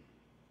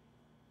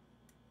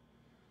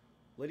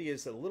Lydia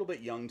is a little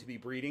bit young to be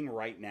breeding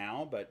right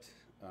now, but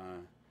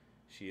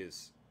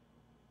she's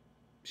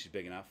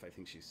big enough. I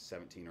think she's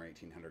 17 or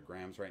 1800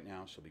 grams right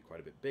now. She'll be quite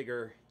a bit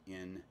bigger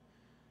in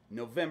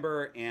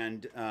November,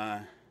 and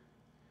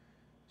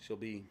she'll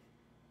be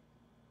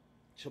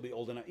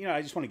old enough. You know,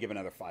 I just want to give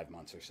another 5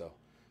 months or so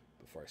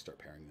before I start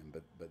pairing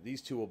them. But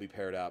these two will be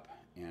paired up,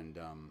 and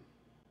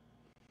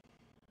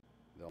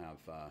they'll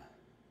have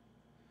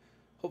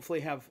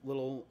hopefully have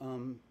little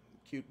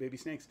cute baby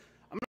snakes.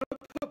 I'm gonna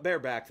put Bear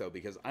back though,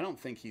 because I don't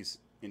think he's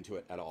into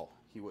it at all.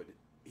 He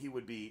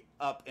would be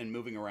up and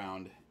moving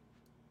around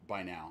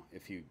by now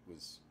if he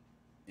was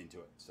into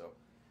it. So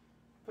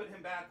put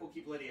him back. We'll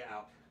keep Lydia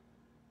out.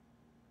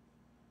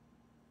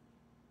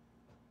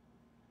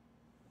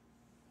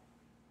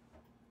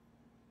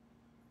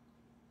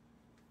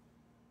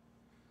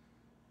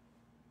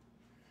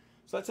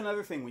 So that's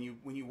another thing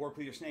when you work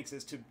with your snakes,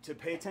 is to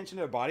pay attention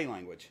to their body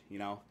language. You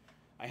know,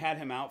 I had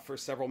him out for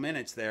several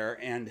minutes there,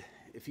 and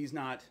if he's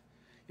not,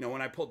 you know,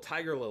 when I pulled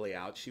Tiger Lily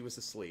out, she was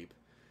asleep,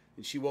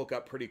 and she woke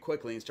up pretty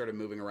quickly and started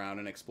moving around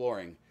and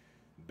exploring.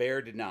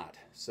 Bear did not,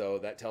 so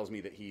that tells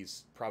me that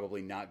he's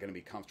probably not going to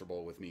be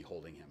comfortable with me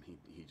holding him.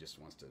 He just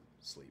wants to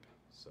sleep.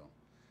 So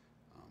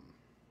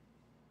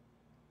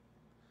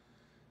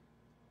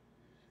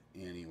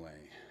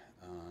anyway.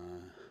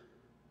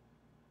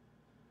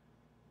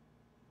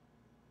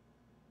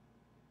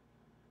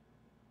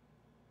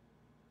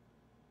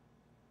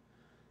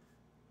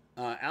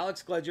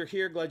 Alex, glad you're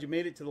here. Glad you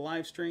made it to the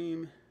live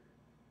stream.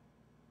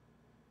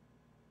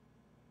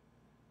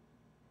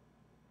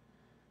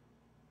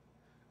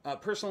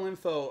 Personal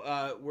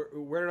info,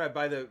 where did I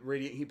buy the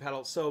radiant heat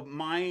paddle? So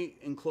my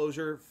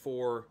enclosure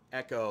for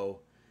Echo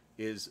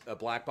is a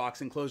black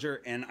box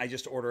enclosure, and I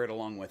just order it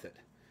along with it.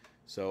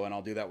 So, and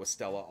I'll do that with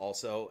Stella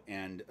also.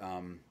 And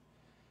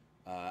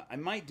I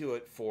might do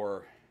it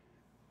for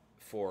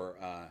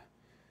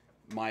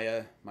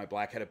Maya, my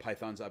black-headed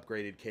python's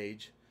upgraded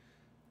cage.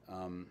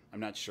 I'm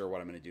not sure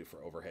what I'm going to do for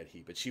overhead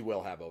heat, but she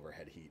will have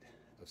overhead heat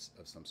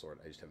of some sort.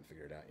 I just haven't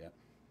figured it out yet.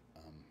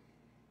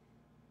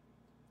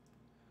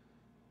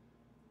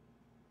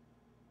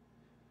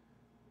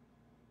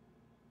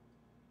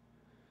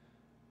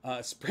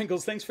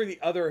 Sprinkles, thanks for the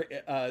other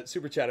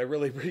super chat. I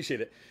really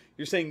appreciate it.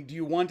 You're saying, do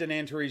you want an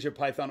Antaresia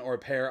python or a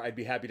pair? I'd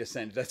be happy to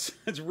send. That's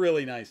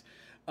really nice.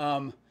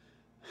 I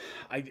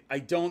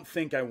don't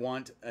think I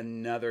want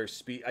another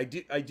I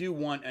do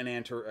want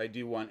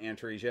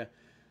Antaresia,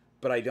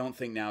 but I don't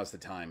think now is the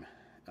time,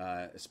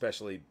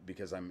 especially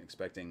because I'm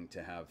expecting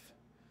to have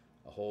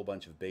a whole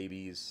bunch of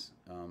babies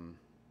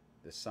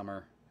this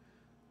summer.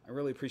 I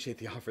really appreciate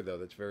the offer, though.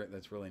 That's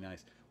really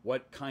nice.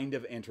 What kind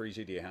of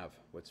Antaresia do you have?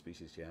 What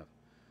species do you have?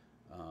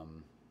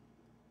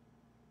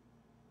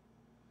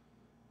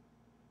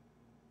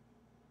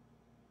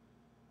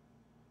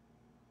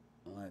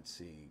 Let's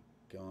see.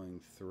 Going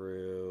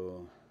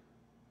through.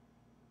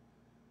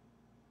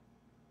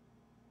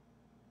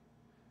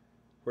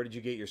 Where did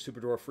you get your Super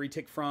Dwarf free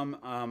tick from?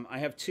 I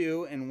have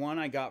two, and one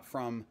I got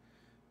from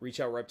Reach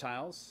Out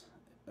Reptiles,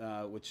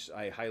 which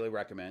I highly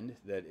recommend.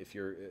 That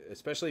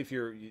especially if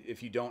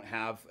you don't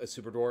have a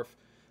Super Dwarf,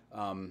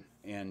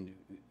 and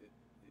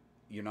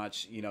you're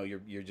not,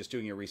 you're just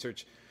doing your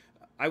research,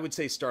 I would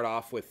say start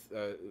off with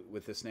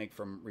the snake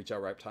from Reach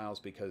Out Reptiles,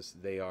 because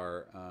they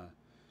are,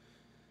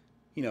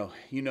 you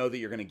know that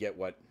you're going to get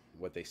what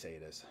they say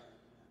it is.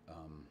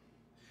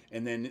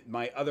 And then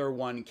my other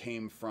one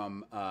came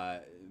from,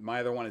 my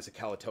other one is a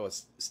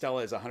Calatoa.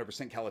 Stella is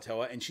 100%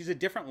 Calatoa, and she's a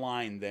different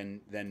line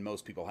than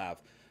most people have.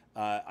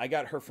 I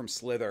got her from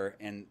Slither,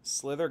 and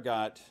Slither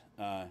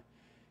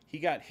he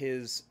got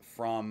his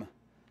from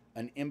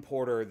an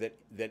importer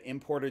that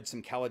imported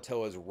some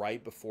Calatoas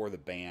right before the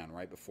ban,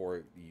 right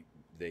before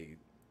they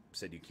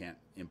said you can't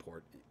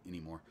import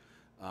anymore.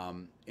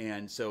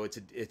 And so it's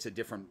a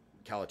different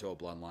Calatoa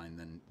bloodline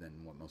than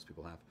what most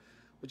people have,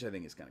 which I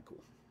think is kind of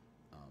cool.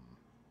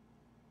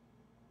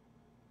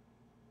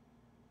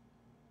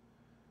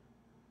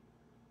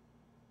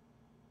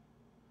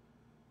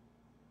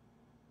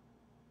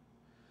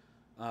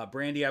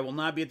 Brandy, I will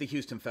not be at the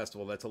Houston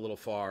Festival. That's a little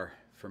far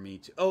for me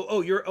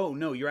to.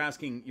 You're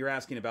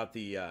asking about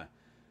the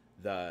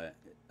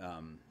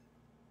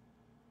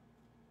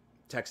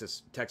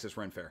Texas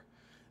Ren Fair.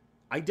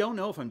 I don't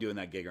know if I'm doing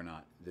that gig or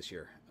not this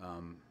year.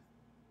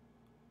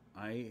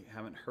 I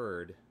haven't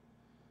heard.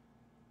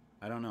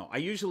 I don't know. I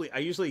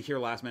usually hear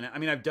last minute. I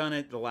mean, I've done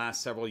it the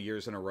last several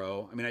years in a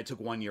row. I mean, I took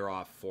 1 year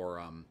off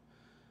for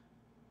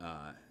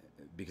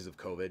because of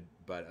COVID,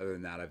 but other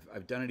than that,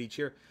 I've done it each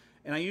year,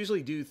 and I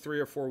usually do 3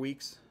 or 4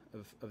 weeks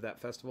of that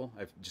festival.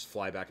 I just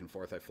fly back and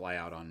forth. I fly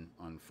out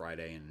on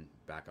Friday and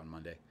back on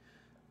Monday.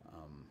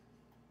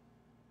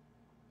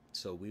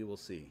 So we will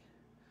see.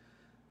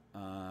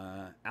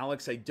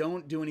 Alex, I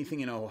don't do anything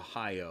in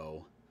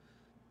Ohio.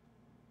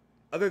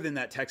 Other than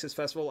that Texas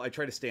festival, I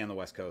try to stay on the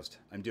West Coast.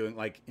 I'm doing,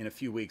 like, in a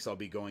few weeks, I'll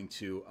be going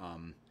to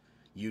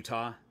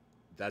Utah.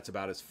 That's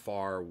about as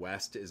far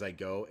west as I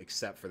go,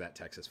 except for that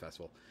Texas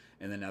festival.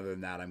 And then other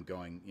than that, I'm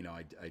going, you know,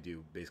 I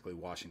do basically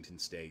Washington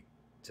State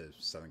to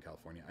Southern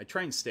California. I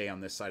try and stay on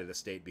this side of the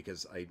state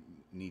because I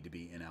need to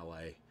be in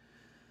LA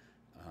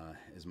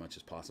as much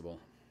as possible.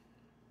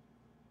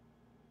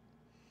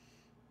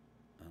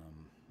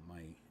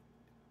 My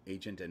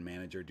agent and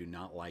manager do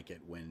not like it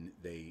when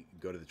they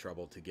go to the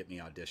trouble to get me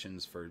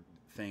auditions for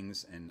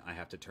things and I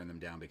have to turn them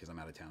down because I'm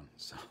out of town.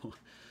 So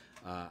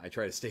I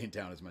try to stay in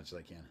town as much as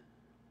I can.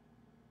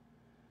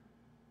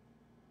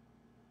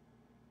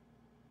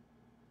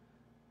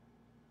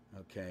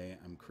 Okay,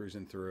 I'm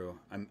cruising through.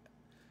 I'm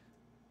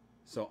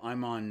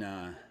on hang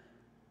on.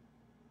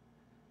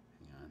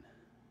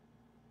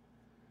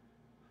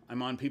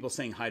 I'm on people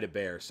saying hi to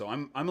Bear. So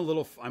I'm a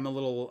little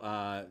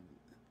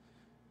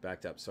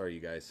backed up. Sorry, you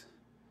guys.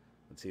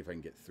 Let's see if I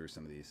can get through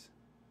some of these.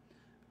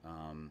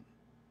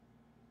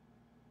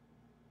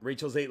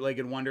 Rachel's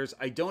Eight-Legged Wonders.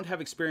 I don't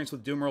have experience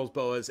with Dumeral's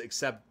boas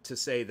except to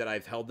say that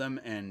I've held them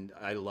and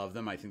I love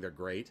them. I think they're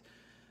great.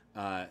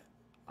 I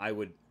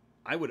would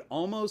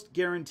almost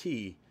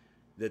guarantee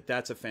that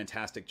that's a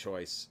fantastic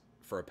choice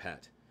for a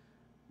pet.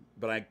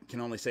 But I can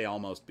only say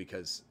almost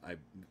because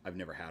I've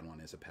never had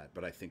one as a pet.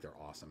 But I think they're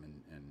awesome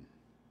and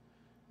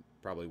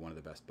probably one of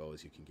the best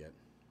boas you can get.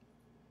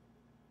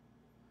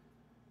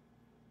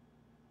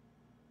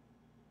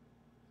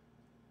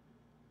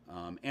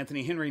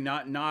 Anthony Henry,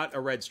 not a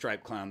red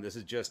striped clown. This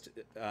is just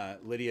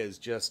Lydia is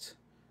just,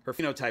 her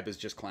phenotype is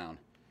just clown.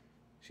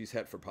 She's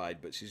het for pied,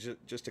 but she's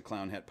just a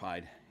clown het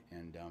pied.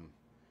 And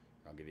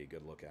I'll give you a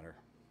good look at her.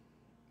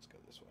 Let's go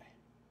this way.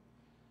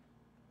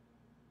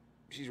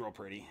 She's real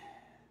pretty.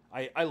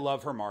 I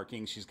love her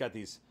marking. She's got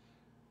these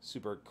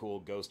super cool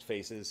ghost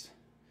faces.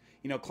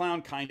 You know,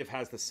 clown kind of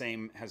has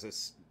a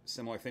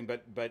similar thing,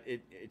 but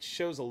it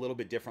shows a little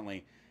bit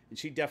differently. And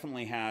she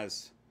definitely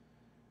has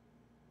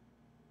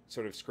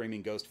sort of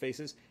screaming ghost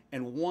faces.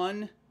 And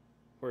one,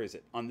 where is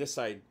it? On this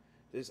side,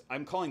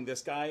 I'm calling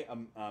this guy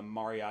a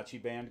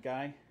mariachi band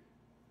guy.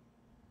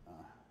 Hang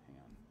on,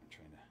 I'm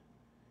trying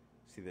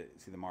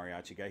to see the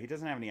mariachi guy. He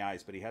doesn't have any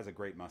eyes, but he has a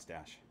great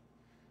mustache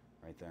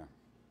right there.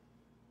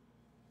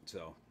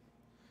 So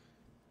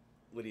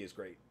Lydia's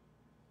great.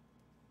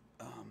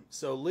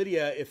 So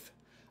Lydia,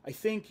 I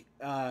can't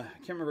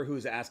remember who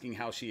was asking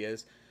how she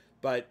is,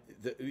 but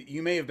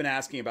you may have been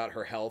asking about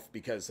her health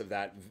because of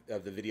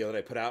the video that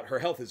I put out. Her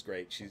health is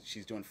great.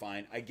 She's doing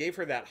fine. I gave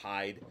her that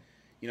hide.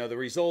 You know, the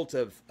result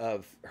of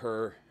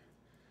her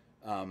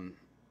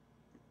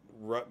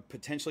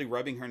potentially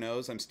rubbing her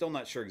nose. I'm still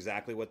not sure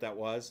exactly what that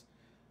was,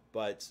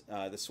 but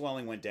the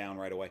swelling went down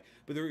right away.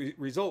 But the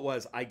result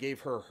was I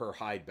gave her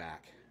hide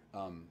back.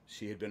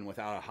 She had been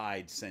without a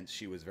hide since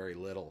she was very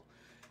little,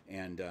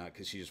 and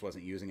because she just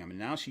wasn't using them, and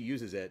now she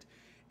uses it.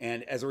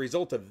 And as a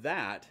result of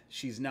that,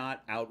 she's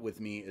not out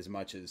with me as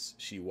much as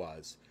she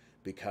was,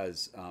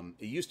 because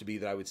it used to be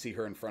that I would see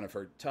her in front of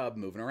her tub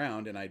moving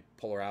around, and I'd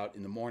pull her out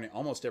in the morning,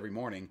 almost every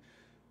morning,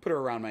 put her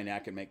around my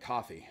neck and make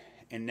coffee.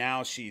 And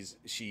now she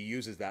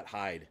uses that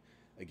hide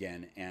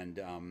again. And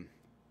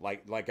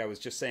like I was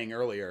just saying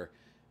earlier,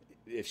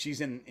 if she's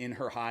in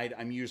her hide,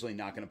 I'm usually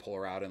not going to pull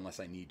her out unless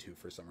I need to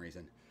for some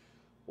reason.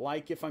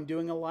 Like if I'm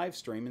doing a live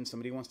stream and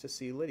somebody wants to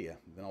see Lydia,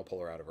 then I'll pull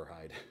her out of her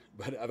hide.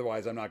 But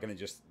otherwise, I'm not going to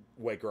just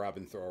wake her up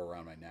and throw her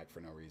around my neck for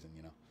no reason,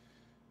 you know.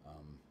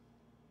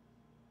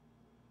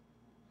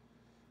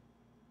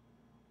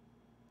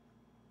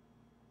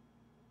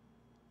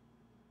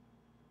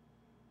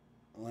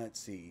 Let's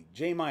see.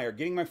 Jay Meyer,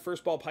 getting my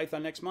first ball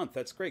python next month.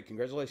 That's great.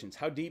 Congratulations.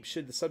 How deep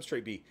should the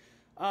substrate be?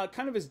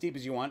 Kind of as deep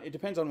as you want. It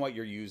depends on what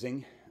you're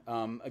using.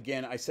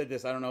 Again, I said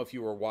this, I don't know if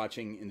you were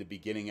watching in the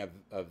beginning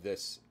of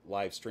this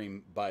live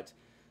stream, but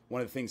one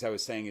of the things I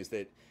was saying is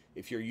that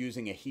if you're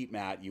using a heat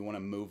mat, you want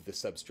to move the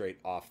substrate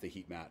off the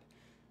heat mat.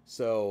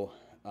 So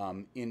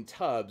in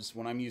tubs,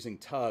 when I'm using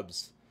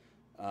tubs,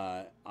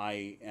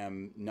 I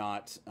am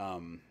not,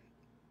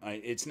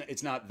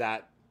 it's not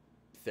that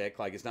thick,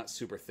 like it's not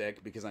super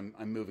thick because I'm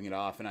moving it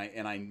off and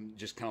I'm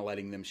just kind of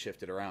letting them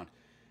shift it around.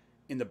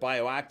 In the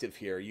bioactive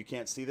here, you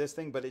can't see this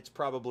thing, but it's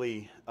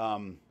probably,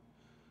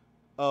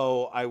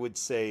 I would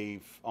say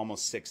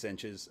almost 6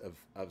 inches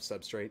of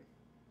substrate.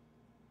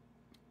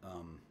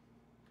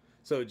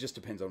 So it just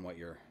depends on what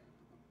you're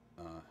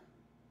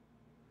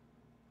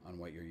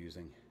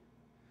using.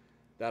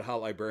 That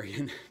hot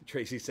librarian,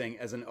 Tracy's saying,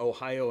 as an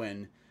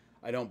Ohioan,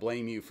 I don't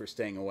blame you for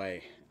staying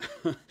away.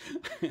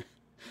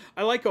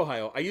 I like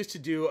Ohio. I used to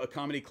do a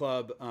comedy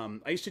club.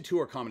 I used to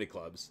tour comedy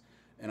clubs,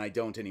 and I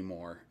don't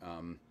anymore.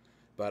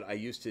 But I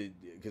used to,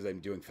 because I'm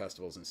doing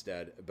festivals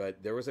instead.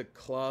 But there was a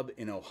club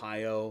in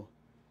Ohio.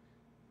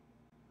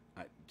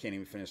 I can't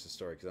even finish the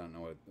story because I don't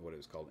know what it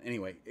was called.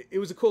 Anyway, it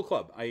was a cool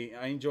club. I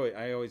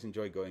always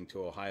enjoy going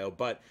to Ohio.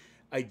 But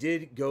I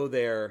did go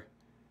there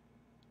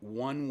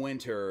one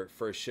winter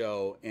for a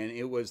show, and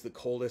it was the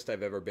coldest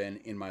I've ever been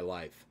in my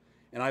life.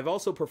 And I've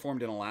also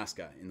performed in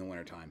Alaska in the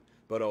wintertime.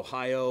 But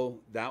Ohio,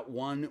 that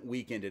one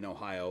weekend in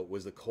Ohio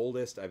was the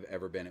coldest I've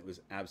ever been. It was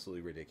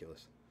absolutely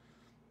ridiculous.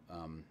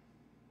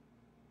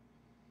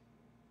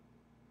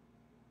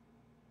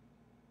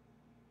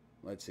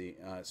 Let's see.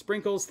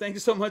 Sprinkles, thank you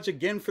so much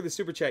again for the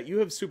super chat. You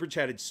have super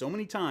chatted so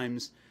many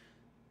times.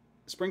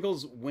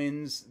 Sprinkles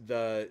wins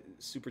the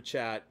super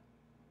chat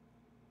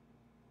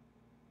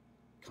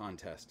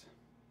contest.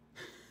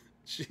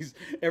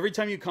 Every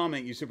time you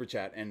comment, you super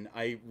chat, and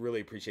I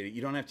really appreciate it.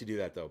 You don't have to do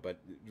that though, but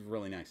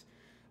really nice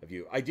of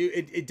you. I do.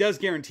 It does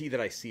guarantee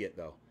that I see it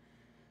though.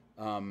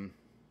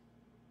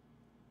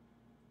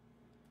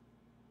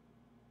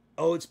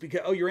 Oh, it's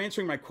because you're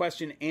answering my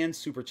question and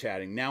super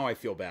chatting. Now I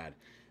feel bad.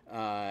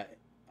 I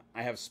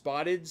have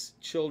Spotted's,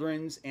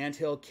 Children's,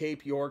 Anthill,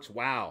 Cape Yorks.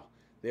 Wow,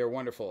 they are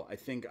wonderful. I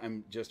think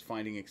I'm just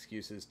finding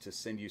excuses to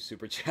send you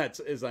super chats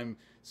as I'm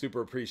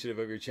super appreciative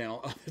of your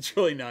channel. Oh, that's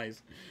really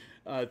nice.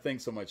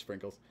 Thanks so much,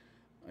 Sprinkles.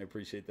 I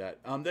appreciate that.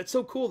 That's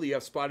so cool that you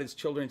have Spotted's,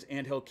 Children's,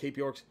 Anthill, Cape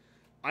Yorks.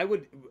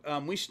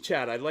 We should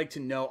chat. I'd like to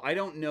know. I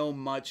don't know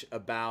much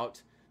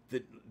about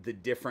the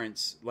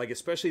difference, like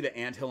especially the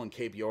Anthill and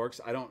Cape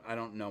Yorks. I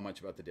don't know much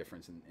about the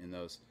difference in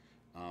those.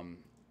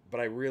 But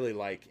I really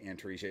like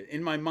Antaresia.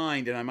 In my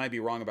mind, and I might be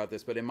wrong about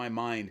this, but in my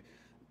mind,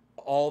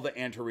 all the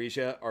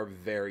Antaresia are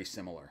very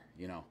similar.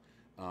 You know,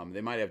 they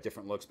might have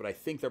different looks, but I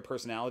think their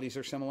personalities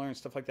are similar and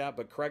stuff like that.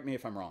 But correct me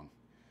if I'm wrong,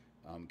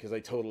 because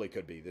I totally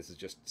could be. This is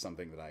just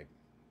something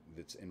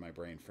that's in my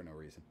brain for no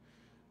reason.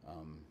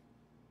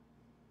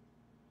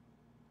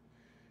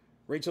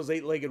 Rachel's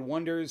Eight-Legged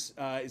Wonders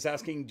is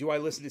asking, do I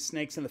listen to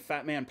Snakes and the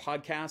Fat Man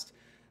podcast?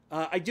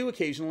 I do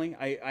occasionally.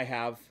 I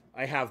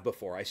have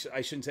before. I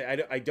shouldn't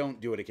say I don't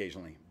do it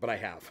occasionally, but I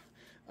have.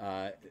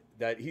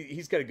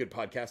 He's got a good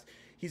podcast.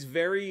 He's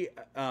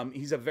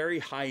a very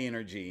high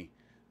energy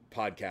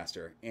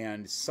podcaster,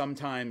 and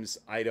sometimes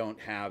I don't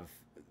have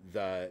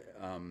the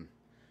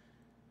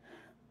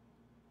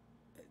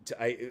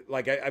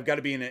I've got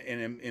to be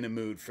in a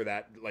mood for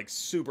that, like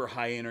super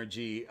high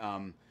energy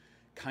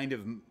kind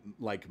of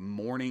like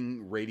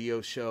morning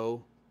radio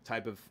show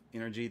type of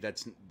energy.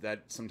 That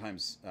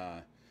sometimes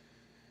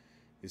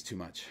is too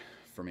much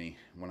for me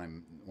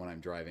when I'm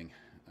driving.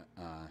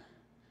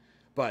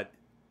 But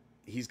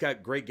he's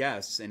got great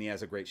guests and he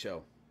has a great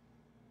show.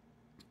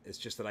 It's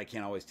just that I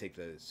can't always take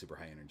the super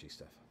high energy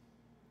stuff.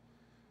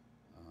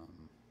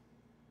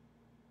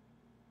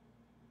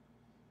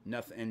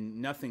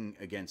 Nothing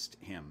against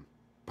him,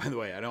 by the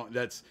way. I don't.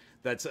 That's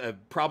a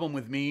problem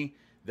with me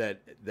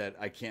that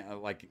I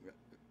can't, like,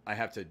 I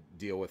have to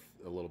deal with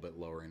a little bit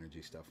lower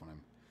energy stuff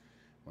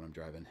when I'm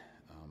driving.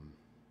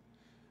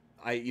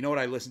 You know what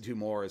I listen to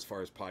more as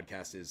far as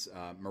podcasts is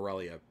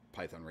Morelia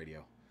Python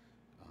Radio.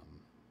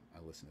 I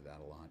listen to that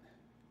a lot.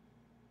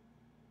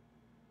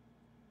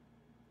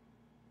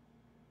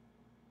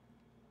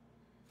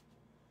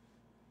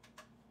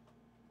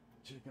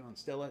 Checking on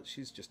Stella.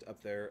 She's just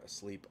up there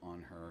asleep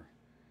on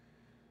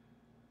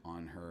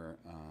her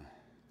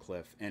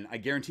cliff. And I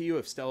guarantee you,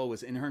 if Stella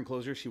was in her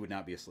enclosure, she would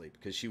not be asleep,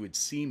 because she would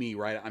see me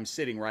I'm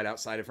sitting right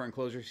outside of her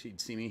enclosure.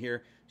 She'd see me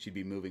here. She'd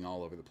be moving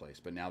all over the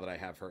place. But now that I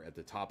have her at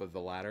the top of the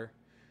ladder,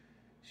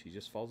 she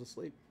just falls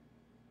asleep.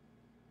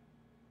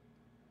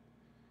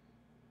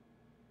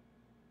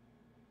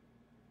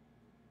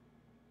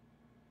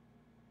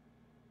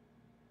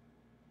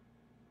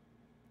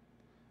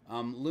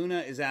 Luna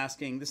is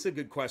asking, this is a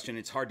good question.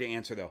 It's hard to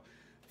answer though.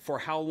 For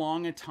how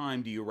long a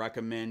time do you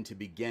recommend to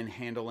begin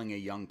handling a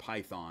young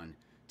python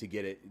to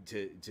get it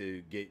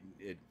to get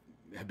it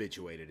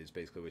habituated? Is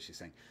basically what she's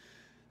saying.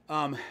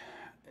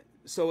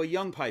 So a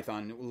young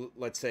python,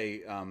 let's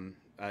say a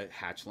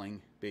hatchling,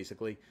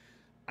 basically,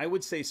 I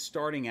would say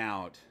starting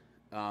out,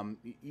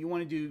 you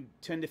want to do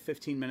 10 to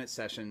 15 minute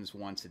sessions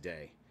once a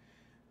day.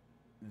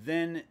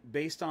 Then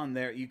based on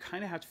you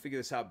kind of have to figure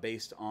this out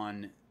based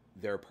on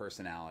their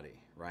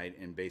personality, right?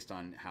 And based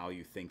on how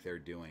you think they're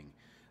doing.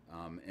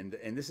 And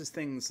this is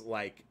things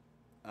like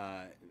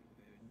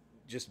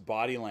just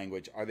body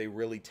language. Are they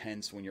really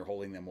tense when you're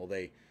holding them? Will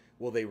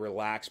they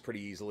relax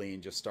pretty easily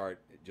and just start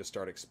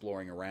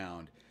exploring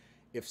around?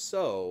 If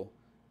so,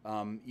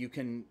 you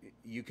can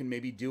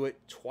maybe do it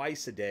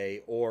twice a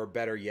day, or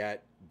better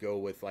yet, go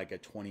with like a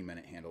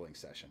 20-minute handling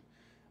session.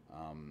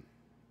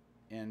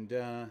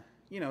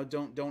 You know,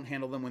 don't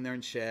handle them when they're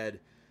in shed.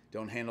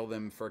 Don't handle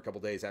them for a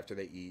couple days after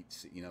they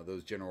eat. You know,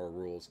 those general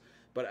rules.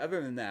 But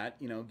other than that,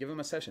 you know, give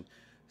them a session.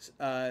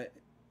 You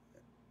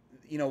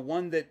know,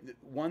 one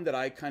that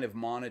I kind of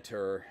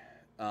monitor,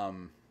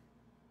 and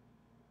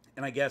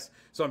I guess,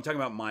 so I'm talking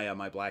about Maya,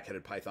 my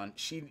black-headed python.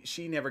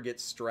 She never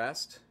gets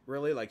stressed,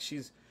 really. Like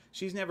she's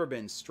never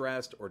been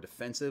stressed or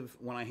defensive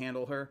when I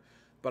handle her.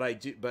 But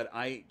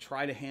I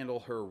try to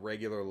handle her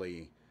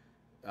regularly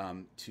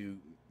to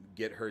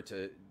get her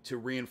to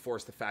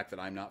reinforce the fact that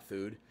I'm not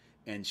food.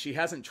 And she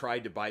hasn't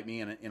tried to bite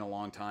me in a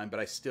long time,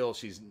 but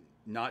she's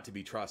not to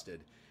be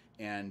trusted.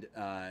 And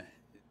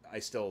I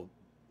still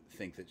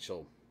think that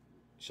she'll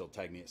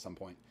tag me at some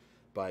point.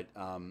 But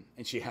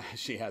and she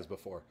has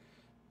before.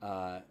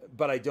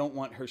 But I don't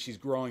want her. She's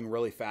growing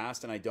really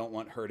fast, and I don't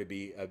want her to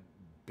be a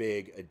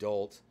big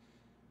adult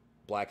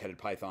black-headed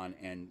python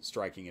and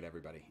striking at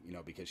everybody, you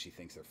know, because she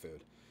thinks they're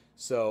food.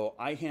 So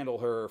I handle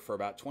her for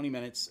about 20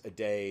 minutes a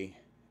day,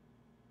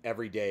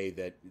 every day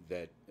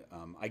that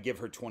I give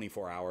her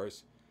 24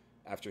 hours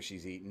after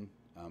she's eaten,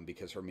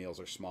 because her meals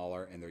are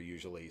smaller and they're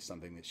usually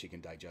something that she can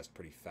digest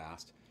pretty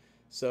fast.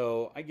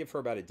 So I give her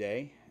about a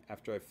day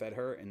after I've fed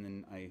her, and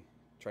then I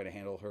try to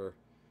handle her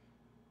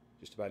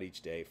just about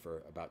each day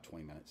for about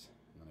 20 minutes,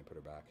 and then I put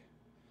her back.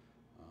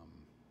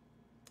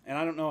 And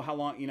I don't know how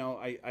long, you know,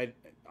 I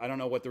don't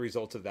know what the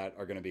results of that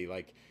are going to be.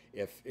 Like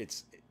if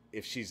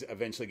she's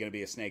eventually going to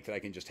be a snake that I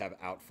can just have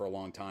out for a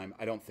long time.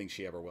 I don't think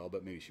she ever will,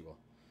 but maybe she will.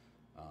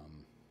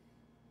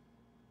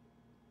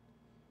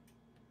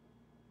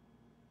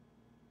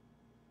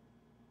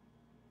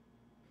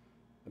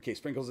 Okay,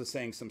 Sprinkles is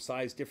saying some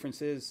size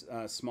differences,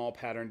 small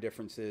pattern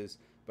differences,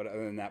 but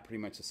other than that,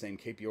 pretty much the same.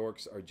 Cape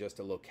Yorks are just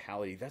a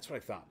locality. That's what I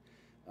thought.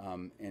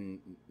 And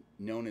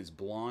known as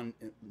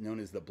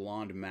the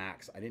blonde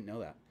Max. I didn't know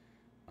that.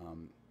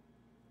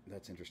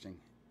 That's interesting.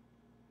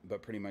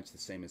 But pretty much the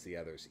same as the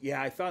others.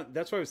 Yeah, I thought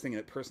that's what I was thinking.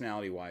 That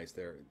personality-wise,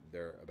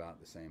 they're about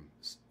the same.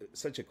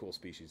 Such a cool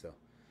species, though.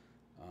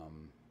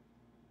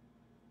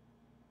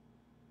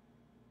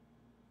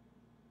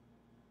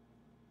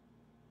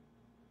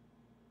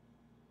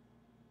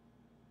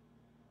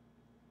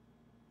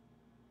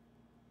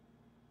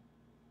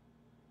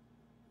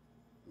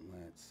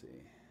 Let's see.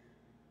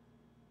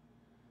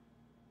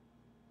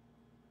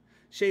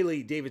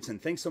 Shaylee Davidson,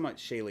 thanks so much,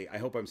 Shaylee. I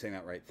hope I'm saying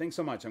that right. Thanks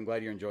so much. I'm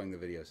glad you're enjoying the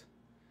videos.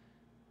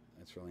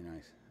 That's really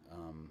nice.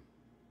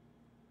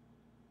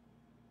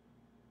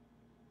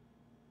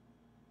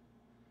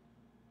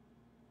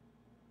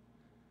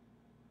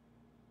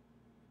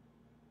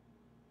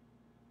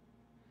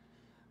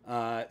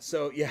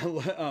 So yeah,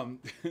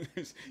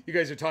 you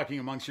guys are talking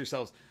amongst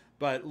yourselves,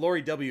 but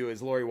Lori W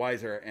is Lori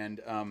Weiser, and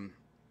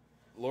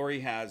Lori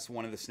has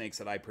one of the snakes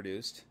that I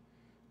produced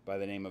by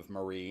the name of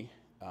Marie,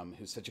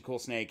 who's such a cool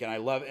snake,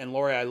 and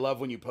Lori, I love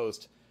when you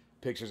post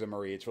pictures of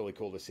Marie. It's really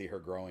cool to see her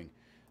growing.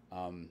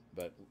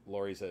 But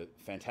Lori's a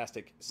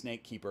fantastic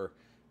snake keeper,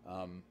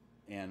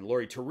 and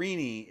Lori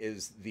Torini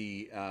is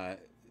the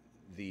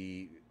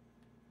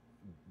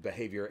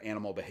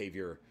animal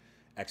behavior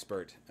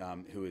expert,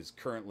 who is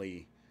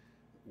currently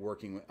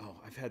working with. Oh,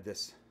 I've had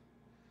this.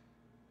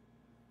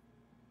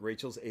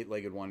 Rachel's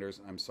Eight-Legged Wonders.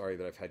 I'm sorry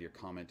that I've had your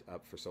comment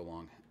up for so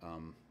long.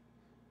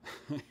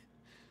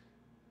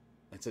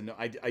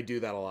 I do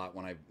that a lot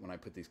when I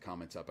put these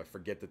comments up. I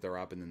forget that they're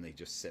up, and then they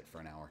just sit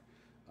for an hour.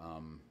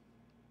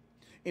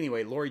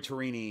 Anyway, Lori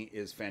Torini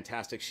is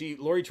fantastic.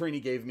 Lori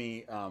Torini gave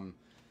me.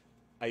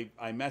 I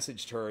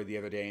messaged her the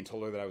other day and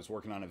told her that I was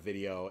working on a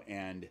video,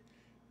 and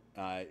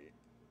I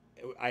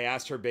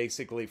asked her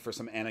basically for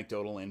some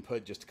anecdotal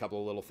input, just a couple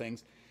of little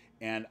things.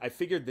 And I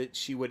figured that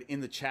she would,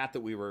 in the chat that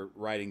we were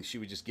writing, she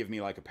would just give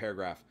me like a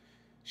paragraph.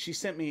 She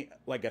sent me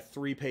like a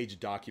 3-page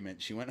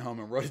document. She went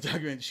home and wrote a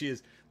document.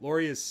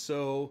 Lori is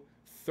so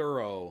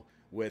thorough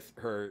with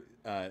her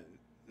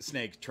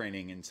snake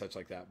training and such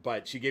like that.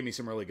 But she gave me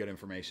some really good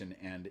information,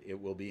 and it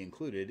will be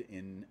included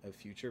in a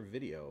future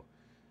video.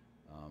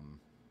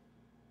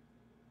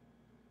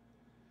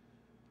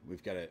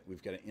 We've got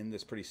to end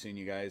this pretty soon,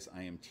 you guys.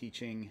 I am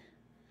teaching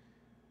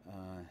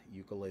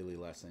ukulele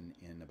lesson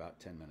in about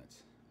 10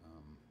 minutes.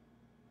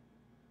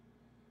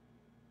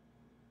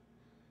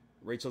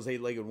 Rachel's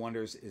Eight-Legged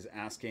Wonders is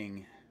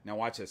asking. Now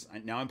watch this.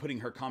 Now I'm putting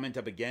her comment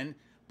up again,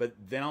 but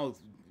then I'll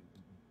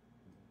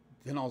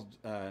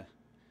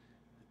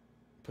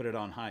put it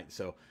on high.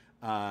 So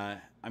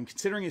I'm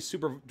considering a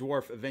super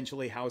dwarf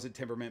eventually. How has the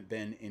temperament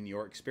been in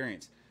your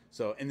experience?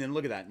 So, and then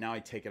look at that. Now I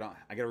take it on.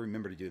 I got to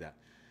remember to do that.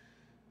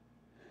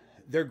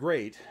 They're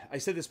great. I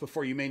said this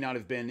before. You may not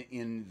have been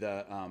in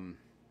the.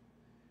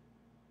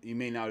 You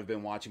may not have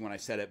been watching when I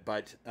said it,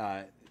 but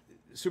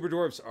super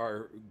dwarfs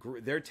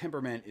their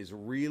temperament is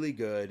really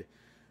good.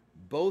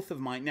 Both of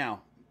mine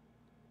now.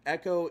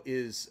 Echo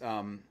is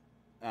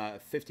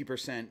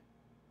 50%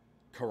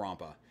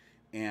 Karompa,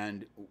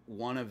 and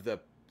one of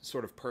the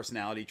sort of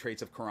personality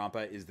traits of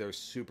Karompa is they're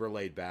super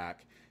laid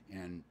back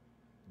and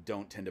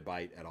don't tend to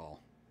bite at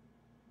all.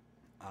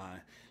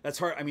 That's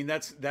hard. I mean,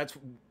 that's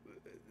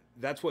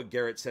what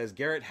Garrett says.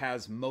 Garrett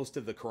has most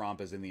of the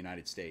Karompas in the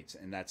United States,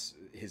 and that's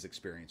his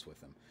experience with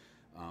them.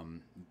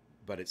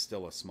 But it's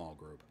still a small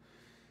group.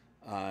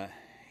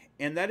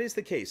 And that is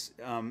the case.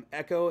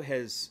 Echo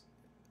has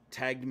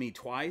tagged me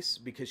twice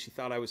because she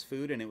thought I was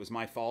food, and it was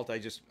my fault. I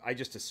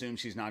just assume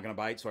she's not going to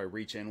bite, so I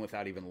reach in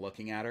without even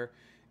looking at her,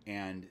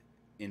 and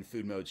in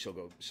food mode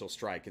she'll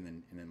strike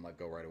and then let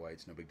go right away.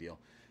 It's no big deal.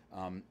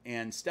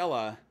 And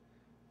Stella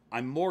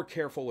I'm more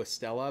careful with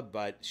Stella,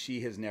 but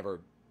she has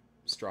never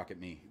struck at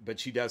me. But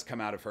she does come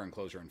out of her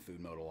enclosure in food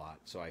mode a lot,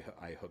 so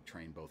I hook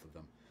train both of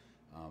them.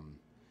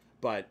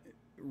 But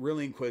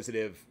really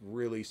inquisitive,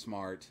 really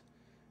smart,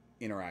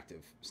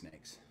 interactive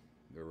snakes.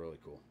 They're really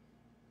cool.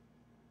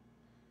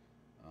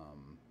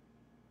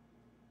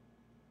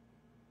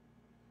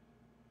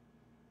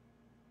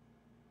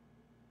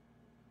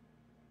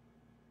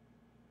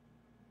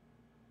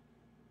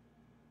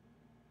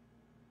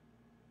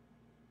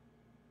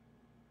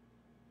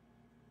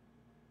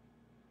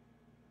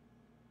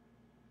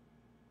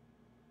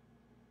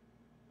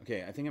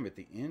 Okay, I think I'm at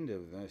the end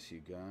of this, you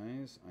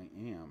guys. I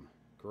am.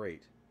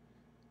 Great.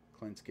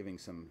 Clint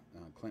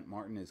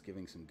Martin is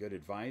giving some good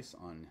advice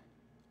on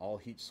all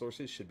heat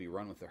sources should be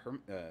run with the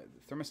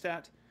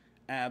thermostat.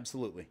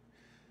 Absolutely.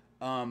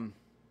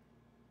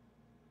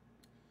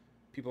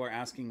 People are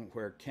asking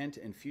where Kent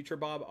and Future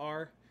Bob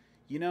are.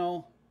 You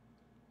know,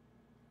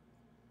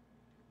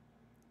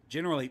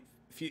 generally,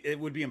 it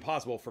would be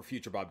impossible for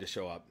Future Bob to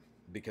show up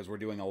because we're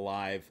doing a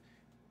live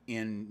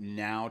in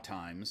now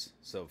times,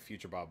 so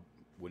Future Bob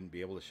wouldn't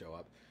be able to show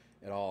up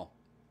at all.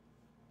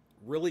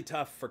 Really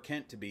tough for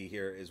Kent to be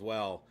here as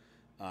well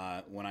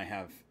when I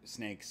have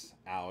snakes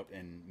out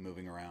and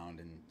moving around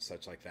and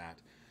such like that.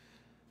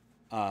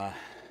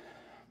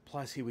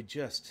 Plus, he would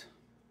just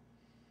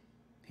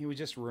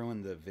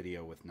ruin the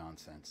video with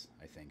nonsense,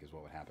 I think, is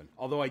what would happen.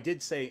 Although I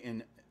did say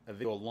in a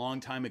video a long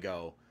time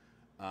ago,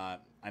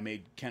 I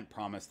made Kent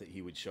promise that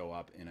he would show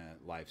up in a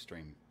live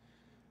stream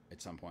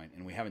at some point,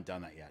 and we haven't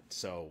done that yet,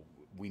 so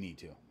we need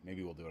to.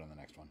 Maybe we'll do it on the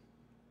next one.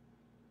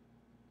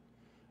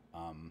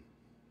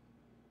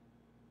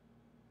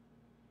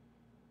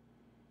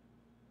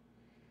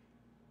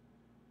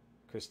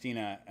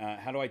 Christina,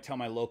 how do I tell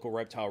my local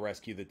reptile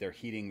rescue that they're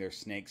heating their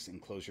snakes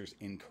enclosures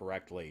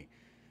incorrectly?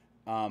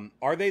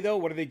 Are they though?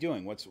 What are they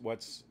doing?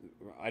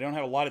 I don't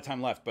have a lot of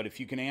time left, but if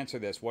you can answer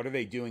this, what are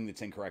they doing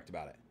that's incorrect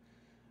about it?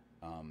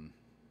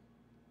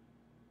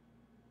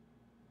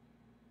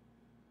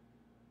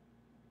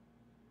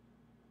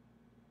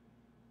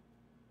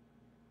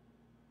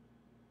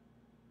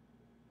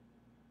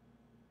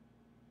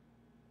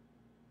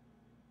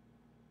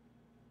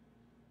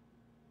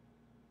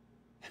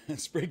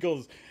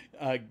 Sprinkles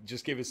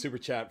just gave a super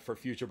chat for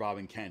Future Bob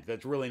and Kent.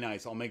 That's really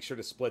nice. I'll make sure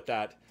to split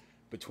that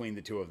between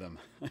the two of them.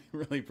 I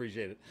really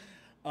appreciate it.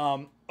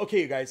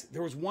 Okay, you guys,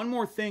 there was one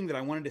more thing that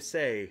I wanted to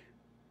say,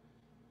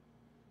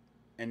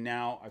 and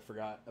now I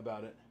forgot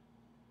about it.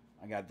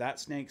 I got that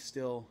snake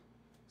still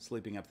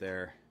sleeping up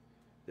there.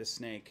 This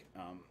snake,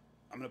 I'm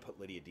going to put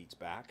Lydia Dietz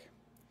back.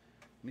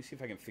 Let me see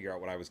if I can figure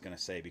out what I was going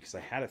to say, because I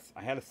had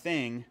a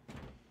thing.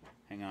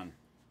 Hang on.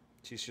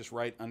 She's just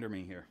right under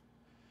me here.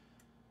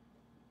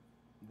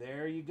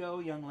 There you go,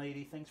 young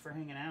lady. Thanks for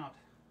hanging out.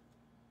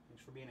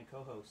 Thanks for being a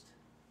co-host.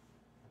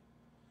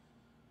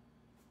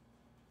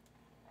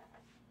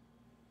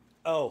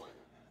 Oh,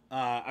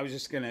 I was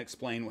just going to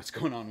explain what's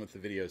going on with the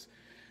videos.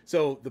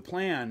 So the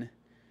plan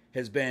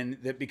has been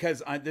that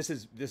because this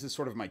is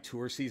sort of my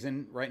tour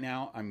season right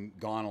now. I'm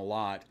gone a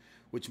lot,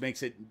 which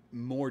makes it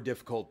more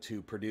difficult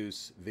to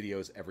produce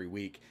videos every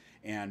week.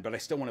 But I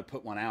still want to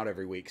put one out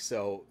every week.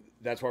 So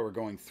that's why we're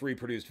going 3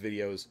 produced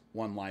videos,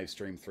 1 live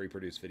stream, 3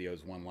 produced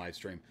videos, 1 live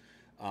stream.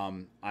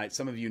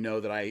 Some of you know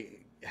that I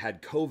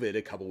had COVID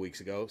a couple weeks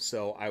ago,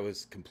 so I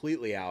was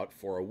completely out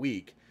for a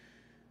week,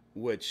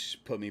 which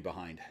put me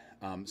behind.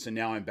 So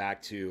now I'm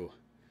back to,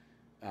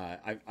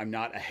 I'm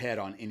not ahead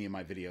on any of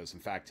my videos.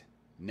 In fact,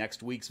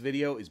 next week's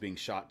video is being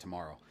shot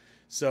tomorrow.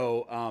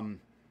 So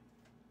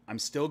I'm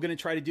still going to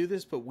try to do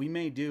this, but we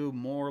may do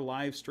more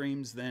live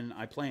streams than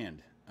I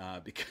planned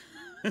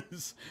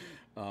because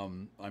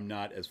I'm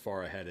not as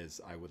far ahead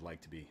as I would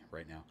like to be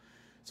right now.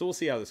 So we'll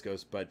see how this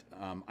goes. But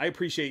I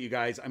appreciate you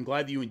guys. I'm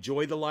glad that you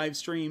enjoy the live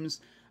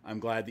streams. I'm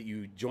glad that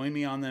you join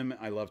me on them.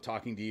 I love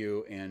talking to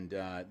you, and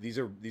these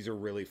are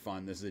really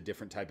fun. This is a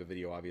different type of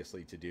video,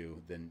 obviously, to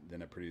do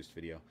than a produced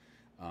video.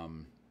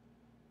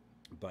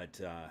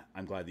 But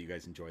I'm glad that you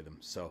guys enjoy them.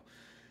 So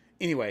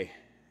anyway,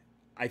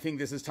 I think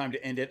this is time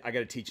to end it. I got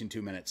to teach in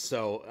 2 minutes.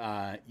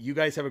 So you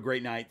guys have a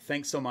great night.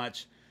 Thanks so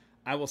much.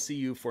 I will see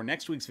you for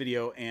next week's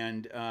video,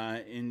 and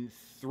in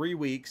 3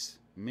 weeks,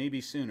 maybe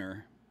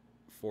sooner,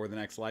 for the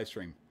next live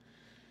stream.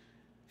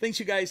 Thanks,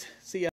 you guys. See ya.